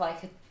more of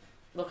like a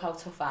look how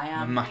tough I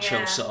am.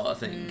 Macho sort of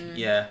thing.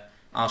 Yeah.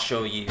 I'll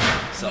show you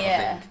sort of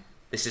thing.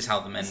 This is how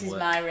the men this work.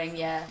 This is my ring,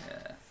 yeah.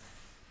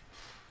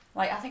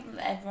 Like, I think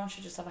that everyone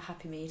should just have a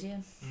happy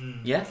medium.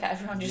 Yeah. Like,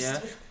 everyone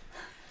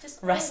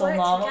just wrestle wrestle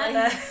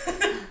normally.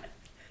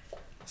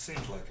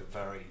 Seems like a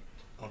very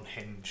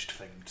unhinged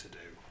thing to do.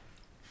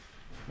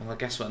 Well, I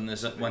guess when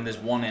there's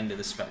one end of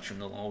the spectrum,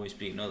 there'll always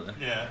be another.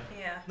 Yeah.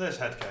 There's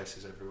head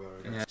cases everywhere,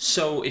 I guess. Yeah.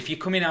 So if you're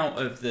coming out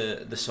of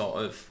the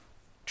sort of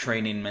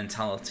training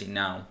mentality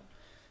now,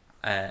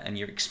 and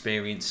your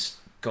experience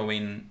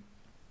going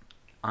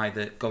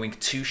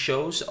to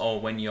shows or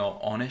when you're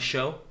on a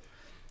show,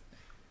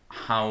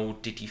 how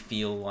did you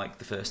feel like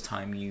the first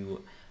time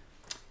you,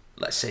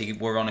 let's say,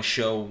 were on a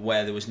show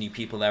where there was new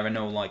people there? I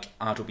know like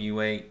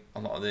RWA,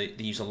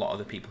 they use a lot of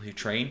the people who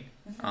train.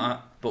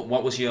 But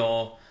what was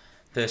your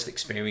first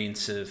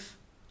experience of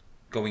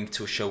going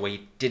to a show where you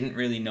didn't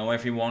really know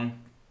everyone,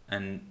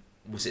 and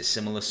was it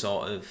similar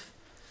sort of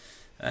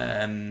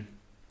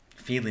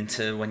feeling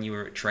to when you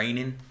were at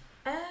training?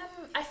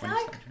 I feel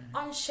like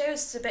on shows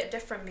it's a bit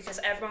different because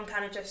everyone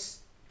kind of just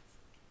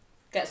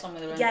gets on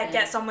with their own thing.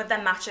 gets on with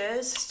their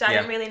matches. So I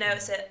don't really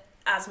notice it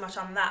as much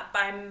on that,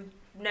 but I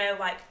know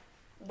like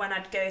when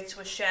I'd go to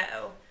a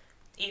show,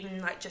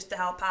 even like just to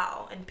help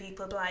out, and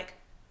people would be like,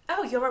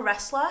 "Oh, you're a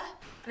wrestler,"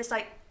 and it's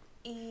like,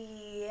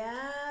 yeah,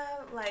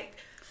 like,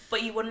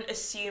 but you wouldn't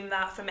assume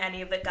that from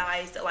any of the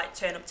guys that like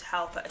turn up to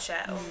help at a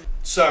show.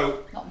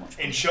 So, Not much.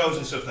 in shows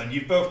and stuff, then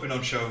you've both been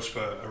on shows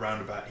for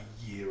around about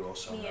a year or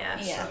so. now, Yeah.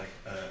 I'd Yeah. say,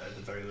 at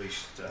the very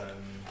least.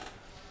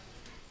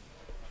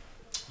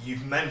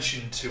 You've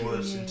mentioned to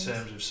us in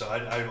terms of, so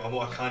I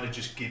want to kind of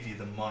just give you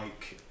the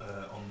mic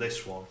on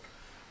this one.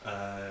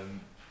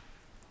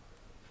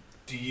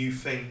 Do you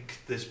think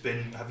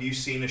have you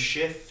seen a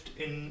shift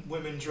in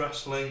women's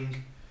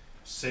wrestling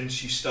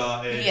since you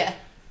started? Yeah.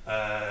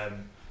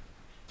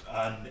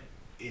 And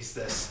is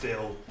there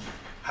still,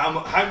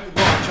 what I'm trying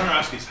to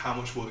ask is, how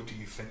much work do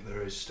you think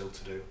there is still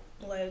to do?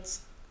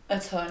 Loads. A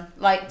ton.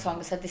 Like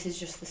Tonga said, this is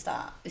just the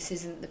start. This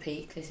isn't the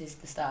peak, this is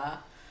the start.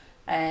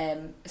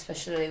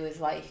 Especially with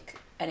like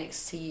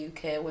NXT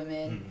UK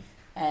women,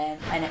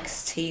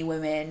 NXT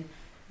women,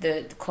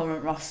 the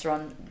current roster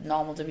on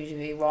normal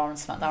WWE, Raw and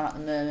SmackDown at the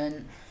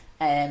moment,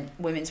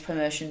 women's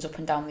promotions up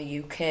and down the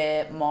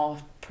UK, more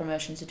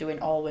promotions are doing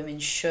all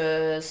women's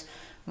shows,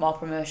 more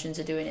promotions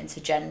are doing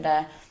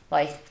intergender.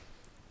 Like,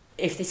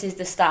 if this is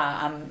the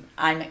start,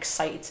 I'm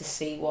excited to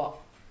see what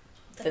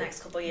The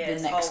next couple of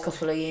years.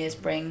 couple of years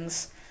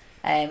brings.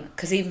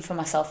 Because even for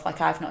myself,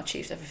 like, I've not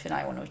achieved everything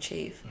I want to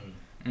achieve.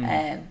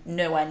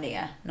 Nowhere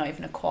near, not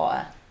even a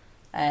quarter.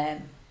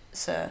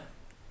 So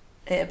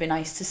it'd be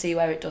nice to see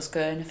where it does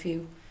go in a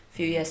few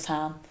years'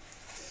 time.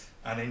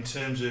 And in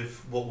terms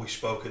of what we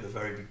spoke at the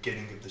very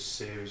beginning of the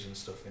series and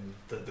stuff, in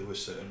that there were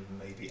certain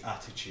maybe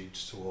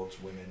attitudes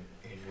towards women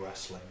in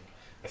wrestling.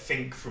 I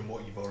think from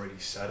what you've already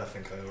said, I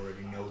think I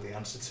already know the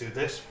answer to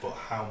this, but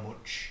how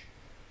much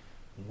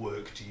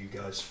work do you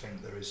guys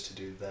think there is to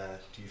do there?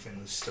 Do you think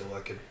there's still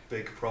like a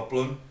big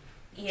problem?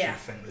 Do you Yeah.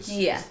 think there's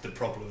Yeah. the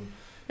problem?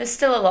 There's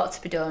still a lot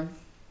to be done.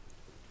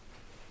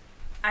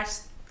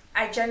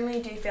 I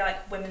genuinely do feel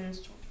like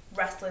women's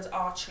wrestlers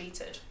are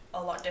treated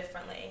a lot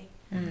differently.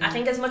 Mm. I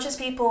think as much as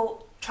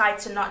people try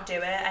to not do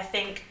it, I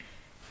think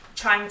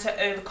trying to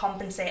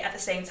overcompensate at the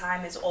same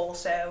time is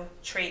also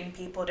treating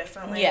people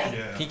differently. Yeah.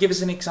 Can you give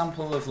us an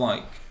example of,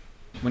 like,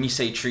 when you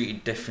say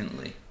treated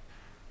differently,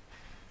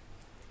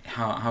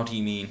 how do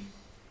you mean?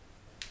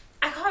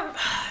 I can't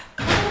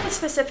give a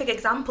specific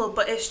example,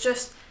 but it's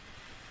just,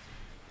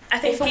 I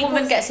think If a people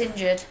woman gets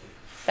injured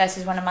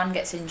versus when a man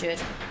gets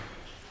injured,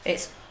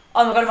 it's,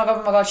 oh my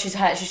god, she's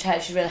hurt, she's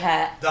really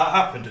hurt. That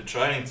happened at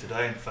training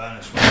today, in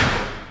fairness, when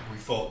we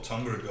thought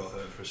Tonga had got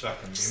hurt for a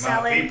second. The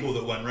amount of people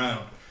that went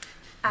round,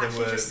 they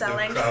were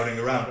crowding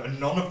around, and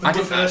none of them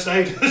were first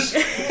aiders.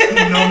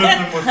 None of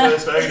them were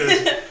first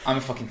aiders. I'm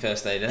a fucking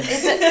first aider.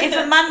 If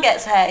a man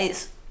gets hurt,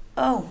 it's,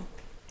 oh.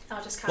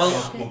 I'll just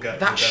Well, We'll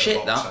get that's a shit,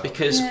 box that, out.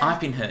 because Yeah. I've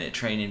been hurt at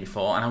training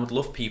before, and I would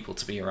love people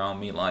to be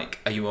around me like,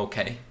 are you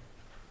okay?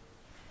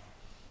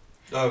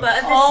 Oh, But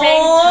at the that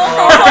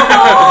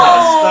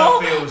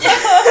feels.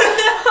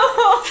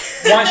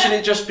 Why should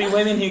it just be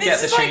women who get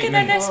the This is like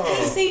treatment? an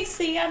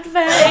NSPCC advert.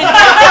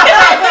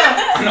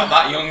 I'm not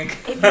that young.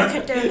 if you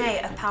could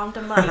donate £1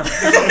 a month.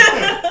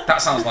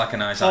 That sounds like a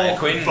nice idea.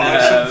 Quinn, buy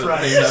some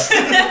friends.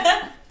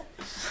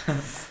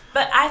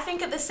 But I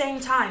think at the same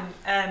time,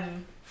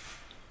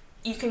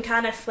 you can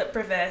kind of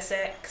reverse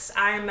it. 'Cause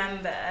I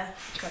remember,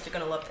 God, you're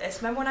going to love this.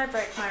 Remember when I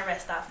broke my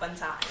wrist that one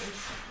time?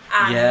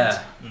 And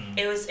Yeah.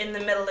 it was in the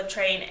middle of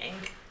training,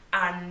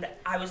 and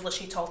I was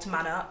literally told to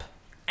man up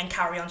and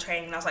carry on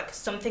training. And I was like,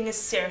 something is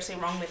seriously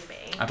wrong with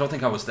me. I don't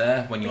think I was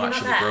there when you Were you not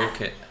actually there?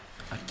 broke it.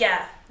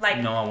 Yeah, like,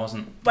 No, I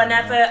wasn't.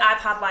 whenever No. I've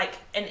had like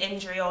an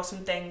injury or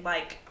something,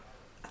 like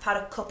I've had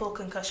a couple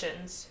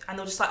concussions, and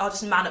they're just like, "Oh,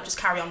 just man up, just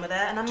carry on with it."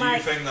 And I'm Do you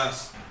like, think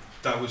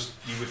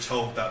you were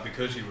told that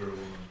because you were a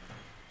woman?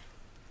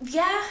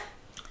 yeah,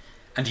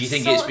 And do you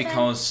think sort it's of thing.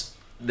 because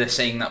they're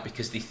saying that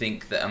because they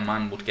think that a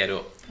man would get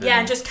up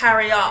and just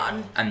carry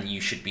on, and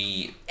you should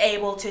be...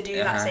 able to do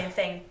that Uh-huh. same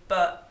thing.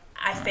 But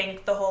I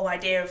think the whole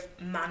idea of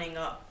manning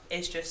up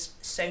is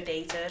just so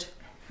dated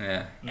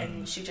Yeah.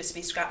 and should just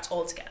be scrapped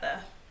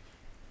altogether.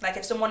 Like,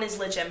 if someone is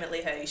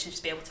legitimately hurt, you should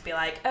just be able to be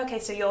like, okay,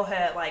 so you're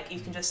hurt, like, you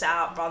can just sit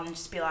out rather than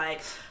just be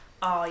like,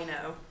 oh, you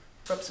know,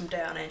 rub some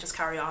dirt on it and just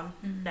carry on.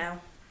 No.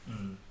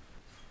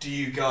 Do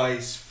you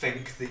guys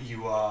think that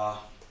you are...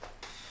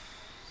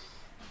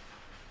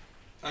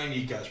 I mean,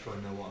 you guys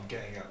probably know what I'm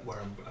getting at, where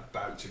I'm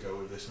about to go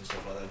with this and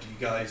stuff like that.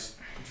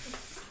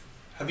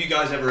 Have you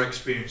guys ever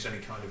experienced any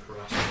kind of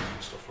harassment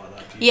and stuff like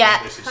that? Do you Yeah,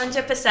 think this is something-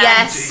 100%.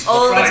 Yes.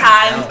 All the Right.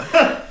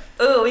 time.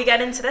 Ooh, we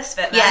get into this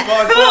bit then. Yeah.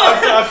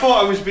 Well, I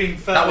thought I was being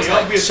fairly That was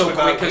like obvious so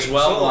without quick as being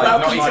well. told. Like,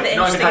 Welcome not to the even,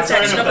 not even interesting had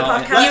section of the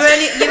about it.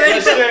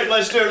 podcast.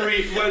 Let's do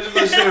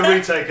a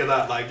retake of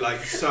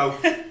that. So,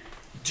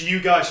 do you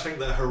guys think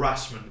that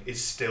harassment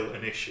is still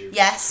an issue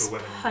Yes. for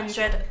women?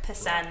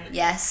 100%.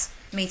 Yes,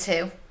 me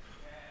too.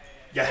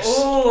 Yes. Ooh.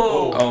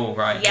 Oh,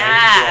 right.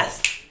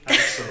 Yes.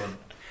 Excellent.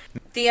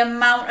 The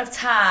amount of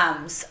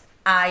times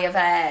I have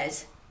heard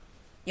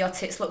your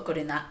tits look good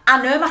in that.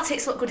 I know my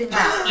tits look good in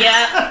that.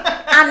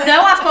 Yeah. I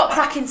know I've got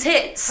cracking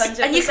tits. 100%.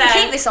 And you can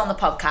keep this on the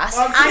podcast.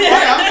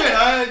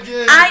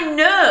 Yeah. I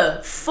know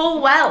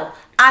full well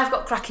I've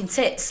got cracking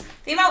tits.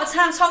 The amount of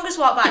times Tonga's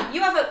walked by,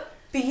 you have a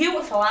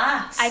beautiful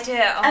ass. I do.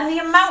 And the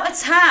amount of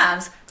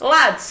times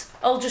lads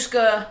will just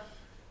go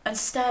and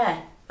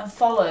stare and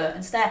follow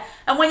and stare.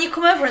 And when you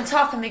come over and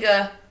talk and they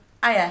go,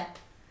 hiya.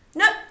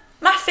 No,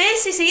 my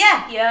face is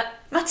here. Yeah.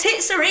 My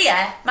tits are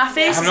here. My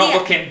face I'm is not here.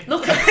 looking.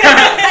 Look,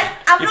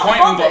 I'm You're not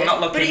pointing, but bothered. I'm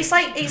not looking. It's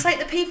like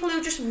the people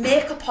who just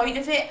make a point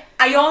of it.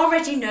 I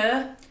already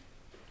know.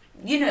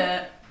 You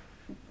know,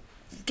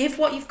 give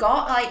what you've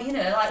got. Like, you know,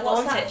 like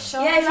what's Flaunt that? it,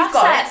 show Yeah, if your you've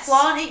got it, assets.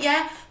 flaunt it.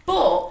 Yeah,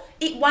 but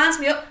it winds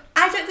me up.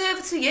 I don't go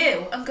over to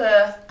you and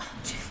go, oh,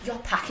 you're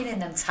packing in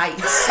them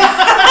tights. Do you know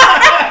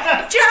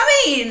what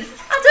I mean?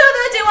 I don't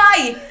know, do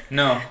I?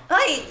 No.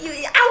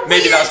 Like, how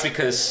Maybe weird. that's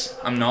because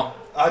I'm not.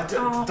 Don't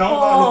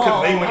look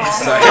at me when you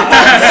say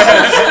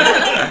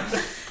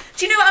that.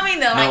 Do you know what I mean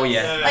though? Like, No,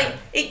 yeah. like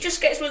it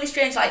just gets really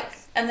strange. Like,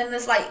 and then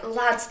there's like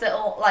lads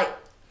that'll like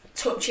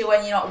touch you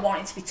when you're not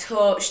wanting to be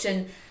touched,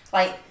 and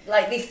like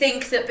they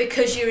think that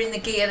because you're in the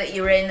gear that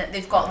you're in, that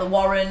they've got the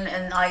warrant,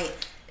 and like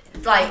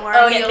I'm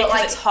wearing it you look because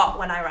like it's hot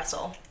when I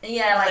wrestle.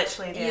 yeah, like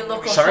literally the you only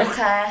look reason. like Sorry?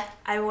 hair.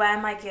 I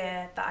wear my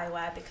gear that I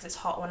wear because it's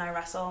hot when I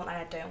wrestle and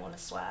I don't want to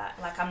sweat.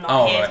 Like, I'm not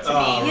Oh, here right. to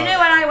Oh, be. You know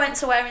when I went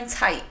to wearing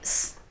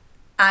tights,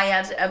 I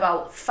had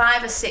about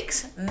 5 or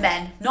 6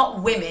 men,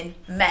 not women,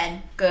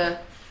 men, go,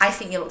 I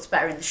think you looked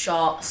better in the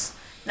shorts.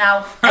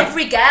 Now,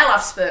 every girl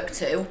I've spoke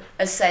to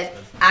has said,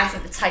 I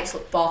think the tights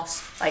look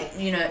boss. Like,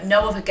 you know,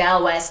 no other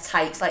girl wears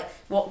tights. Like,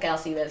 what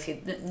girls do you really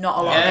see? Not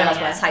a lot of Yeah. girls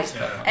wear tights.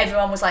 Yeah.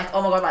 Everyone was like,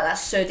 oh my god, like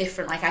that's so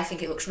different. Like, I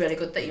think it looks really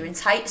good that you're in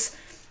tights.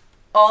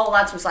 All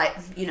lads was like,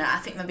 you know, I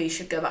think maybe you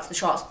should go back to the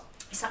shorts.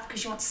 Is that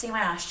because you want to see my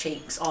ass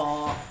cheeks,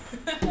 or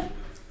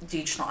do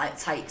you just not like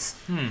tights?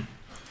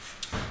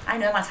 I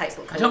know my tights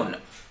look cool. I don't know.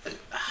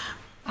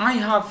 I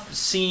have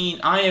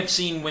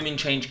seen women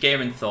change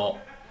gear and thought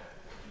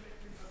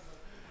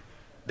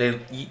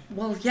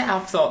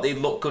I've thought they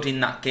look good in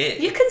that gear.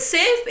 You can say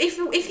if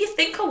you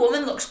think a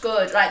woman looks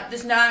good, like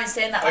there's no harm in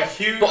saying that.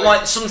 Like, But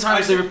like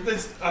sometimes they're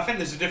I think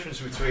there's a difference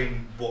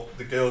between what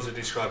the girls are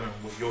describing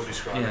and what you're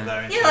describing Yeah.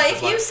 there. in yeah, terms like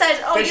of, if you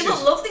said, "Oh, this you look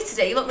is lovely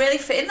today. You look really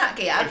fit in that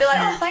gear," I'd be like,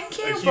 "Oh, thank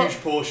you." A But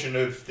huge portion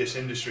of this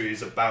industry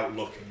is about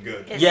looking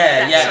good. It's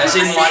Yeah, yeah,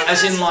 sexual.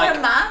 as in for like- a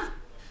man.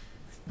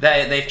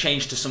 they've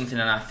changed to something,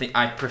 and I think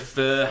I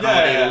prefer how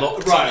Yeah, they yeah.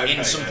 looked Right, in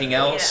okay, something yeah.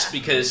 else Yeah.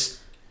 because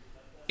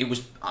it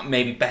was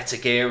maybe better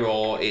gear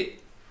or it.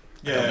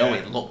 I don't know.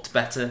 It looked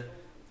better.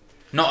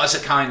 Not as a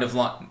kind of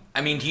like.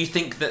 I mean, do you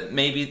think that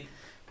maybe?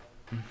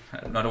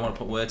 I don't want to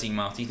put words in your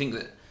mouth. Do you think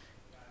that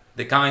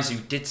the guys who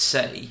did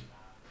say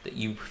that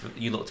you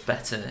looked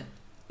better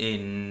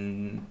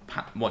in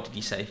what did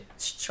you say?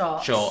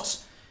 Shorts.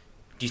 Shorts.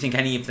 Do you think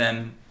any of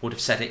them would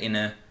have said it in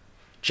a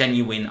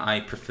genuine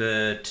I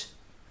preferred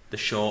the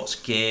shorts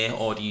gear,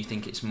 or do you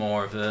think it's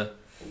more of a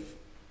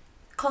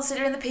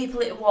Considering the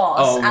people it was,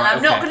 Oh, and right,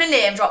 I'm not okay. going to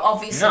name drop,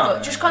 obviously, No, but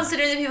no, just no.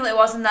 considering the people it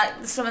was and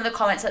that some of the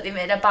comments that they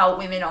made about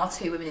women or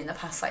to women in the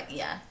past, like,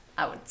 yeah,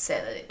 I would say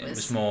that it it was.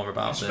 was more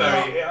about It's the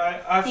very.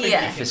 I think Yeah.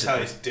 you can Physical.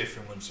 tell it's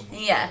different when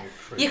someone's Yeah. doing it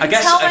pretty You I can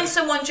guess tell I- when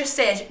someone just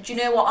says, "Do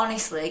you know what?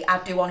 Honestly, I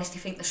do honestly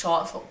think the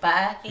shorts look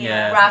better,"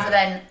 Yeah. rather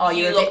than, "Oh,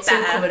 You you're a look bit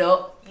too better. covered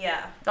up."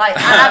 Yeah. Like,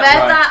 and I've heard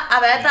Right. that.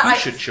 I've heard that. You Like,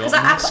 should 'cause shorten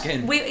I your put-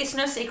 skin. it's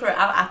no secret.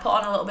 I put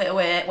on a little bit of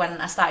weight when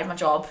I started my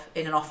job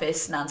in an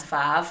office 9 to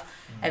 5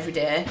 every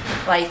day.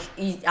 Like,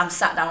 I'm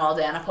sat down all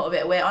day and I put a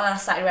bit of weight on, and I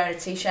started wearing a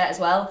t-shirt as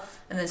well.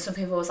 And then some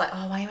people was like,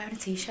 "Oh, why are you wearing a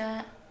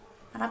t-shirt?"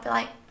 And I'd be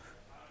like,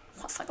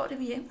 "What's that got to do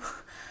with you?"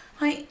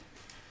 Like,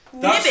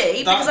 maybe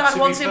because I've had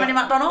one too many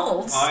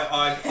McDonald's.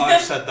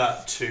 I've said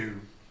that to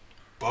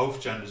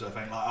both genders. I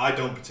think like I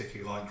don't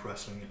particularly like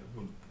wrestling.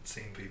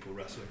 Seeing people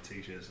wrestle in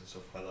t-shirts and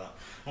stuff like that,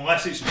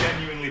 unless it's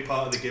genuinely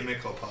part of the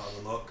gimmick or part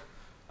of the look.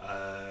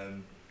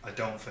 I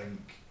don't think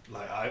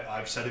like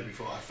I've said it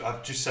before.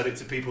 I've just said it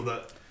to people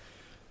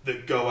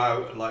that go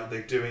out like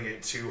they're doing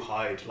it to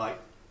hide. Like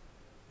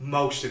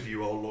most of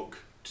you all look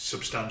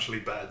substantially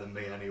better than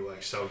me anyway,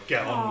 so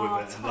get on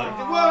with it. And like,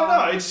 well,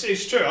 no,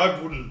 it's true. I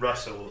wouldn't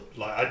wrestle.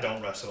 Like I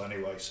don't wrestle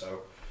anyway.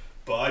 So,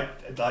 but I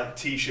like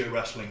t-shirt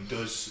wrestling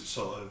does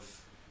sort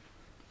of.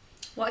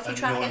 What if you're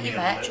trying to get your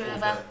annoy me a merch little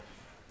over? bit.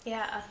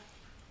 Yeah.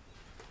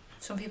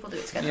 Some people do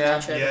it to get Yeah. the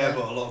merch over. Yeah,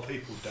 but a lot of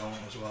people don't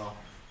as well.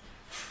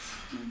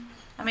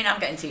 I mean, I'm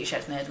getting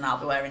t-shirts made and I'll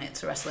be wearing it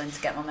to wrestling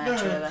to get my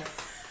merch Yeah. over.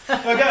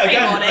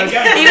 morning.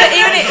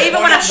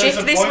 Even when I shift There's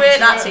a this point way, to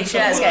that it and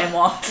t-shirt's stuff getting like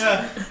washed.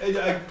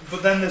 Yeah,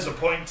 but then there's a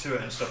point to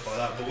it and stuff like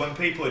that. But when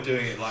people are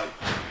doing it, like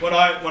when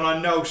I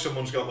know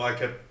someone's got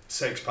like a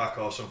 6-pack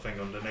or something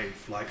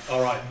underneath, like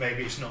all right,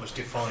 maybe it's not as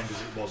defined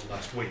as it was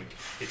last week.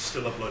 It's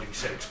still a bloody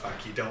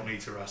 6-pack. You don't need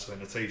to wrestle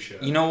in a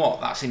t-shirt. You know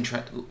what? That's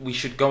interesting. We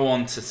should go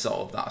on to sort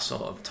of that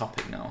sort of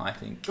topic now. I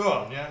think Go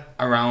on, yeah.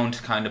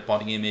 around kind of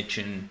body image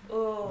and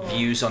Ooh.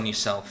 views on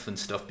yourself and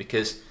stuff,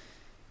 because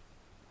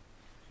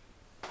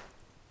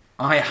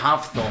I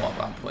have thought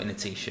about putting a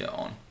t-shirt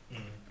on, Mm.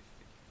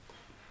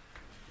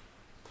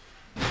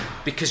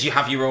 because you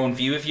have your own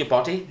view of your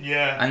body,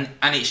 Yeah.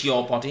 and it's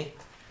your body.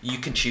 You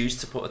can choose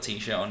to put a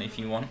t-shirt on if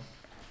you want.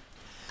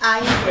 I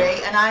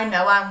agree, and I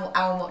know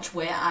how much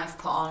weight I've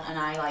put on, and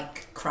I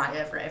like cry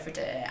over it every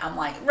day. I'm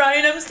like,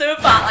 Ryan, I'm so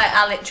fat. Like,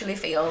 I literally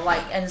feel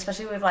like, and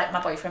especially with like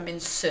my boyfriend being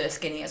so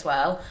skinny as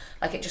well,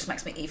 like it just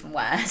makes me even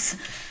worse.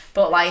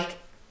 But like,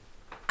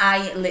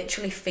 I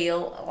literally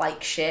feel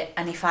like shit,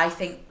 and if I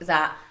think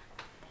that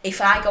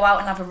if I go out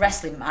and have a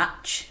wrestling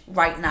match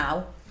right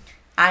now,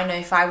 I know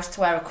if I was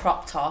to wear a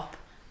crop top,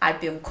 I'd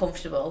be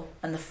uncomfortable,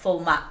 and the full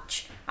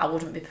match I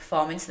wouldn't be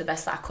performing to the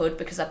best that I could,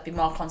 because I'd be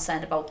more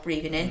concerned about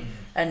breathing in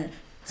and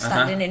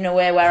standing in a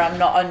way where I'm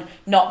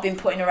not being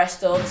put in a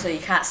rest hold so you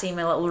can't see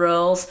my little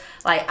rolls.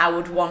 Like, I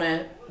would want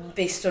to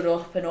be stood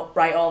up and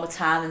upright all the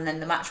time, and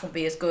then the match won't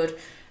be as good.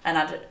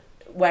 And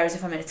whereas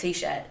if I'm in a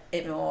t-shirt,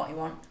 it may what you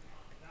want.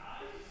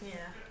 Yeah.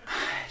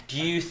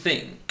 Do you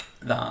think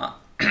that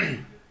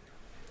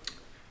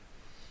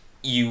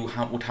you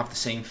would have the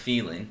same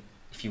feeling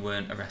if you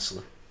weren't a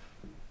wrestler?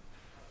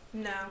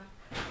 No.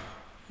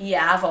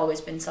 Yeah, I've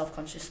always been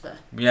self-conscious there.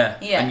 Yeah.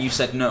 Yeah. And you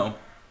said no.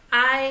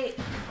 I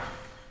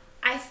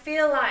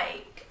feel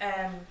like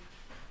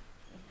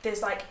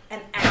there's like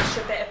an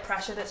extra bit of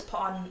pressure that's put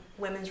on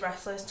women's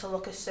wrestlers to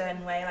look a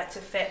certain way, like to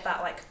fit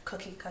that like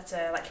cookie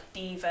cutter, like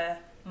diva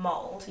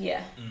mold.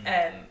 Yeah.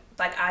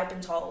 Like I've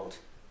been told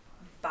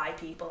by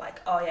people like,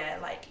 oh yeah,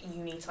 like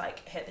you need to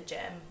like hit the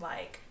gym,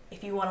 like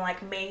if you want to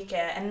like make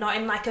it, and not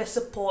in like a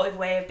supportive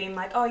way of being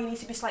like, oh you need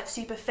to be like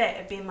super fit,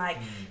 of being like,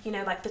 you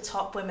know, like the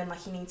top women,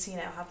 like you need to, you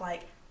know, have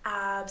like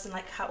abs and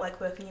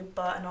like working your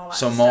butt and all that.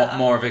 So stuff.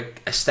 more of an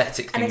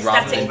aesthetic thing An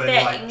rather aesthetic than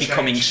thing. Like,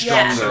 becoming change-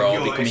 stronger So or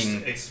you're-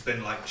 becoming. It's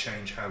been like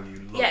change how you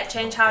look. Yeah,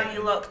 change how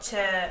you look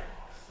to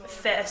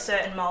fit a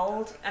certain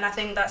mold, and I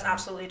think that's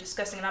absolutely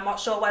disgusting. And I'm not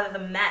sure whether the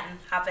men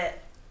have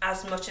it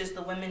as much as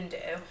the women do.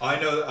 I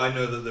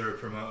know that there are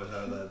promoters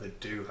out there that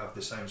do have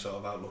the same sort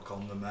of outlook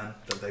on the men,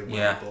 that they will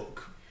Yeah.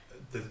 book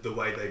the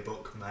way they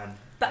book men.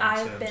 But in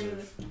I've terms been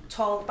of-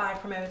 told by a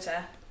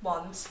promoter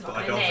once, not But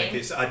I gonna name.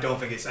 don't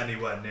think it's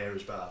anywhere near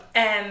as bad.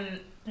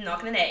 Not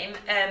gonna name.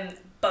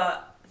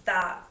 But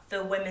that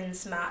the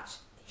women's match.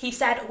 He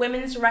said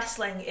women's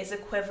wrestling is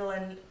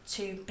equivalent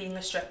to being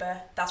a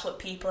stripper. That's what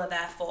people are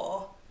there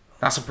for.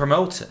 That's a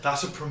promoter.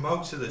 That's a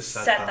promoter that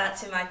said That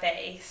to my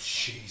face.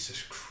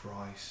 Jesus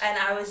Christ. And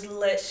I was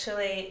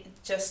literally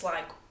just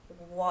like,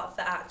 what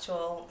the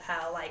actual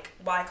hell? Like,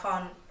 why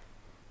can't...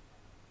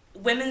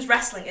 Women's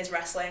wrestling is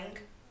wrestling.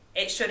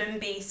 It shouldn't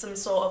be some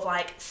sort of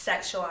like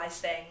sexualized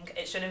thing.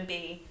 It shouldn't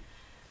be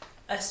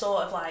a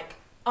sort of like,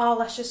 oh,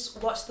 let's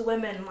just watch the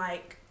women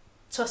like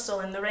tussle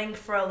in the ring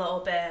for a little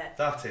bit.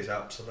 That is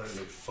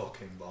absolutely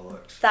fucking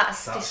bollocks.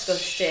 That's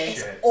disgusting.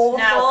 shit. Awful.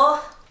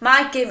 Now,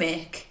 my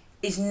gimmick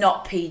is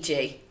not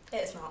PG.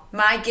 It's not.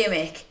 My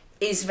gimmick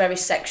is very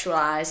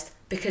sexualised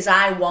because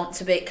I want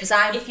to be, because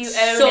I'm If you own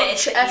it,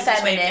 it's such the a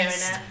easiest way of doing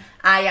feminist. it.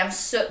 I am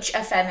such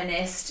a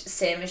feminist,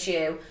 same as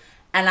you.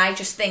 And I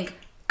just think,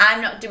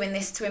 I'm not doing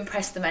this to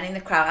impress the men in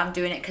the crowd. I'm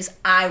doing it because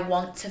I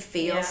want to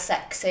feel Yeah.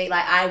 sexy.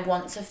 Like, I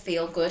want to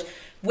feel good.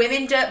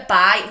 Women don't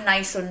buy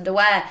nice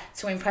underwear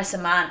to impress a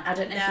man. I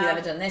don't know if you've No.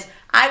 ever done this.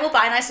 I will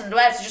buy nice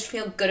underwear to just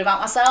feel good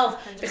about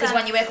myself. 100%. Because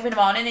when you wake up in the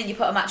morning and you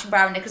put a matching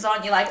bra and knickers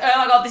on, you're like, oh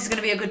my god, this is going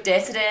to be a good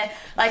day today.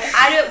 Like,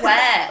 I don't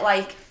wear,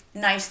 like,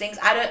 nice things.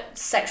 I don't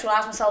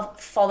sexualise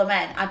myself for the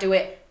men. I do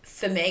it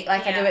for me.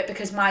 Like, I do Yeah. it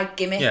because my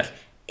gimmick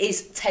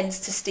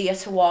tends to steer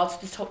towards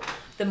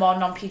the more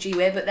non-PG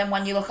way. But then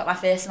when you look at my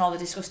face and all the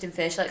disgusting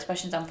facial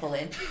expressions I'm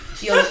pulling,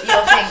 you'll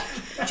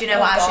think, do you know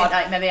what, God. actually,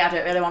 like, maybe I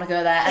don't really want to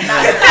go there. And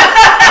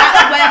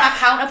that's where my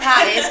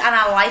counterpart is, and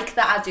I like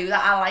that I do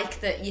that. I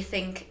like that you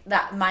think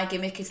that my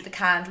gimmick is the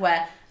kind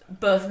where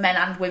both men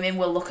and women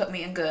will look at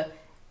me and go,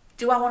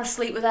 do I want to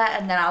sleep with her?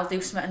 And then I'll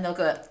do something and they'll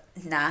go,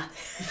 nah.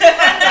 Like,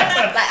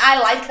 I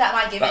like that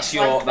my gimmick's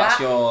That's like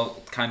your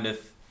kind of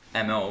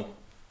MO,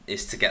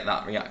 is to get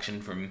that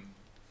reaction from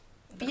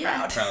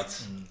yeah.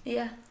 crowds.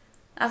 Yeah,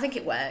 I think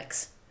it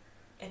works.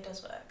 It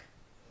does work.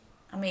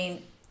 I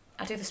mean,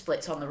 I do the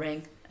splits on the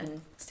ring and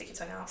Stick your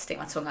tongue out. stick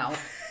my tongue out.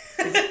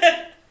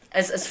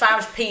 As far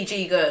as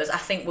PG goes, I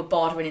think we're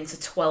bordering into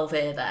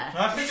 12A there.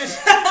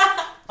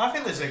 I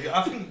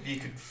think you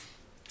could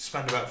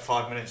spend about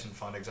 5 minutes and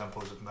find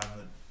examples of men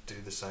that do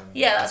the same.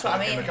 Yeah, that's what I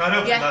mean. Gimmick. I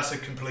don't Yeah. think that's a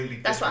completely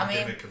That's what different I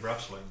mean. gimmick of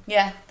wrestling.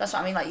 Yeah, that's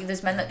what I mean. Like,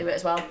 there's men that do it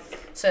as well.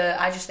 So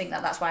I just think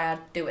that that's why I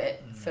do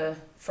it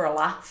for a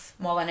laugh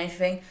more than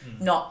anything,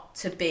 not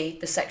to be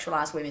the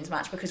sexualised women's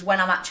match. Because when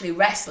I'm actually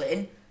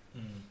wrestling,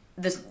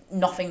 there's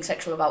nothing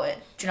sexual about it.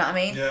 Do you know what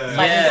I mean? Yeah.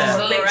 Like, Yeah.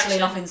 there's literally Erection.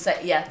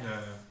 nothing Yeah.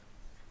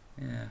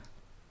 Yeah,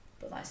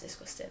 But that's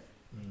disgusting.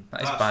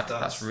 that is bad.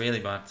 That's really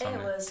bad. It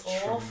Tammy. was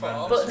Tremendous.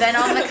 awful. But then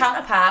on the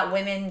counterpart,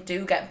 women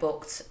do get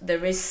booked.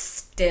 There is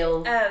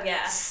still Oh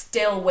yeah.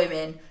 still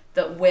women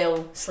that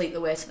will sleep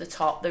their way to the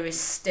top. There is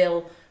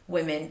still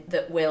women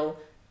that will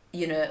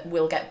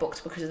get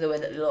booked because of the way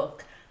that they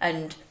look.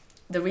 And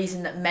the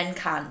reason that men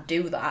can't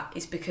do that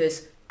is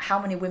because how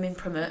many women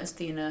promoters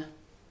do you know?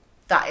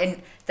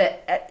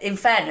 In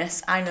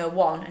fairness, I know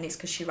one, and it's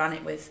because she ran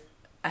it with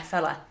a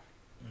fella.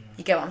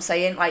 You get what I'm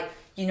saying? Like,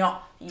 you're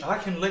not... I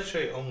can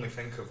literally only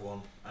think of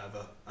one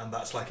ever, and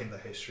that's like in the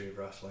history of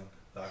wrestling.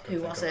 That I can Who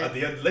think was of.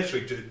 it? The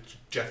literally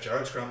Jeff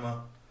Jarrett's grandma.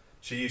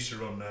 She used to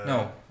run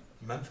No.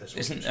 Memphis.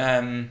 Isn't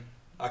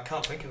I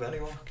can't think of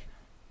anyone.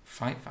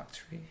 Fight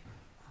Factory?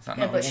 Is that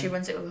Yeah, not but the she one?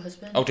 runs it with her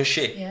husband. Oh, does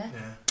she? Yeah.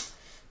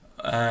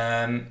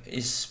 Yeah.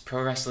 Is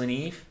Pro Wrestling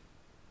Eve?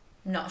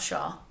 Not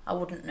sure. I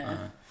wouldn't know.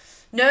 Uh,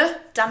 No,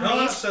 Dan No,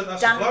 Reed. that's a bloke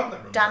Dan, that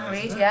runs Dan it,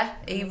 Reed, isn't it? yeah.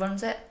 He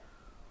runs it.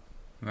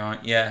 right.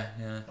 Yeah.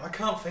 I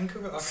can't think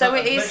of it. So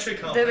it I is. literally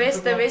can't There think is.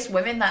 of There one. is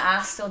women that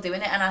are still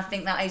doing it, and I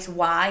think that is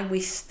why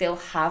we still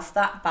have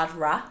that bad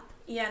rap.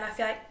 Yeah, and I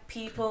feel like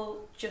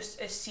people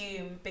just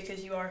assume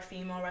because you are a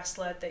female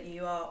wrestler that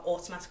you are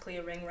automatically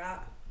a ring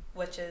rat,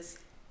 which is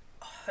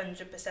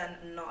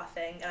 100% not a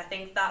thing. And I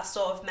think that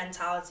sort of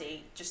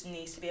mentality just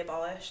needs to be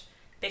abolished.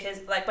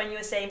 Because, like when you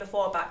were saying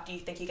before about, do you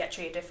think you get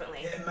treated differently?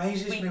 It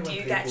amazes We me when do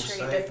people get treated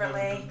say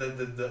differently.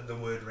 the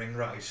word ring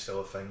rat is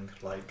still a thing.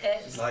 Like,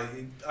 It's- like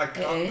I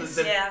can't. It is.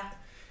 Yeah.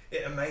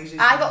 It amazes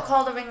I me. got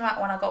called a ring rat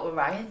when I got with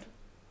Ryan.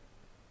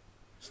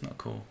 it's not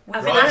cool.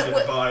 We've Ryan's been-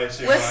 the bias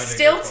who we're Ryan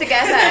still got called.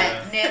 together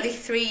Yeah. nearly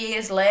 3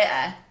 years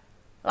later.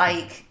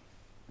 Like,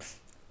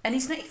 and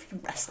he's not even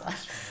a wrestler.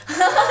 He's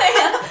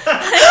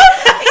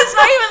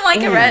not even like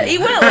a he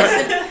won't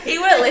listen. He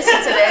won't listen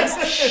to this.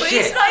 But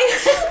he's Shit. not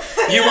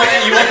even. You want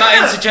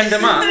that intergender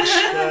match?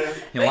 Yeah.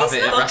 You'll have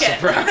it at Look it.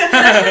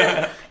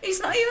 WrestlePro. He's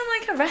not even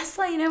like a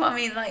wrestler. You know what I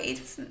mean? Like, he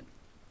doesn't.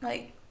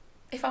 Like,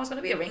 if I was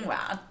gonna be a ring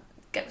rat, I'd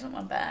get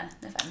someone better.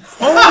 No offense.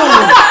 Oh,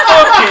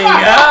 fucking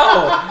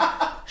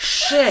hell!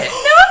 Shit.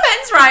 No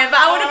offense, Ryan, but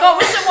I would have gone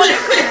with someone who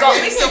could have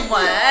got me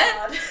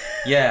somewhere.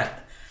 Yeah.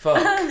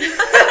 Fuck.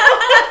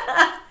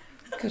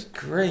 Good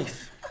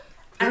grief.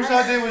 Whose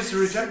idea was to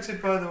reject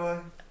it, by the way?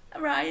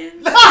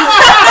 Ryan.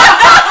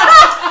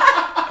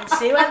 And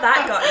see where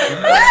that got you.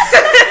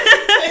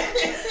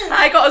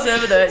 I got us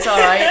over though. It's all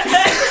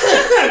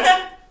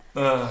right.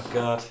 Oh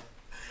god.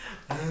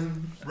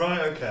 Right,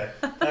 okay.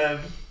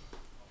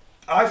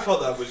 I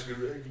thought that was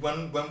good.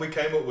 When we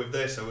came up with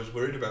this, I was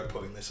worried about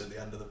putting this at the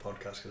end of the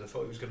podcast because I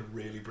thought it was going to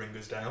really bring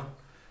us down.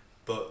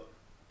 But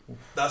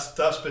that's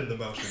been the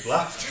most we've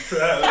laughed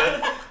throughout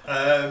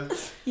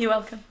it. You're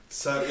welcome.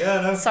 So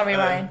yeah, no. Sorry,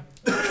 Ryan.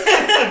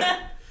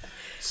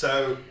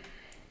 So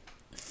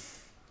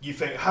you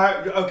think how?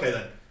 Okay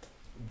then.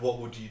 What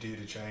would you do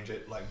to change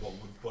it? Like,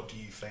 what do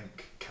you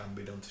think can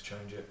be done to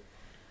change it?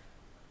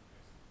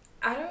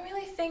 I don't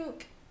really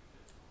think,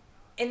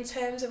 in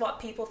terms of what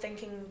people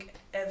thinking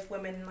of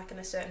women like in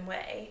a certain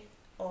way,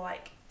 or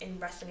like in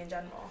wrestling in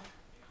general.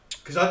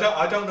 Because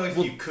I don't know if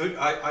you could.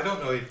 I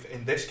don't know if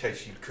in this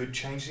case you could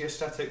change the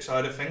aesthetic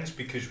side of things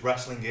because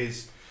wrestling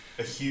is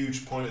a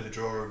huge point of the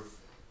draw of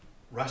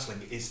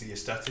wrestling is the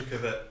aesthetic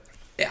of it.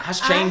 It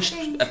has I changed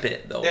think- a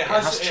bit though. It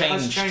has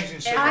changed.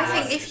 in certain I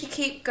think ways. if you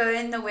keep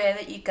going the way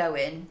that you're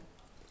going,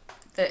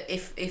 that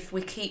if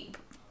we keep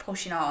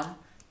pushing on,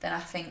 then I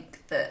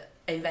think that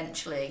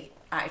eventually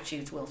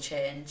attitudes will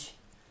change.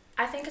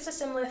 I think it's a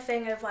similar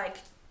thing of like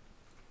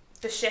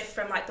the shift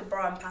from like the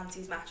bra and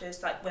panties matches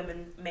to like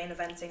women main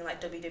eventing like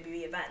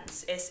WWE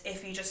events. Is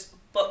if you just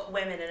book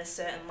women in a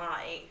certain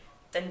light,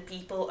 then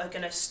people are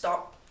gonna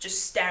stop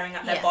just staring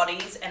at their Yeah.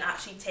 bodies and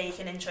actually take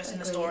an interest in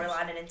the Agreed.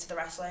 storyline and into the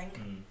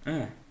wrestling.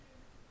 Yeah.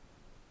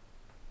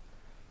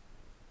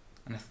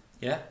 And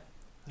yeah.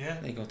 Yeah.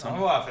 There you go,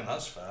 Tom. Oh, I think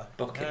that's fair.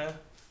 Book it. Yeah.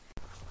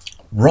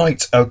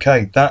 Right,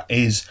 okay, that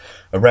is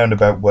around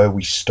about where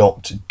we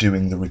stopped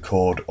doing the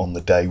record on the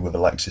day with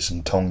Alexis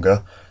and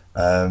Tonga.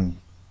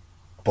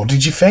 What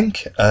did you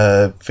think?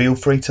 Feel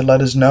free to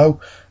let us know.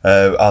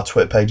 Our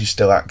Twitter page is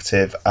still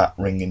active at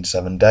Ring in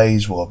 7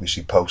 Days. We'll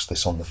obviously post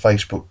this on the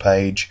Facebook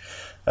page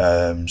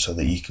so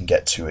that you can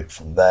get to it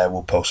from there.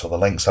 We'll post all the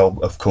links. I'll,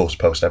 of course,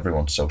 post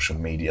everyone's social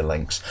media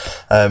links.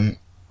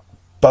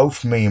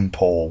 Both me and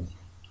Paul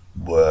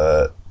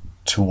were,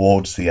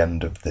 towards the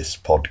end of this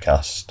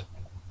podcast,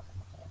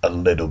 a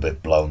little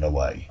bit blown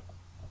away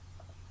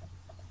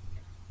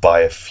by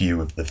a few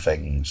of the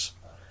things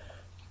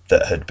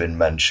that had been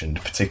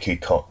mentioned, particularly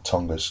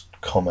Tonga's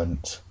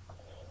comment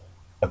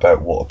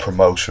about what a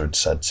promoter had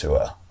said to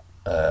her.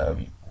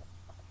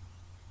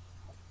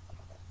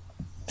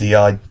 The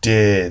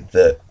idea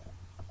that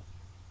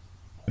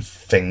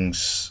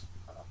things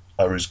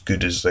are as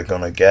good as they're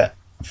going to get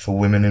for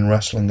women in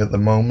wrestling at the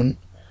moment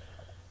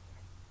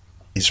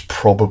is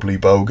probably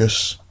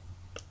bogus,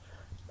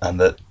 and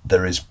that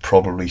there is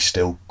probably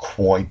still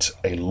quite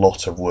a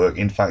lot of work.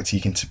 In fact, you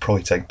can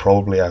probably take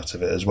probably out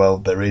of it as well.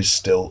 There is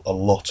still a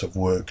lot of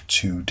work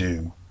to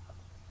do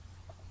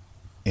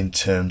in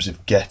terms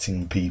of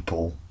getting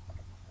people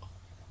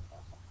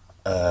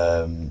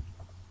to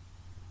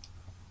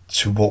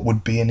what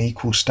would be an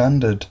equal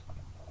standard.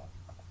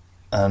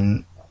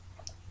 And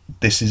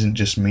this isn't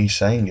just me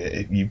saying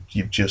it.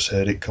 You've just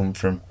heard it come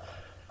from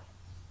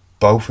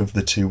both of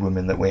the two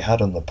women that we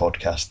had on the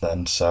podcast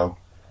then, so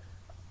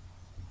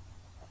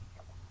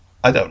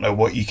I don't know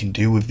what you can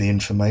do with the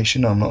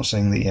information. I'm not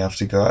saying that you have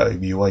to go out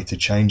of your way to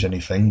change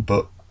anything,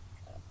 but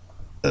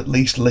at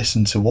least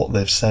listen to what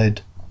they've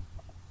said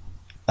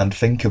and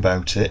think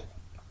about it.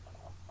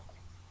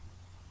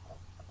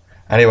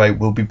 Anyway,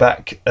 we'll be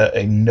back at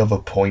another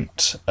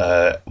point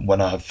when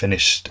I have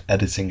finished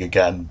editing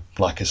again.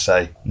 Like I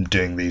say, I'm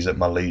doing these at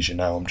my leisure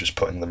now. I'm just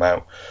putting them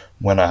out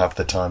when I have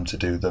the time to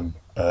do them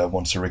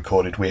once they're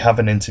recorded. We have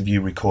an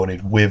interview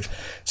recorded with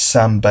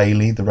Sam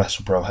Bailey, the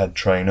WrestlePro head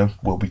trainer.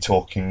 We'll be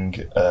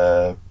talking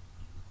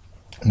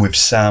with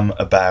Sam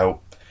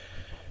about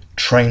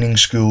training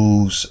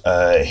schools,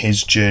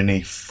 his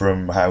journey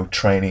from how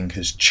training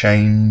has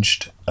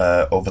changed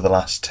over the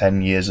last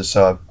 10 years or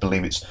so. I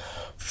believe it's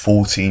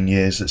 14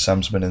 years that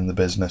Sam's been in the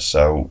business,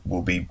 so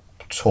we'll be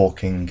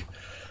talking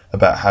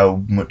about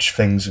how much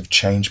things have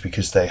changed,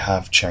 because they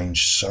have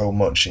changed so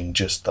much in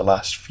just the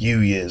last few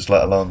years,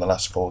 let alone the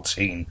last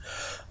 14.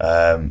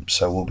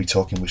 So we'll be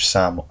talking with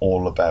Sam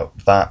all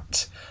about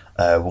that.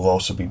 We'll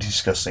also be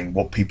discussing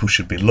what people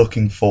should be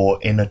looking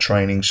for in a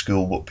training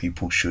school, what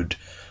people should,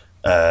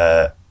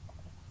 the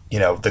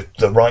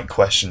right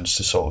questions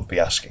to sort of be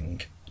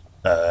asking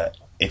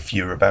if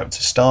you're about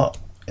to start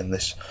in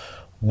this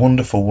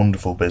wonderful,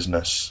 wonderful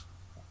business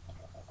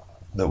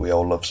that we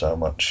all love so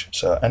much.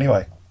 So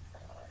anyway,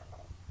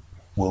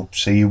 we'll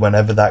see you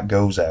whenever that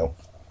goes out.